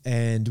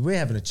 And we're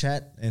having a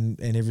chat and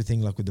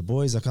everything, like with the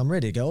boys. Like, I'm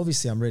ready to go.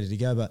 Obviously, I'm ready to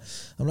go. But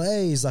I'm like,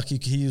 hey, he's like,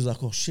 he was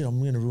like, oh, shit,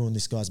 I'm going to ruin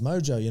this guy's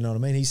mojo. You know what I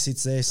mean? He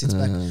sits there, sits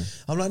back.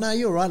 I'm like, no,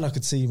 you're right. I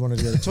could see you wanted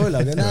to go to the toilet.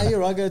 I go, no, you're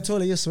right. Go to the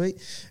toilet. You're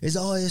sweet. He's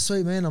like, oh, yeah,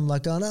 sweet, man. I'm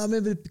like, oh, no, I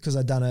remember because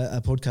I'd done a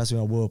podcast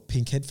where I wore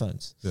pink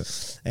headphones. Yeah.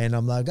 And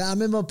I'm like, I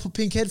remember I put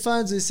pink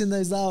headphones. It's in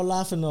those, they were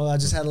laughing. I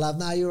just had a laugh.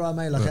 No, you're right,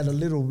 mate. Like, I had a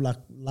little like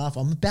laugh.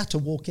 I'm about to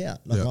walk out.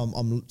 Like,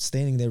 I'm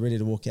standing there ready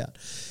to walk out.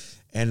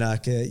 And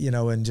like, you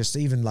know, and just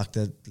even like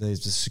the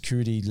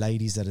security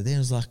ladies that are there, I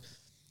was like,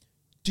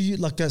 do you,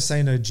 like,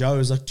 saying to Joe,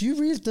 is like,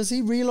 does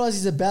he realize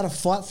he's about to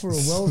fight for a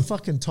world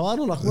fucking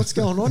title? Like, what's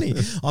going on here?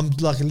 I'm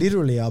like,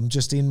 literally, I'm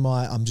just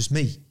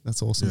me.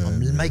 That's awesome. Yeah,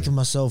 I'm making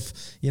myself,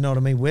 you know what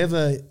I mean?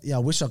 Whether, I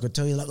wish I could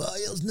tell you, like, oh,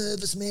 I was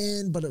nervous,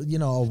 man. But, you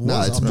know, I was.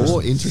 No, it's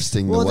more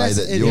interesting the way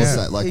that you're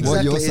saying. Like,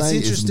 what you're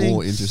saying is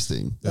more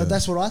interesting.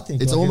 That's what I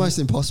think. It's like, almost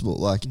impossible.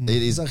 Like, it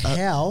is. It's like,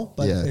 how?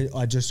 But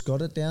I just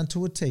got it down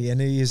to a T.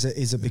 And is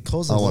it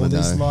because of all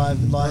these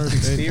live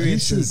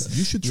experiences?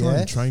 You should try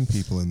and train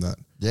people in that.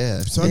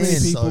 Yeah. So many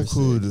people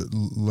could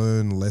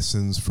learn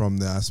lessons from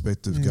the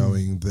aspect of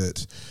going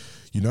that,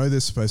 you know,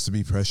 there's supposed to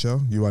be pressure.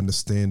 You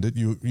understand it.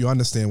 You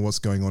understand what's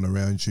going on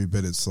around you,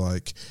 but it's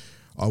like,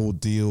 I will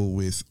deal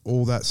with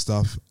all that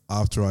stuff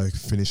after I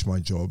finish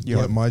my job. Yep.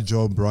 Like, my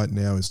job right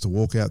now is to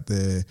walk out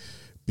there,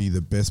 be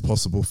the best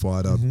possible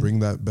fighter, bring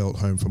that belt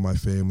home for my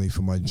family,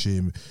 for my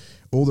gym.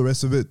 All the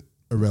rest of it,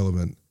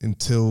 irrelevant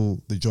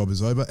until the job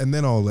is over. And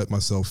then I'll let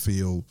myself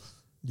feel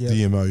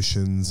the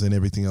emotions and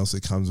everything else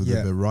that comes with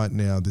it. But right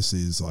now, this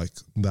is like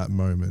that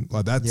moment.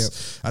 Like,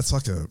 that's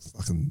like a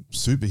fucking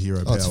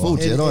superhero power. It's full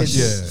Jedi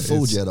shit.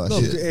 Full Jedi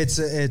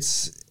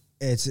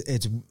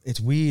shit.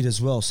 It's weird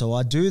as well. So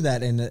I do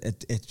that, and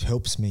it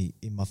helps me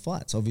in my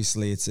fights.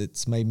 Obviously,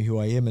 it's made me who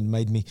I am and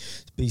made me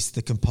be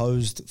the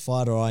composed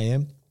fighter I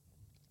am.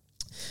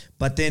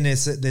 But then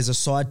there's a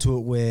side to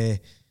it where,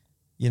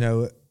 you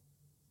know,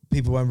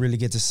 people won't really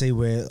get to see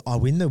where I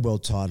win the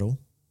world title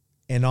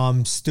and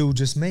I'm still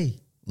just me.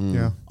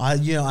 Yeah. I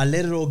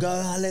let it all go.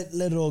 I let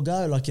it all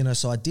go. Like, you know,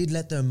 so I did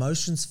let the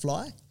emotions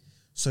fly.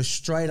 So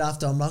straight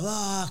after, I'm like,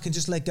 I can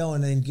just let go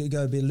and then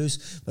go a bit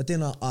loose. But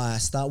then I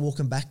start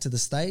walking back to the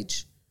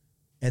stage,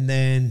 and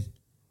then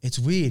it's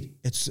weird.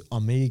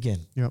 I'm me again.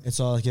 Yep. It's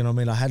like, you know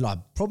what I mean? I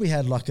probably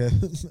had like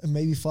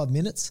maybe 5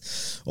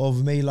 minutes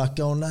of me like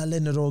going,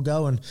 letting it all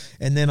go. And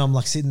then I'm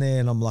like sitting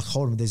there and I'm like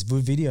holding, there's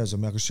videos of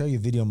me. I can show you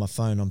a video on my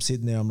phone. I'm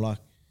sitting there, I'm like,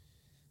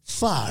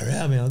 far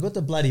out, man. I got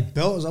the bloody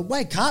belt. I was like,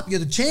 wake up,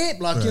 you're the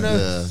champ. Like, you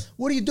know,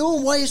 what are you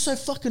doing? Why are you so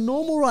fucking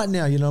normal right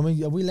now? You know what I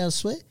mean? Are we allowed to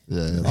swear?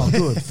 Yeah. Oh,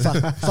 good.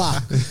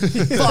 fuck.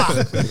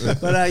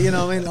 But, you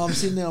know what I mean? I'm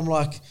sitting there, I'm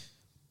like,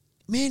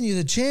 man, you're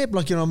the champ.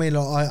 Like, you know what I mean?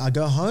 Like, I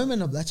go home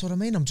and that's what I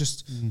mean. I'm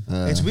just,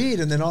 it's weird.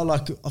 And then I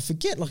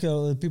forget, like,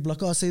 people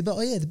like, oh, I see the belt.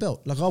 Oh, yeah, the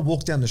belt. Like, I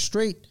walk down the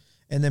street.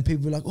 And then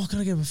people are like, oh, can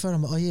I get a photo?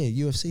 I'm like, oh,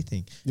 yeah, UFC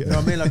thing. Yeah. You know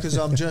what I mean? Like, because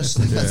I'm just,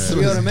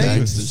 you know what I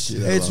mean?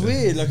 It's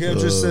weird. Like, I'm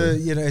just,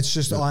 you know, it's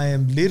just, I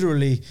am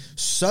literally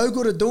so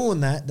good at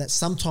doing that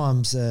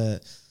sometimes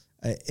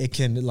it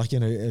can, like, you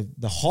know,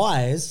 the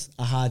highs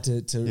are hard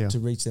to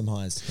reach them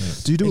highs. Yeah.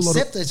 Do you do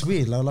Except it's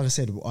weird. Like I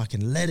said, I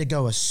can let it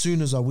go as soon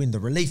as I win. The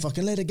relief, I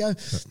can let it go.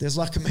 Yeah. There's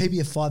like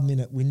maybe a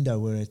 5-minute window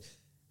where it,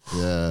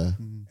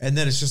 and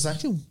then it's just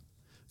like,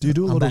 do you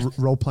do a lot of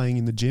role playing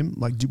in the gym?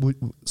 Like,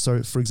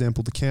 so for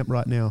example, the camp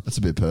right now. That's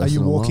a bit personal. Are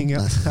you walking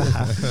out?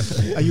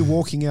 Are you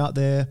walking out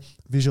there,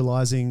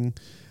 visualizing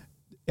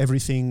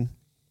everything?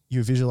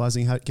 You're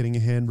visualizing getting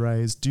your hand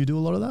raised. Do you do a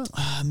lot of that?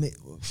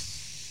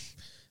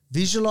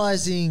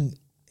 Visualizing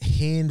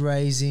hand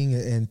raising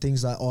and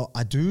things like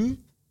I do,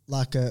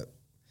 like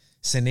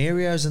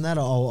scenarios and that.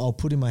 I'll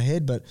put in my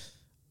head, but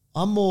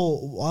I'm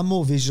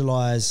more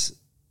visualize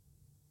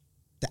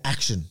the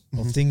action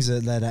of things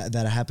that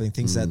are happening,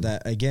 things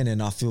that again,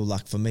 and I feel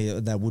like for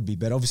me that would be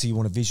better. Obviously, you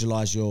want to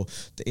visualize the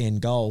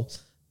end goal,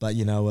 but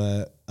you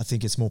know, I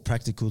think it's more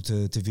practical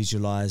to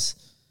visualize,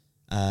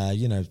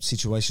 you know,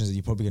 situations that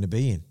you're probably going to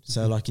be in.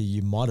 So like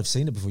you might have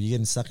seen it before. You're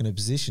getting stuck in a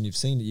position, you've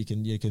seen it,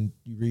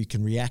 you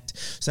can react.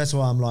 So that's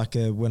why I'm like,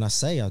 when I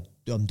say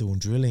I'm doing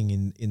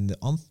drilling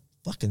I'm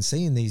fucking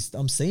seeing these.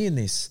 I'm seeing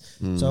this.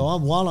 So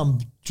while I'm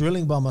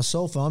drilling by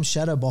myself, I'm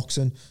shadow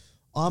boxing.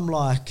 I'm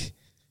like,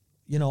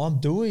 you know, I'm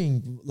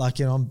doing like,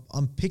 you know,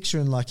 I'm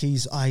picturing like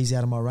he's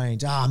out of my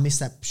range. I missed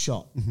that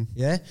shot.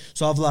 Yeah.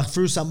 So I've like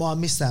threw something. I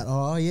missed that.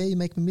 Oh yeah, you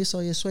make me miss. Oh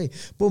yeah,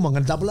 sweet. Boom, I'm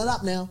gonna double it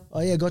up now. Oh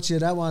yeah, got you.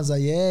 That one's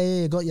like,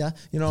 yeah, got you.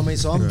 You know what I mean?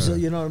 So so,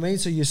 you know what I mean?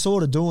 So you're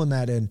sort of doing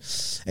that, and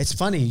it's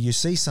funny. You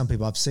see some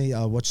people.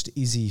 I watched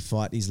Izzy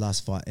fight his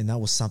last fight, and that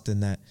was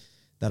something that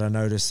I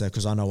noticed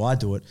because I know I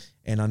do it,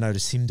 and I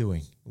noticed him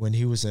doing when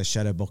he was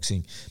shadow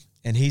boxing,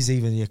 and he's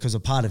even because a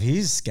part of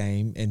his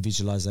game and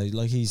visualization,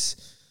 like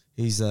he's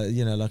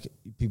you know, like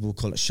people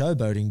call it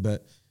showboating,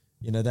 but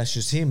you know, that's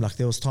just him. Like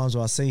there was times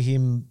where I see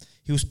him,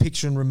 he was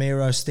picturing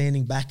Romero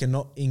standing back and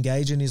not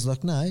engaging. He's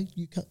like, no,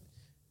 you can't.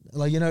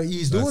 Like, you know,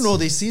 he's doing all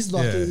this. He's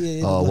like,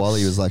 while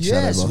he was like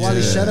shadowboxing. while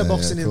he's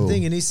shadowboxing cool. and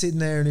thing, and he's sitting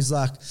there and he's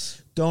like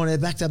going there,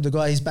 backed up the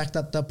guy. He's backed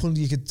up, pulling.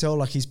 You could tell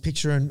like he's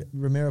picturing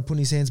Romero putting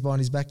his hands behind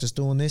his back, just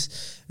doing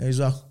this, and he's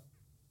like,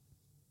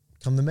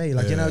 "Come to me,"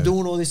 like you know,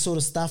 doing all this sort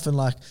of stuff and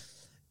like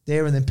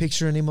there, and then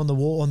picturing him on the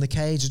wall, on the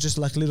cage, just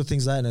like little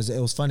things like that. And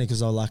it was funny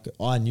because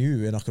I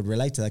knew and I could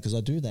relate to that because I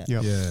do that.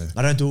 Yep. Yeah.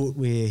 I don't do it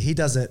where he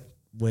does it,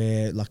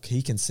 where like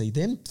he can see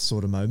them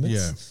sort of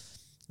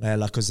moments. Yeah.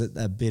 Like because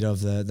a bit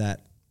of that.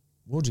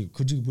 Would you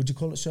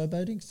call it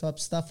showboating type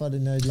stuff? I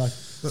don't know,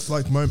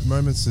 like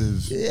moments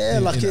of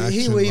like he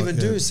action, will even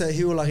do so.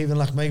 He will like even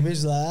like make me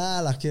just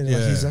like you know,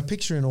 like he's like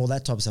picturing all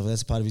that type of stuff.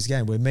 That's part of his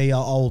game. Where me,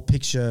 I'll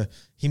picture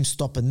him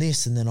stopping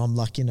this, and then I'm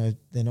like, you know,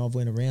 then I've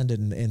went around it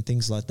and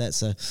things like that.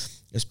 So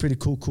it's pretty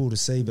cool to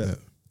see. But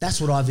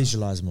that's what I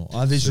visualize more.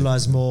 I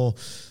visualize more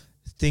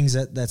things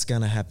that's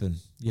going to happen.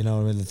 You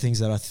know, the things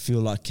that I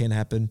feel like can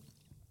happen.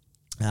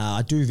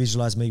 I do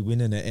visualize me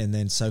winning it and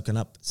then soaking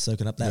up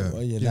that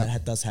way. Yeah,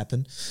 that does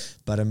happen.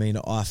 But I mean,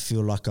 I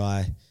feel like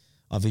I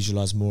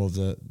visualize more of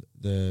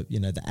the you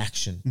know, the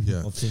action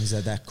of things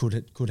that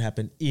could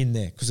happen in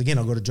there. Because again,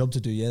 I've got a job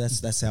to do. Yeah,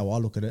 that's how I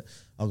look at it.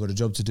 I've got a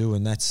job to do,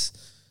 and that's,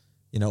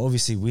 you know,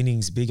 obviously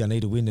winning's big. I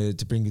need to win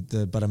to bring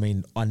but I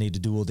mean, I need to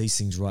do all these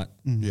things right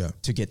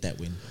to get that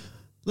win.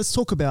 Let's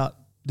talk about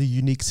the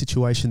unique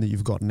situation that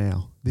you've got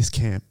now. This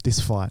camp,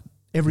 this fight.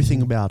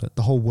 Everything about it,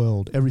 the whole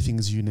world, everything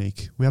is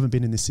unique. We haven't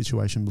been in this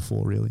situation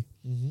before, really.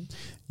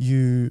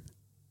 You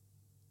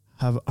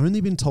have only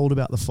been told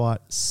about the fight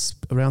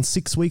around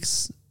 6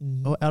 weeks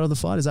out of the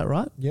fight. Is that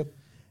right? Yep.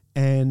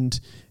 And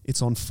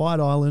it's on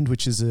Fight Island,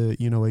 which is a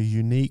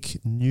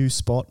unique new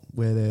spot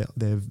where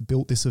they've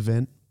built this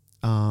event.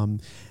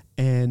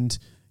 And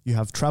you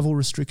have travel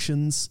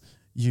restrictions.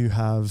 You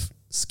have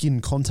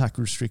skin contact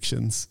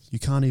restrictions. You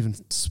can't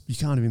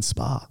even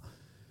spar.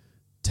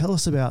 Tell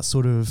us about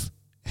sort of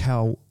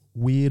how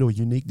weird or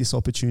unique this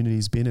opportunity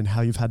has been and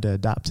how you've had to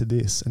adapt to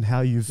this and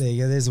how you've... There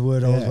you go. There's a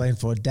word I was waiting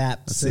for,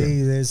 adapt.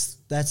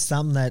 That's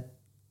something that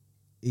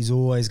is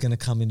always going to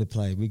come into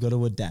play. We got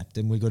to adapt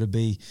and we got to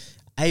be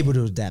able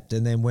to adapt.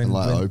 And then when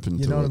open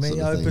to you know what I mean?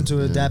 sort of open thing.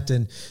 to adapt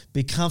and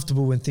be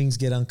comfortable when things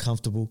get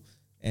uncomfortable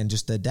and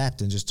just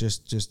adapt and just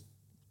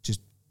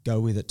go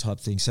with it type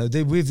thing. So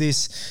with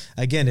this,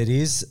 again, it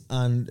is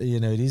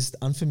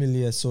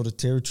unfamiliar sort of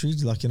territory.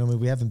 Like, you know,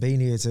 we haven't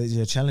been here.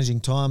 It's challenging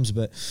times,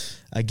 but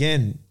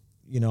again,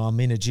 you know, I'm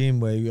in a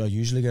gym where I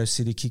usually go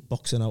City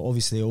Kickboxing. I'm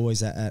obviously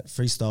always at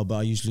freestyle, but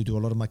I usually do a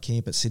lot of my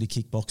camp at City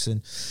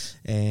Kickboxing.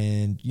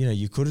 And, you know,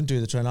 you couldn't do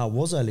the training. I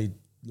was only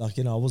like,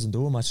 you know, I wasn't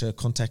doing much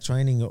contact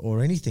training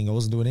or anything. I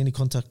wasn't doing any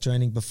contact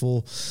training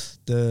before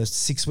the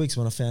 6 weeks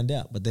when I found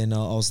out. But then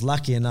I was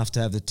lucky enough to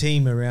have the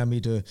team around me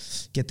to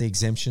get the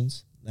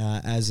exemptions.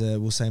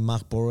 We'll say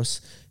Mark Boris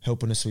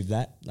helping us with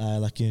that,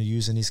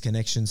 using his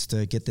connections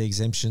to get the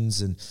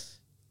exemptions and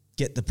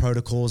get the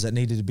protocols that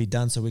needed to be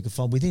done so we could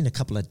find within a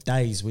couple of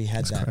days we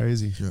had that.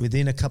 Crazy. Yeah.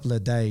 Within a couple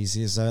of days.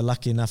 Is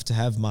lucky enough to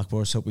have Mark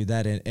Boris help with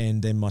that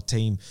and then my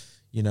team,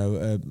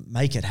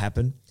 make it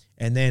happen.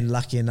 And then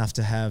lucky enough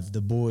to have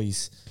the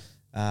boys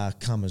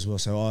come as well.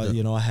 So I've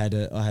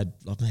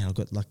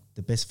got like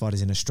the best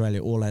fighters in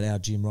Australia all at our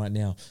gym right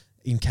now.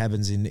 In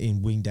cabins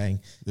in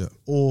Wingdang,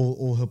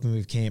 all helping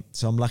with camp.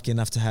 So I'm lucky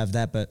enough to have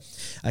that. But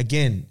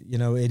again, you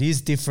know, it is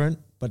different.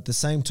 But at the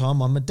same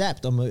time, I'm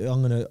adapt.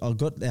 I've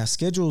got our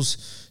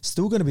schedules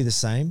still going to be the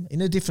same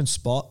in a different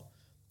spot.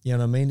 You know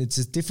what I mean? It's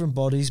just different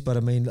bodies. But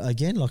I mean,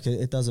 again, like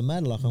it doesn't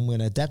matter. Like I'm going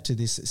to adapt to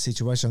this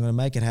situation. I'm going to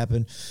make it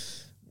happen.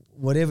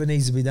 Whatever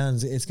needs to be done,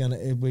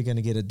 we're going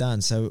to get it done.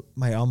 So,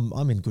 mate,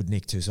 I'm in good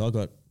nick too. So I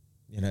got,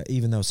 you know,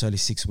 even though it's only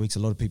 6 weeks, a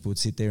lot of people would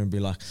sit there and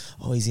be like,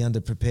 "Oh, is he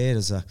underprepared?"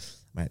 As a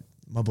mate.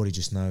 My body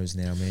just knows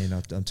now, man.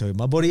 I'm telling you,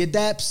 my body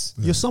adapts.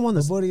 You're someone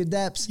that's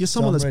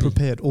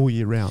prepared all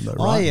year round, though,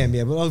 right? I am,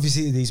 yeah. But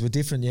obviously, these were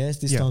different. Yes,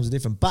 this time's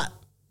different. But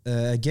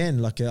again,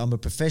 like I'm a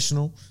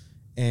professional,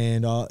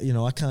 and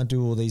I can't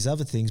do all these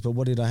other things. But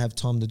what did I have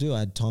time to do? I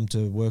had time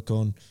to work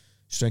on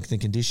strength and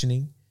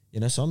conditioning.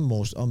 You know, so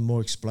I'm more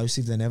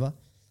explosive than ever.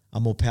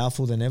 I'm more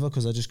powerful than ever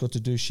because I just got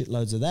to do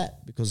shitloads of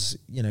that. Because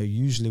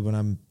usually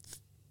when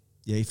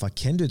if I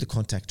can do the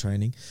contact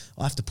training,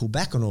 I have to pull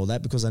back on all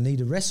that because I need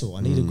to wrestle,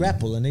 I need to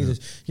grapple, I need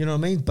to, you know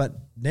what I mean? But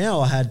now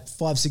I had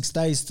 5-6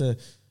 days to,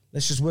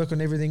 let's just work on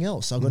everything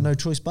else. I've got no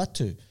choice but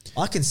to.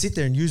 I can sit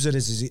there and use it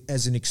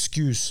as an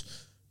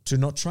excuse to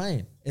not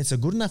train. It's a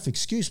good enough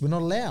excuse. We're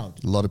not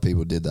allowed. A lot of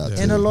people did that.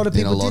 And a lot of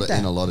people did that.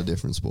 In a lot of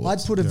different sports.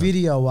 I'd put a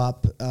video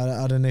up,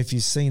 I don't know if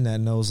you've seen that,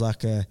 and it was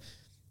like, I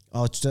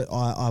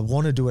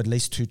want to do at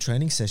least 2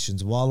 training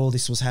sessions while all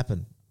this was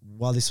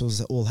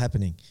all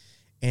happening.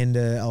 And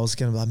I was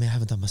going to be like, man, I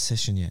haven't done my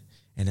session yet.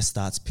 And it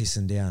starts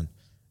pissing down.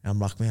 And I'm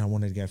like, man, I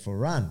wanted to go for a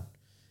run.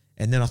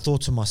 And then I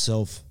thought to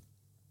myself,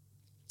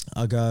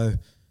 I've got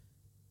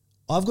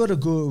a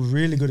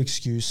really good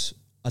excuse.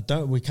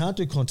 We can't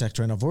do contact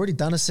training. I've already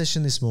done a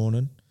session this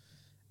morning.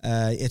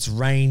 It's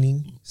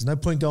raining. There's no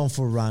point going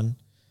for a run.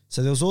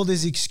 So there was all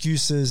these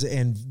excuses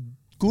and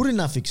good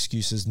enough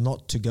excuses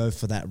not to go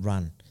for that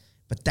run.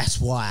 But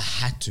that's why I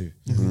had to,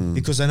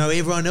 because I know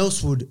everyone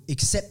else would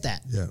accept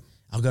that. Yeah.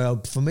 I'll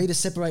go, for me to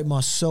separate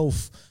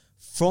myself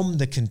from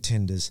the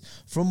contenders,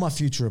 from my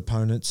future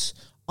opponents,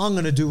 I'm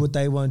going to do what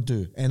they won't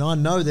do. And I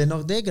know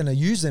they're going to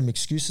use them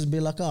excuses and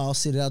be like, oh, I'll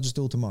sit it, I'll just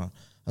do it tomorrow.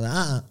 I'm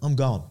like, I'm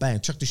going. Bang,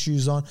 chuck the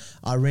shoes on.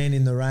 I ran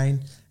in the rain.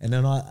 And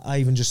then I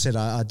even just said,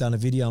 I'd done a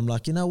video. I'm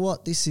like, you know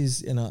what, this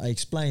is, I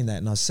explained that.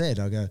 And I said,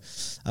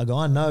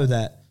 I know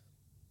that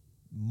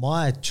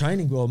my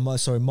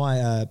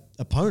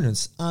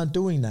opponents aren't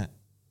doing that,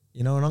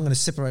 and I'm going to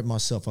separate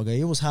myself. I go,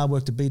 it was hard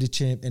work to be the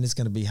champ, and it's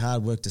going to be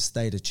hard work to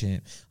stay the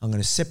champ. I'm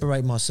going to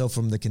separate myself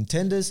from the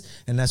contenders,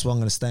 and that's why I'm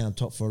going to stay on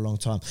top for a long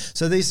time.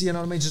 So these,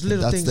 just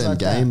little that's things them like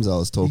games that. I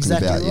was talking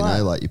Exactly about. right.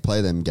 Like you play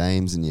them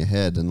games in your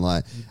head, and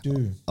like You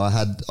do.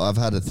 I've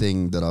had a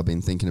thing that I've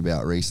been thinking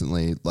about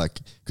recently, like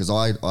because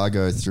I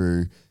go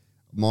through,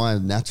 my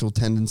natural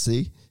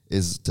tendency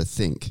is to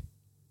think,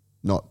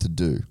 not to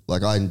do.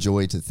 Like I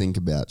enjoy to think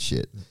about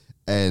shit.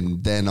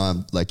 And then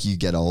I'm like, you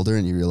get older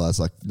and you realize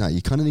like, no,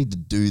 you kind of need to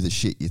do the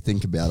shit you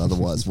think about.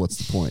 Otherwise, what's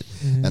the point?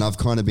 And I've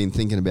kind of been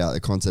thinking about the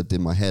concept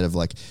in my head of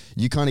like,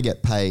 you kind of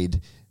get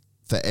paid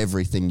for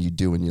everything you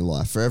do in your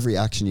life. For every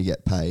action you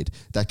get paid,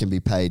 that can be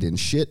paid in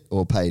shit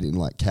or paid in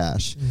like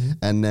cash.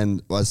 And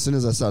then as soon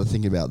as I started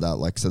thinking about that,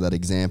 like, so that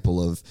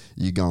example of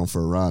you going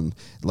for a run,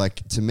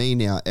 like to me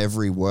now,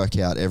 every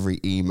workout, every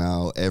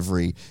email,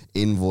 every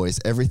invoice,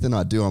 everything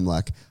I do, I'm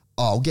like,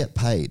 oh, I'll get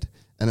paid.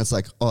 And it's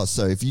like, oh,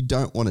 so if you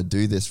don't want to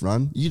do this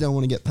run, you don't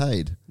want to get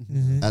paid.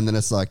 And then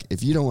it's like,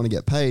 if you don't want to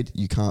get paid,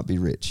 you can't be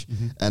rich.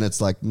 And it's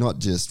like not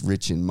just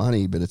rich in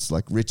money, but it's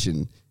like rich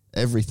in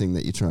everything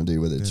that you're trying to do,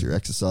 whether it's your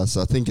exercise.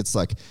 So I think it's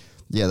like,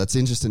 yeah, that's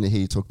interesting to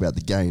hear you talk about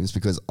the games,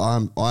 because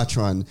I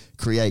try and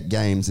create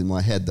games in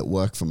my head that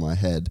work for my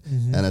head.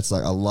 And it's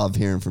like, I love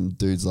hearing from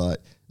dudes like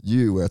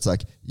you, where it's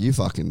like, you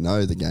fucking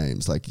know the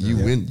games. Like you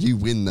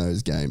win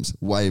those games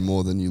way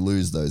more than you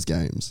lose those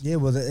games. Yeah,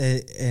 well,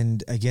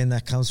 and again,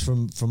 that comes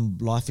from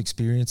life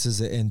experiences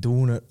and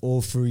doing it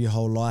all through your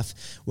whole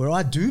life, where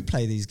I do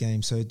play these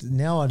games. So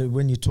now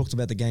when you talked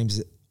about the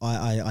games,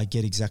 I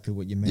get exactly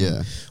what you mean.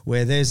 Yeah.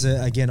 Where there's,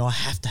 again, I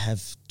have to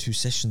have 2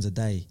 sessions a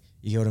day.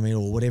 You know what I mean?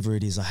 Or whatever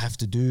it is. I have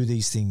to do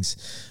these things.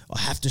 I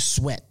have to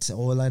sweat.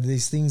 Or like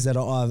these things that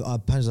I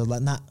punch. I'm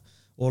like, nah.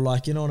 Or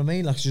like, you know what I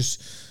mean? Like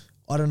just,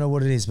 I don't know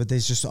what it is, but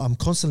there's just, I'm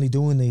constantly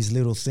doing these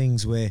little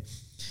things where,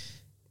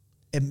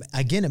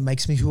 it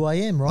makes me who I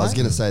am, right? I was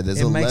going to say,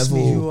 there's a level. It makes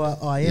me who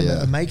I am.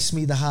 Yeah. It makes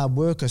me the hard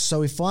worker.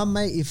 So if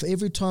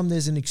every time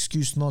there's an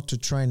excuse not to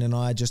train and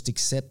I just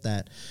accept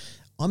that,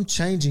 I'm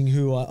changing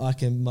who I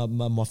can,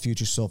 my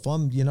future self.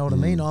 You know what I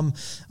mean? I'm,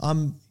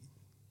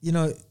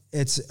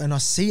 and I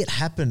see it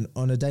happen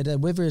on a day-to-day,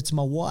 whether it's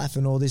my wife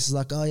and all this is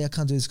like, oh yeah, I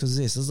can't do this because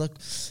of this. It's like,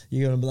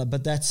 you're going to be like,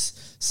 but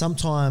that's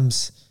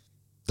sometimes...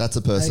 That's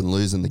a person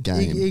losing the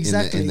game.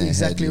 Exactly, in their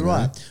exactly head,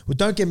 right. Well,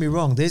 don't get me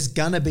wrong. There's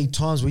going to be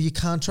times where you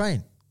can't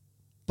train.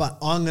 But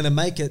I'm going to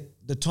make it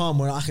the time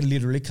where I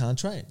literally can't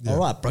train. Yeah. All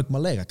right, broke my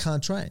leg. I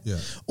can't train. Yeah.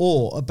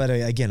 But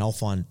again, I'll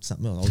find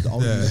something else.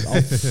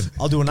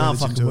 I'll do an arm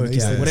fucking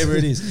workout, whatever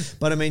it is.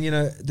 But I mean,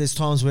 there's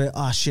times where,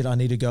 shit, I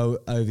need to go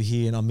over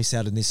here and I miss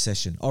out on this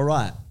session. All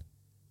right,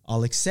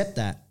 I'll accept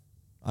that.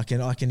 I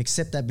can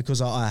accept that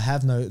because I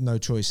have no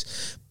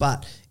choice.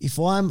 But if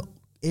I'm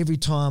every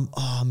time,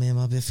 oh man,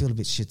 I feel a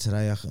bit shit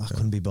today, I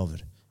couldn't be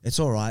bothered. It's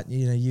all right.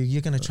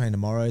 You're going to train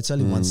tomorrow. It's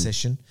only one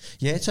session.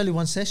 Yeah, it's only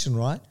one session,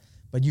 right?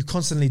 But you're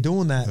constantly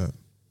doing that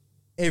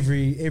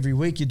every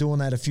week. You're doing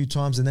that a few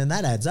times, and then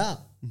that adds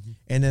up,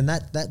 and then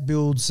that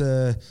builds.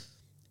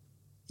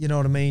 You know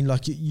what I mean?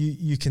 Like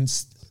you can.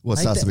 Well,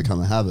 it starts to become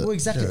a habit. Well,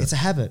 exactly. Yeah. It's a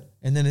habit,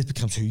 and then it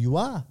becomes who you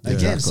are again.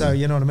 Exactly. So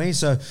you know what I mean.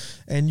 So,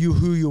 and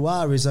who you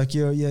are is like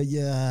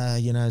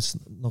it's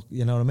not.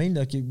 You know what I mean?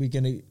 Like we're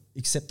going to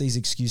accept these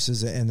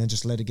excuses and then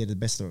just let it get the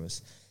best of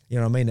us. You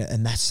know what I mean?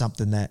 And that's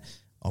something that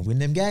I'll win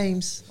them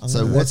games.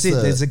 That's it.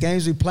 There's the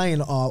games we play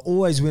and I'll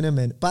always win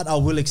them. But I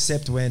will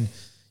accept when,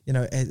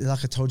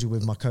 like I told you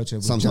with my coach.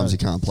 Sometimes Joe, you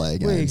can't play a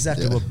game. Well,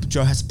 exactly. Yeah. Well,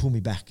 Joe has to pull me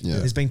back. Yeah.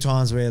 There's been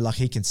times where like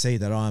he can see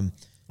that I'm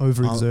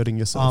overexerting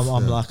yourself.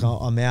 I'm like,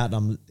 I'm out.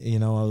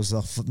 I was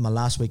like my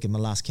last week in my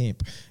last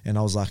camp and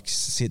I was like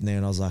sitting there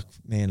and I was like,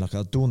 man, like I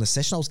was doing the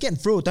session. I was getting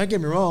through it. Don't get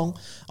me wrong.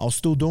 I was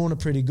still doing it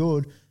pretty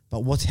good.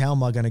 But how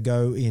am I going to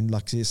go in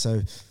like this?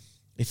 So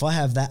if I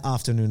have that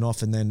afternoon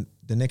off and then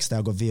the next day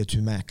I've got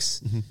VO2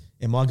 max,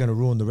 am I going to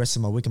ruin the rest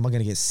of my week? Am I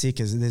going to get sick?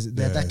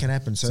 That can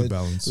happen. So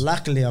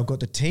luckily I've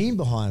got the team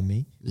behind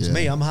me. It's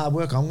me. I'm a hard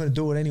worker. I'm going to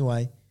do it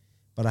anyway.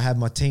 But I have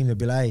my team to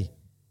be like, hey,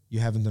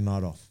 you're having the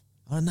night off.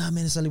 Oh, no,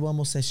 man, it's only one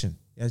more session.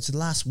 It's the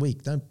last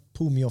week. Don't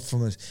pull me off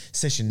from a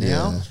session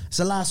now. Yeah. It's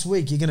the last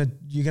week.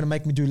 You're gonna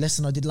make me do less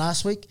than I did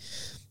last week.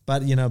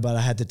 But, but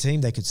I had the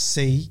team. They could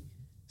see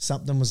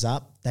something was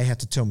up. They had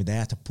to tell me. They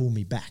had to pull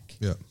me back.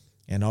 Yeah.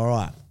 And all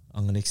right,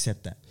 I'm going to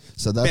accept that.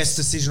 So that's Best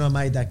decision I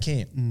made that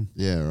camp.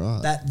 yeah,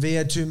 right. That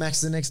VO2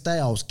 max the next day,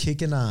 I was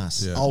kicking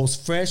ass. Yeah. I was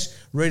fresh,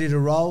 ready to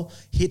roll,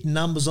 hitting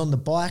numbers on the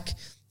bike.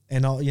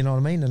 And I, you know what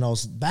I mean? And I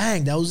was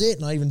bang, that was it.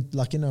 And I even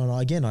like, you know, and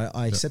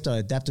I accepted, I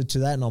adapted to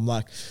that. And I'm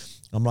like,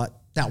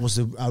 that was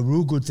a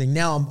real good thing.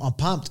 Now I'm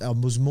pumped. I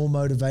was more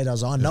motivated. I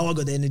was like, I know I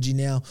got the energy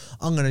now.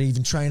 I'm going to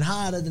even train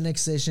harder the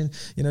next session.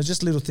 You know,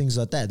 just little things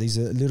like that. These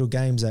are little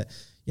games that,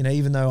 you know,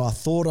 even though I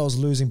thought I was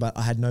losing, but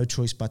I had no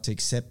choice but to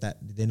accept that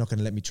they're not going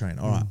to let me train.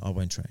 All right, I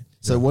won't train.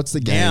 So what's the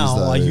games Now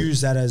though? I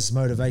use that as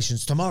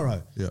motivations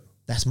tomorrow. Yeah.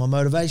 That's my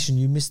motivation.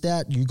 You missed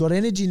out. You got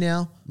energy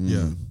now.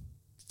 Yeah.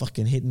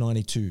 Fucking hit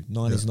 92.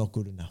 90 is not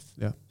good enough.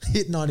 Yeah.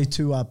 Hit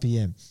 92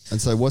 RPM. And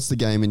so what's the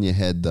game in your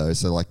head though?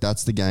 So like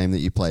that's the game that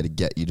you play to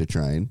get you to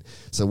train.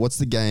 So what's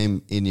the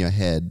game in your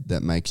head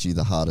that makes you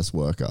the hardest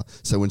worker?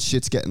 So when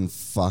shit's getting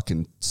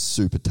fucking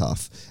super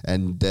tough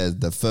and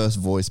the first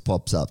voice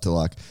pops up to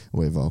like,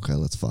 okay,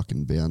 let's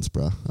fucking bounce,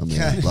 bro. I mean,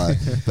 like,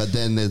 but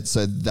then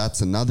so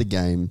that's another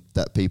game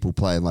that people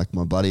play. Like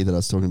my buddy that I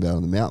was talking about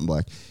on the mountain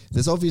bike,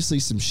 there's obviously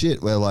some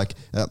shit where like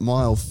at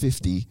mile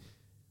 50,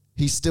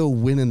 he's still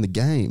winning the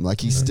game.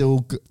 Like he's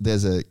still,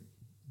 there's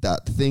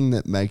that thing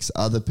that makes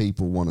other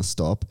people want to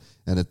stop,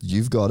 and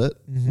you've got it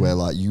where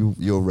like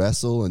you'll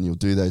wrestle and you'll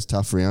do those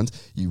tough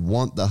rounds. You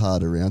want the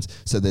harder rounds.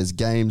 So there's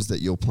games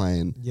that you're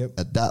playing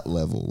at that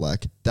level.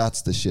 Like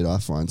that's the shit I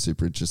find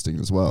super interesting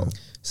as well.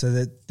 So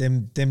that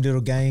them little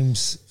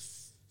games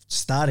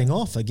starting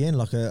off again,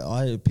 like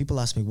people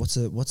ask me,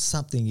 what's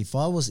something,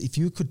 if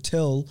you could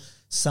tell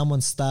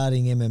someone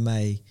starting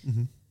MMA,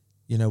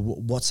 you know,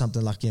 what's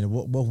something like, you know,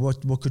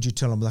 what could you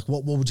tell them? Like,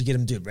 what would you get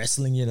them to do?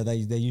 Wrestling, you know,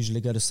 they usually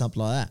go to something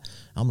like that.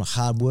 I'm like,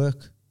 hard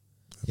work,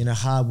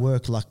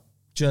 like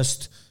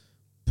just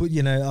put,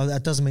 you know,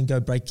 that doesn't mean go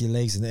break your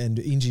legs and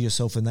injure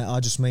yourself in that.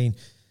 I just mean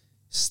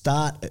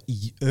start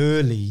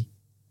early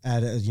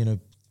at, you know,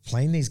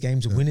 playing these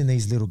games and winning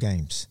these little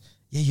games.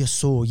 Yeah, you're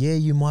sore. Yeah,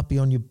 you might be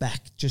on your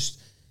back.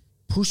 Just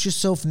push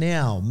yourself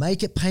now.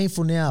 Make it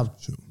painful now.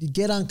 Sure. You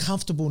get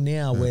uncomfortable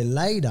now where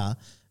later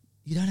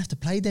you don't have to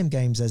play them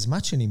games as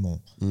much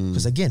anymore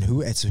because again,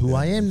 it's who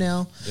I am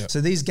now. Yep. So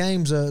these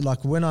games are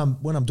like when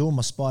I'm doing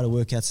my spider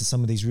workouts and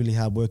some of these really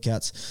hard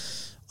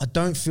workouts, I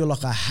don't feel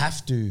like I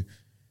have to.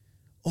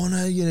 Oh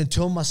no, you know,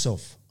 tell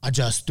myself I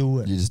just do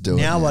it. You just do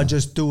it now. I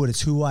just do it.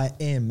 It's who I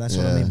am. That's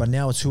what I mean. But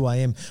now it's who I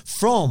am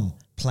from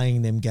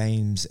playing them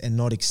games and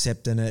not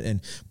accepting it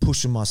and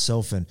pushing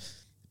myself and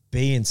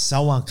being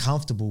so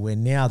uncomfortable. Where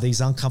now these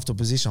uncomfortable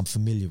positions I'm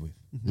familiar with.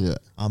 Yeah.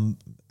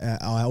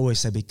 I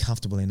always say be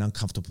comfortable in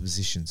uncomfortable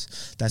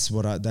positions. That's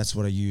what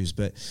I use.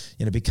 But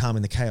you know, be calm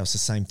in the chaos, the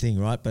same thing,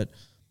 right? But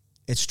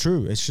it's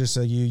true. It's just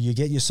you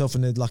get yourself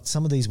in like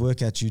some of these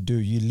workouts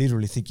you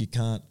literally think you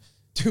can't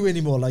do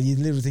anymore. Like you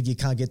literally think you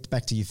can't get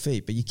back to your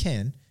feet, but you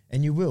can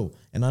and you will.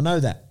 And I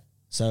know that.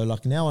 So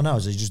like now I know,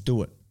 so you just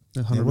do it.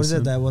 Yeah, what is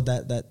it?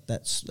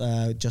 That's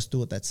just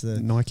do it. That's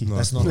the Nike.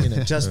 That's not in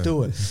it. Just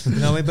do it. You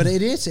know what I mean? But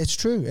it's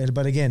true.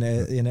 But again,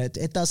 you know,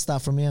 it does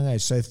start from a young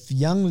age. So if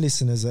young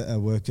listeners are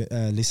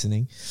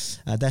listening,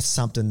 that's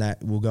something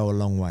that will go a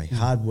long way.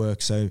 Hard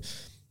work. So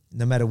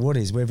no matter what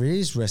it is, whether it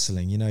is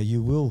wrestling, you know,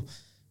 you will,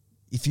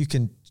 if you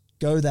can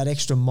go that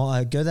extra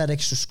mile, go that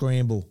extra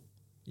scramble.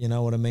 You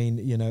know what I mean?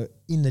 You know,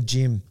 in the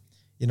gym.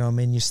 You know what I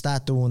mean? You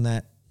start doing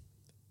that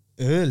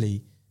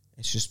early.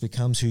 It just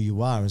becomes who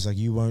you are. It's like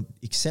you won't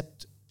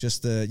accept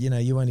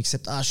you won't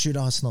accept,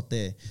 it's not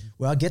there.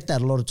 Well, I get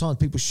that a lot of times.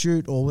 People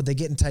shoot or when they're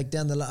getting taken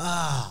down, they're like,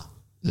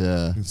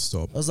 Yeah.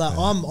 Stop. I was like,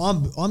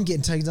 I'm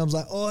getting taken down. I was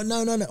like, oh,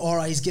 no. All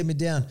right, he's getting me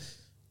down.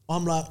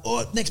 I'm like,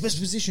 next best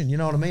position. You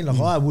know what I mean? Like,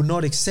 I would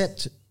not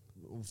accept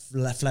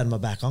flat on my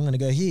back. I'm going to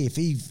go here. If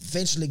he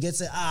eventually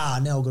gets it,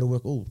 now I've got to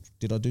work. Oh,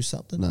 did I do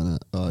something? No.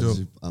 Oh,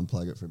 just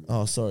unplug it for me.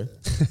 Oh, sorry.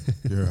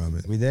 You're right,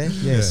 man. We there?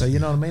 Yeah. So you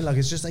know what I mean? Like,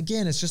 it's just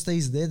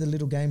they're the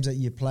little games that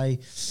you play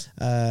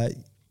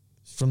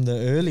from the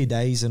early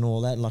days and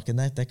all that. Like, and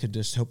that could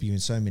just help you in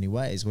so many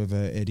ways,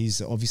 whether it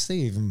is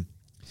obviously even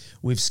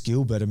with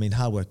skill, but I mean,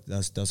 hard work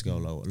does go a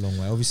long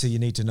way. Obviously, you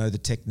need to know the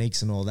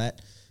techniques and all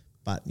that,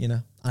 but, you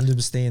know,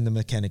 understand the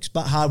mechanics.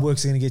 But hard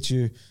work's going to get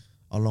you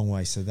a long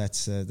way. So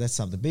that's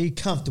something. Be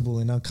comfortable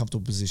in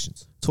uncomfortable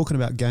positions. Talking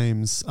about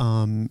games,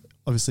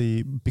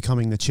 obviously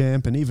becoming the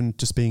champ and even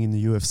just being in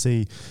the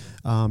UFC,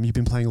 you've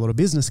been playing a lot of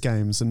business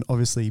games and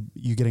obviously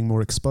you're getting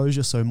more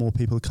exposure. So more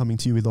people are coming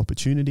to you with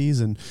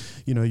opportunities and,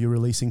 you know, you're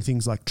releasing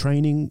things like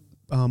training,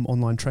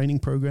 online training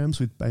programs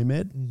with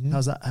Baymed. Mm-hmm.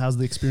 How's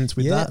the experience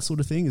with that sort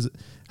of thing?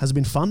 Has it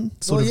been fun?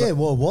 Well, it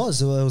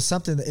was. It was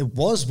something that it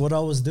was what I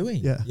was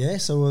doing. Yeah.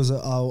 So it was,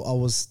 I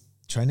was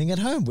training at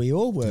home. We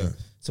all were. Yeah.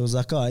 So it was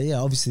like,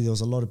 obviously there was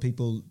a lot of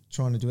people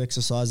trying to do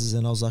exercises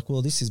and I was like,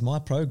 well, this is my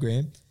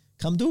program.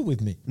 Come do it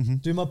with me. Mm-hmm.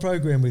 Do my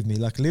program with me.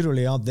 Like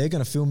literally, they're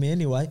going to film me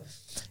anyway.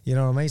 You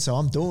know what I mean? So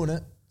I'm doing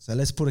it. So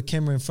let's put a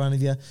camera in front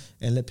of you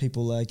and let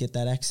people get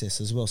that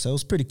access as well. So it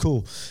was pretty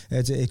cool.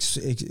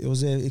 It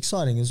was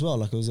exciting as well.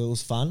 Like it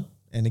was fun.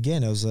 And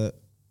again, it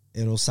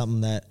was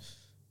something that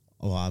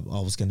I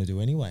was going to do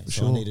anyway. So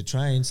Sure. I need to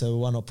train. So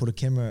why not put a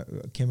camera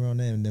on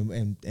there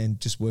and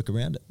just work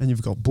around it? And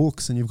you've got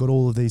books and you've got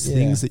all of these Yeah.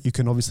 things that you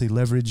can obviously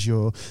leverage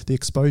the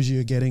exposure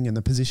you're getting and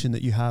the position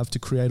that you have to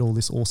create all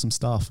this awesome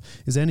stuff.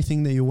 Is there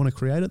anything that you want to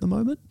create at the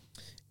moment?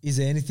 Is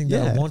there anything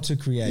that I Yeah. want to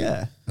create?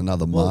 Yeah.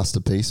 Another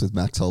masterpiece with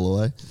Max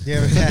Holloway.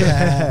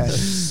 Yeah.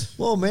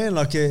 Well, man,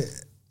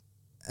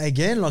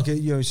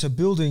 so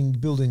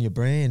building your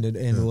brand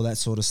and all that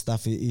sort of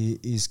stuff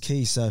is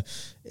key. So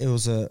it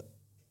was a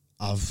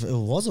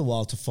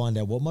while to find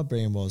out what my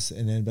brand was,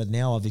 but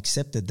now I've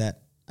accepted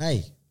that.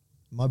 Hey,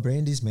 my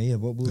brand is me,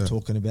 and what we're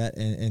talking about,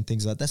 and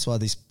things like that. That's why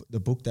the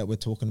book that we're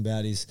talking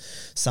about is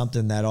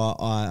something that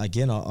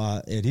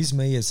it is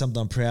me. It's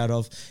something I'm proud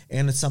of,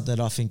 and it's something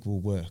that I think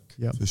will work.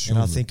 Yeah, For sure.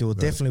 And I think it will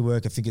definitely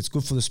work. I think it's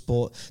good for the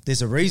sport.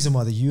 There's a reason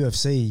why the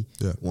UFC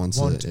Wants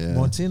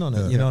in on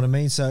it. You know what I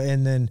mean? So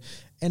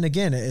and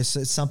again,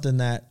 it's something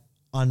that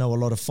I know a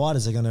lot of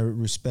fighters are going to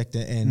respect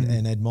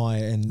and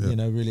admire and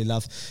really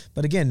love.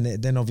 But again,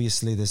 then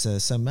obviously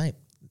there's mate.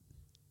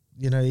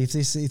 If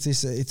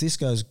this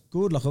goes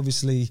good, like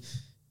obviously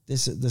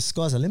the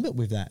sky's a limit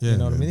with that. Yeah, you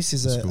know what I yeah. mean? This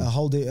is That's a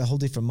whole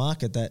different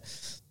market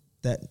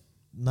that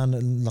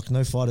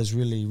no fighters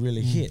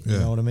really hit. You Yeah.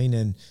 know what I mean?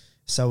 And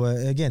so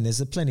again, there's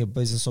plenty of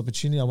business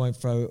opportunity. I won't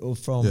throw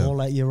them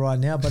all at you right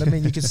now, but I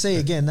mean, you can see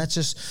again, that's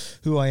just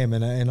who I am,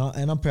 and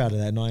I'm proud of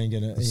that. And I ain't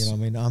gonna,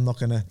 I'm not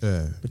gonna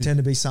pretend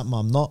to be something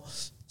I'm not.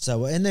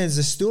 So and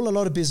there's still a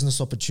lot of business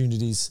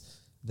opportunities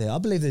there. I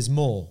believe there's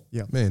more.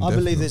 Yeah, Man, I believe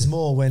definitely. there's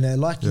more when,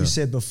 you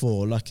said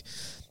before,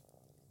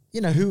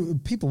 who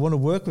people want to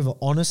work with an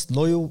honest,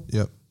 loyal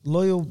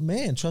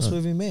man,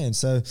 trustworthy man.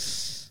 So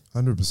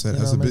 100%.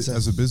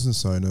 As a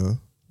business owner,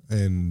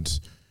 and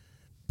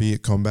be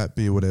it combat,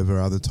 be it whatever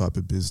other type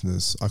of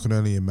business, I can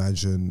only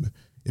imagine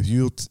if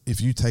you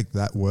take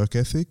that work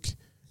ethic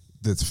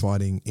that's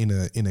fighting in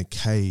a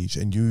cage,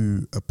 and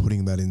you are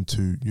putting that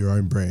into your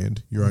own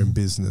brand, your own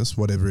business,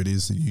 whatever it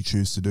is that you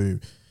choose to do,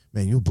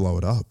 man, you'll blow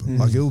it up.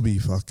 Like it'll be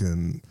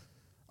fucking.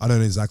 I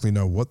don't exactly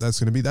know what that's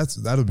going to be.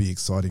 That'll be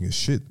exciting as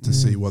shit to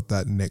see what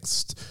that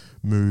next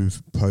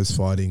move post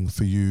fighting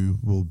for you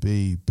will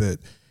be. But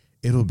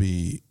it'll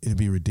be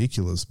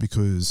ridiculous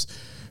because,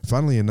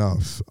 funnily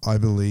enough, I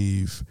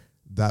believe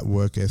that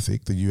work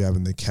ethic that you have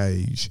in the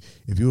cage,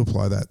 if you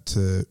apply that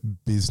to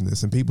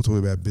business, and people talk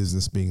about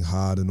business being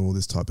hard and all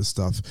this type of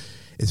stuff,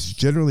 it's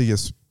generally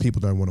just people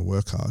don't want to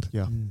work hard.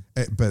 Yeah.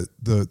 But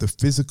the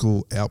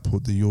physical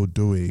output that you're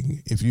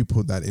doing, if you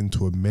put that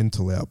into a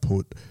mental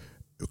output,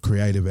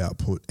 creative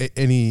output,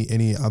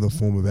 any other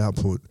form of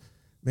output,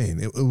 man,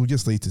 it will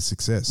just lead to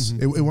success.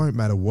 It won't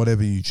matter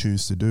whatever you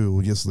choose to do. It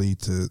will just lead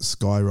to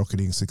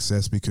skyrocketing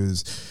success,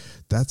 because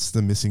that's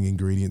the missing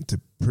ingredient to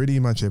pretty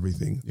much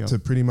everything. Yep. To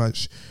pretty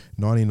much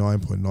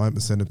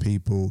 99.9% of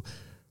people,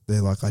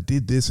 they're like, I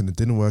did this and it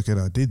didn't work out.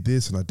 I did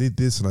this and I did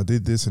this and I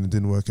did this and it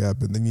didn't work out.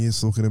 But then you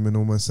just look at them and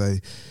almost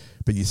say,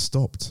 but you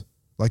stopped.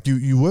 Like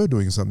you were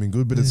doing something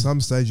good, but at some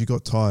stage you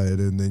got tired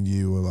and then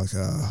you were like,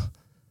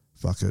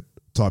 fuck it,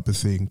 type of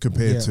thing.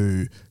 Compared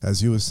to,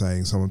 as you were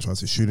saying, someone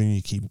tries to shoot and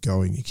you keep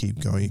going, you keep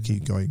going, you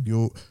keep going.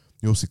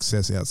 Your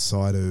success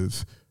outside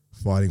of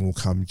fighting will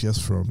come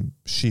just from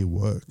sheer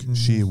work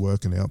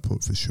and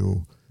output for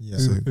sure. Yeah.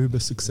 So, Uber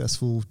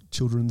successful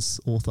children's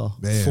author,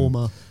 Man.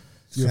 former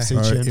UFC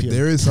bro, champion. if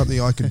there is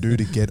something I can do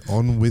to get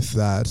on with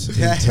that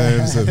in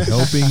terms of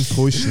helping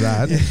push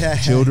that,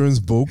 children's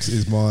books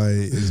is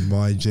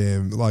my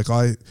jam. Like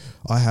I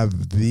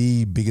have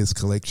the biggest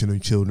collection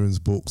of children's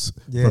books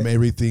from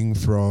everything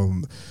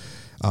from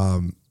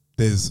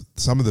there's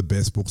some of the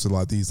best books are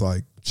like these,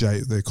 like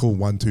they're called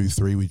 1, 2,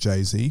 3 with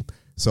Jay-Z.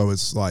 So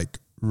it's like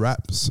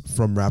raps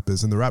from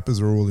rappers, and the rappers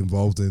are all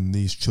involved in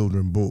these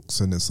children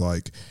books, and it's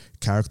like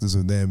characters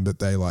of them, but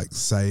they like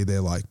say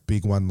they're like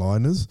big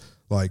one-liners,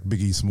 like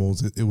Biggie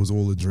Smalls, it was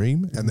all a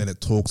dream. And then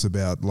it talks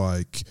about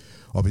like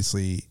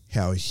obviously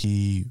how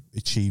he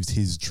achieved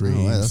his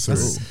dreams.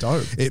 that's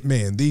dope.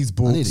 These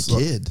books, I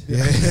need a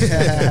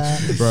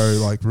kid. bro,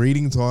 like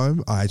reading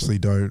time, I actually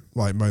don't,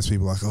 like most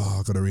people are like, oh,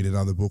 I've got to read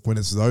another book. When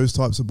it's those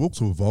types of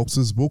books or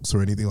Volks's books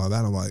or anything like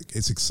that, I'm like,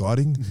 it's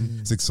exciting.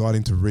 It's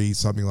exciting to read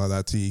something like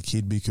that to your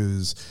kid,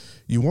 because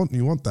you want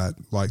that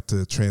like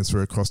to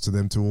transfer across to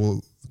them to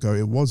all go,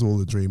 it was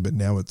all a dream, but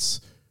now it's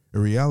a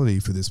reality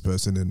for this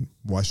person, and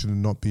why should it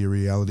not be a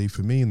reality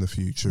for me in the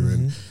future?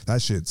 And that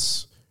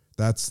shit's,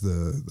 that's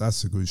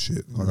the good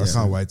shit. Like I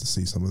can't wait to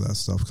see some of that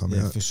stuff come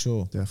out. for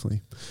sure.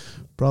 Definitely.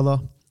 Brother,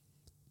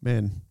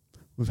 man,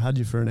 we've had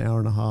you for an hour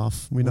and a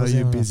half. We know Was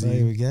you're it? busy.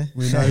 There we go.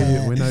 We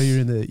know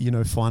you're in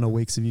the final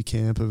weeks of your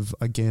camp of,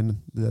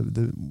 again,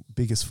 the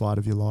biggest fight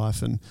of your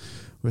life, and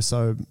we're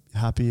so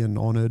happy and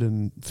honoured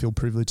and feel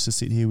privileged to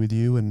sit here with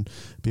you and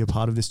be a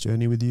part of this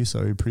journey with you.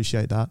 So we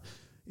appreciate that.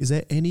 Is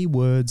there any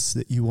words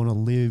that you want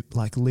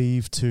to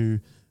leave to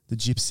the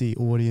Gypsy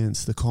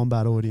audience, the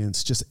combat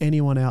audience, just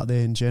anyone out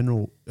there in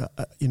general?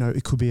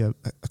 It could be a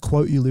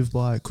quote you live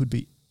by. It could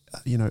be,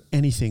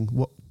 anything.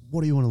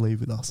 What do you want to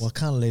leave with us? Well, I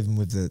can't leave them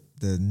with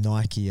the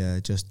Nike,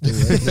 just do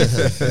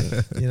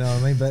it. You know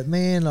what I mean? But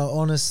man, like,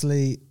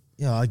 honestly,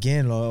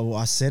 again,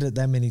 like I said it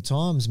that many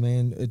times,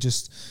 man. It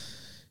just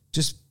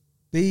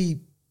be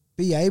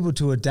able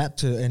to adapt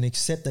to and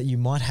accept that you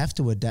might have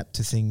to adapt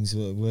to things,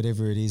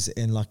 whatever it is,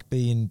 and like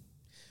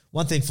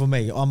one thing for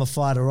me, I'm a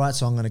fighter, right?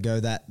 So I'm going to go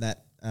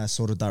that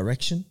sort of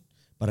direction.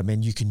 But I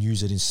mean, you can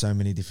use it in so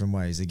many different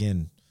ways.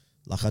 Again,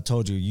 like I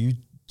told you,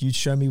 you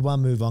show me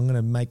one move, I'm going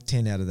to make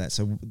 10 out of that.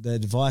 So the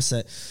advice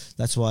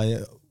that's why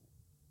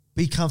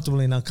be comfortable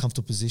in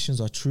uncomfortable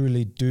positions. I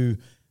truly do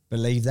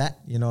believe that,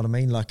 you know what I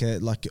mean? Like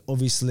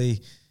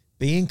obviously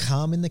being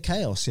calm in the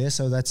chaos. Yeah.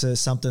 So that's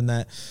something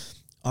that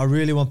I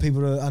really want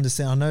people to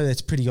understand. I know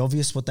that's pretty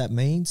obvious what that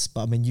means,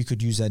 but I mean, you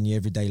could use that in your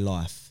everyday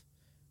life.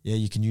 Yeah.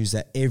 You can use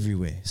that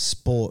everywhere,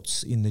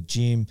 sports, in the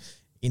gym,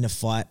 in a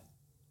fight,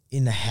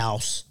 in the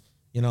house,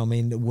 you know what I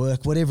mean, at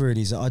work, whatever it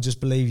is. I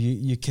just believe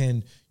you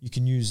can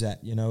use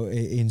that, you know,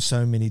 in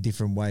so many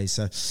different ways.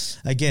 So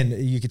again,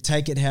 you could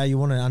take it how you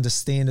want to,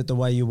 understand it the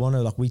way you want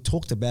to. Like we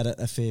talked about it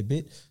a fair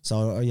bit.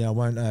 So, I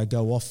won't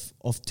go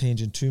off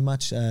tangent too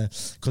much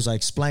because I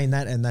explained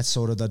that, and that's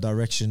sort of the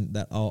direction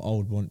that I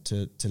would want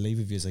to leave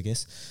with you, I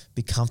guess.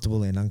 Be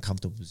comfortable in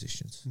uncomfortable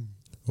positions.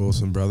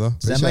 Awesome, brother.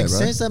 Does that make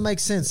sense? That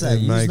makes sense.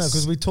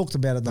 Because we talked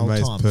about it the whole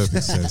time. It makes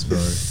perfect sense,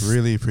 bro.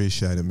 Really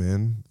appreciate it,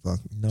 man. Fuck.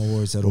 No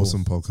worries at all.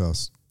 Awesome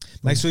podcast.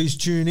 Make sure you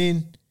tune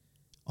in.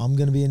 I'm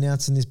going to be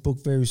announcing this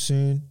book very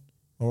soon.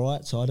 All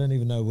right. So I don't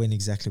even know when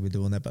exactly we're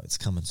doing that, but it's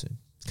coming soon.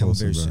 It's coming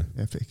very soon.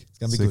 Epic. It's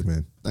going to be Sick, good.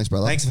 Man. Thanks,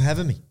 brother. Thanks for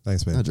having me.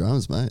 Thanks, man. No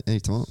dramas, mate.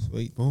 Anytime.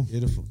 Sweet. Boom.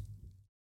 Beautiful.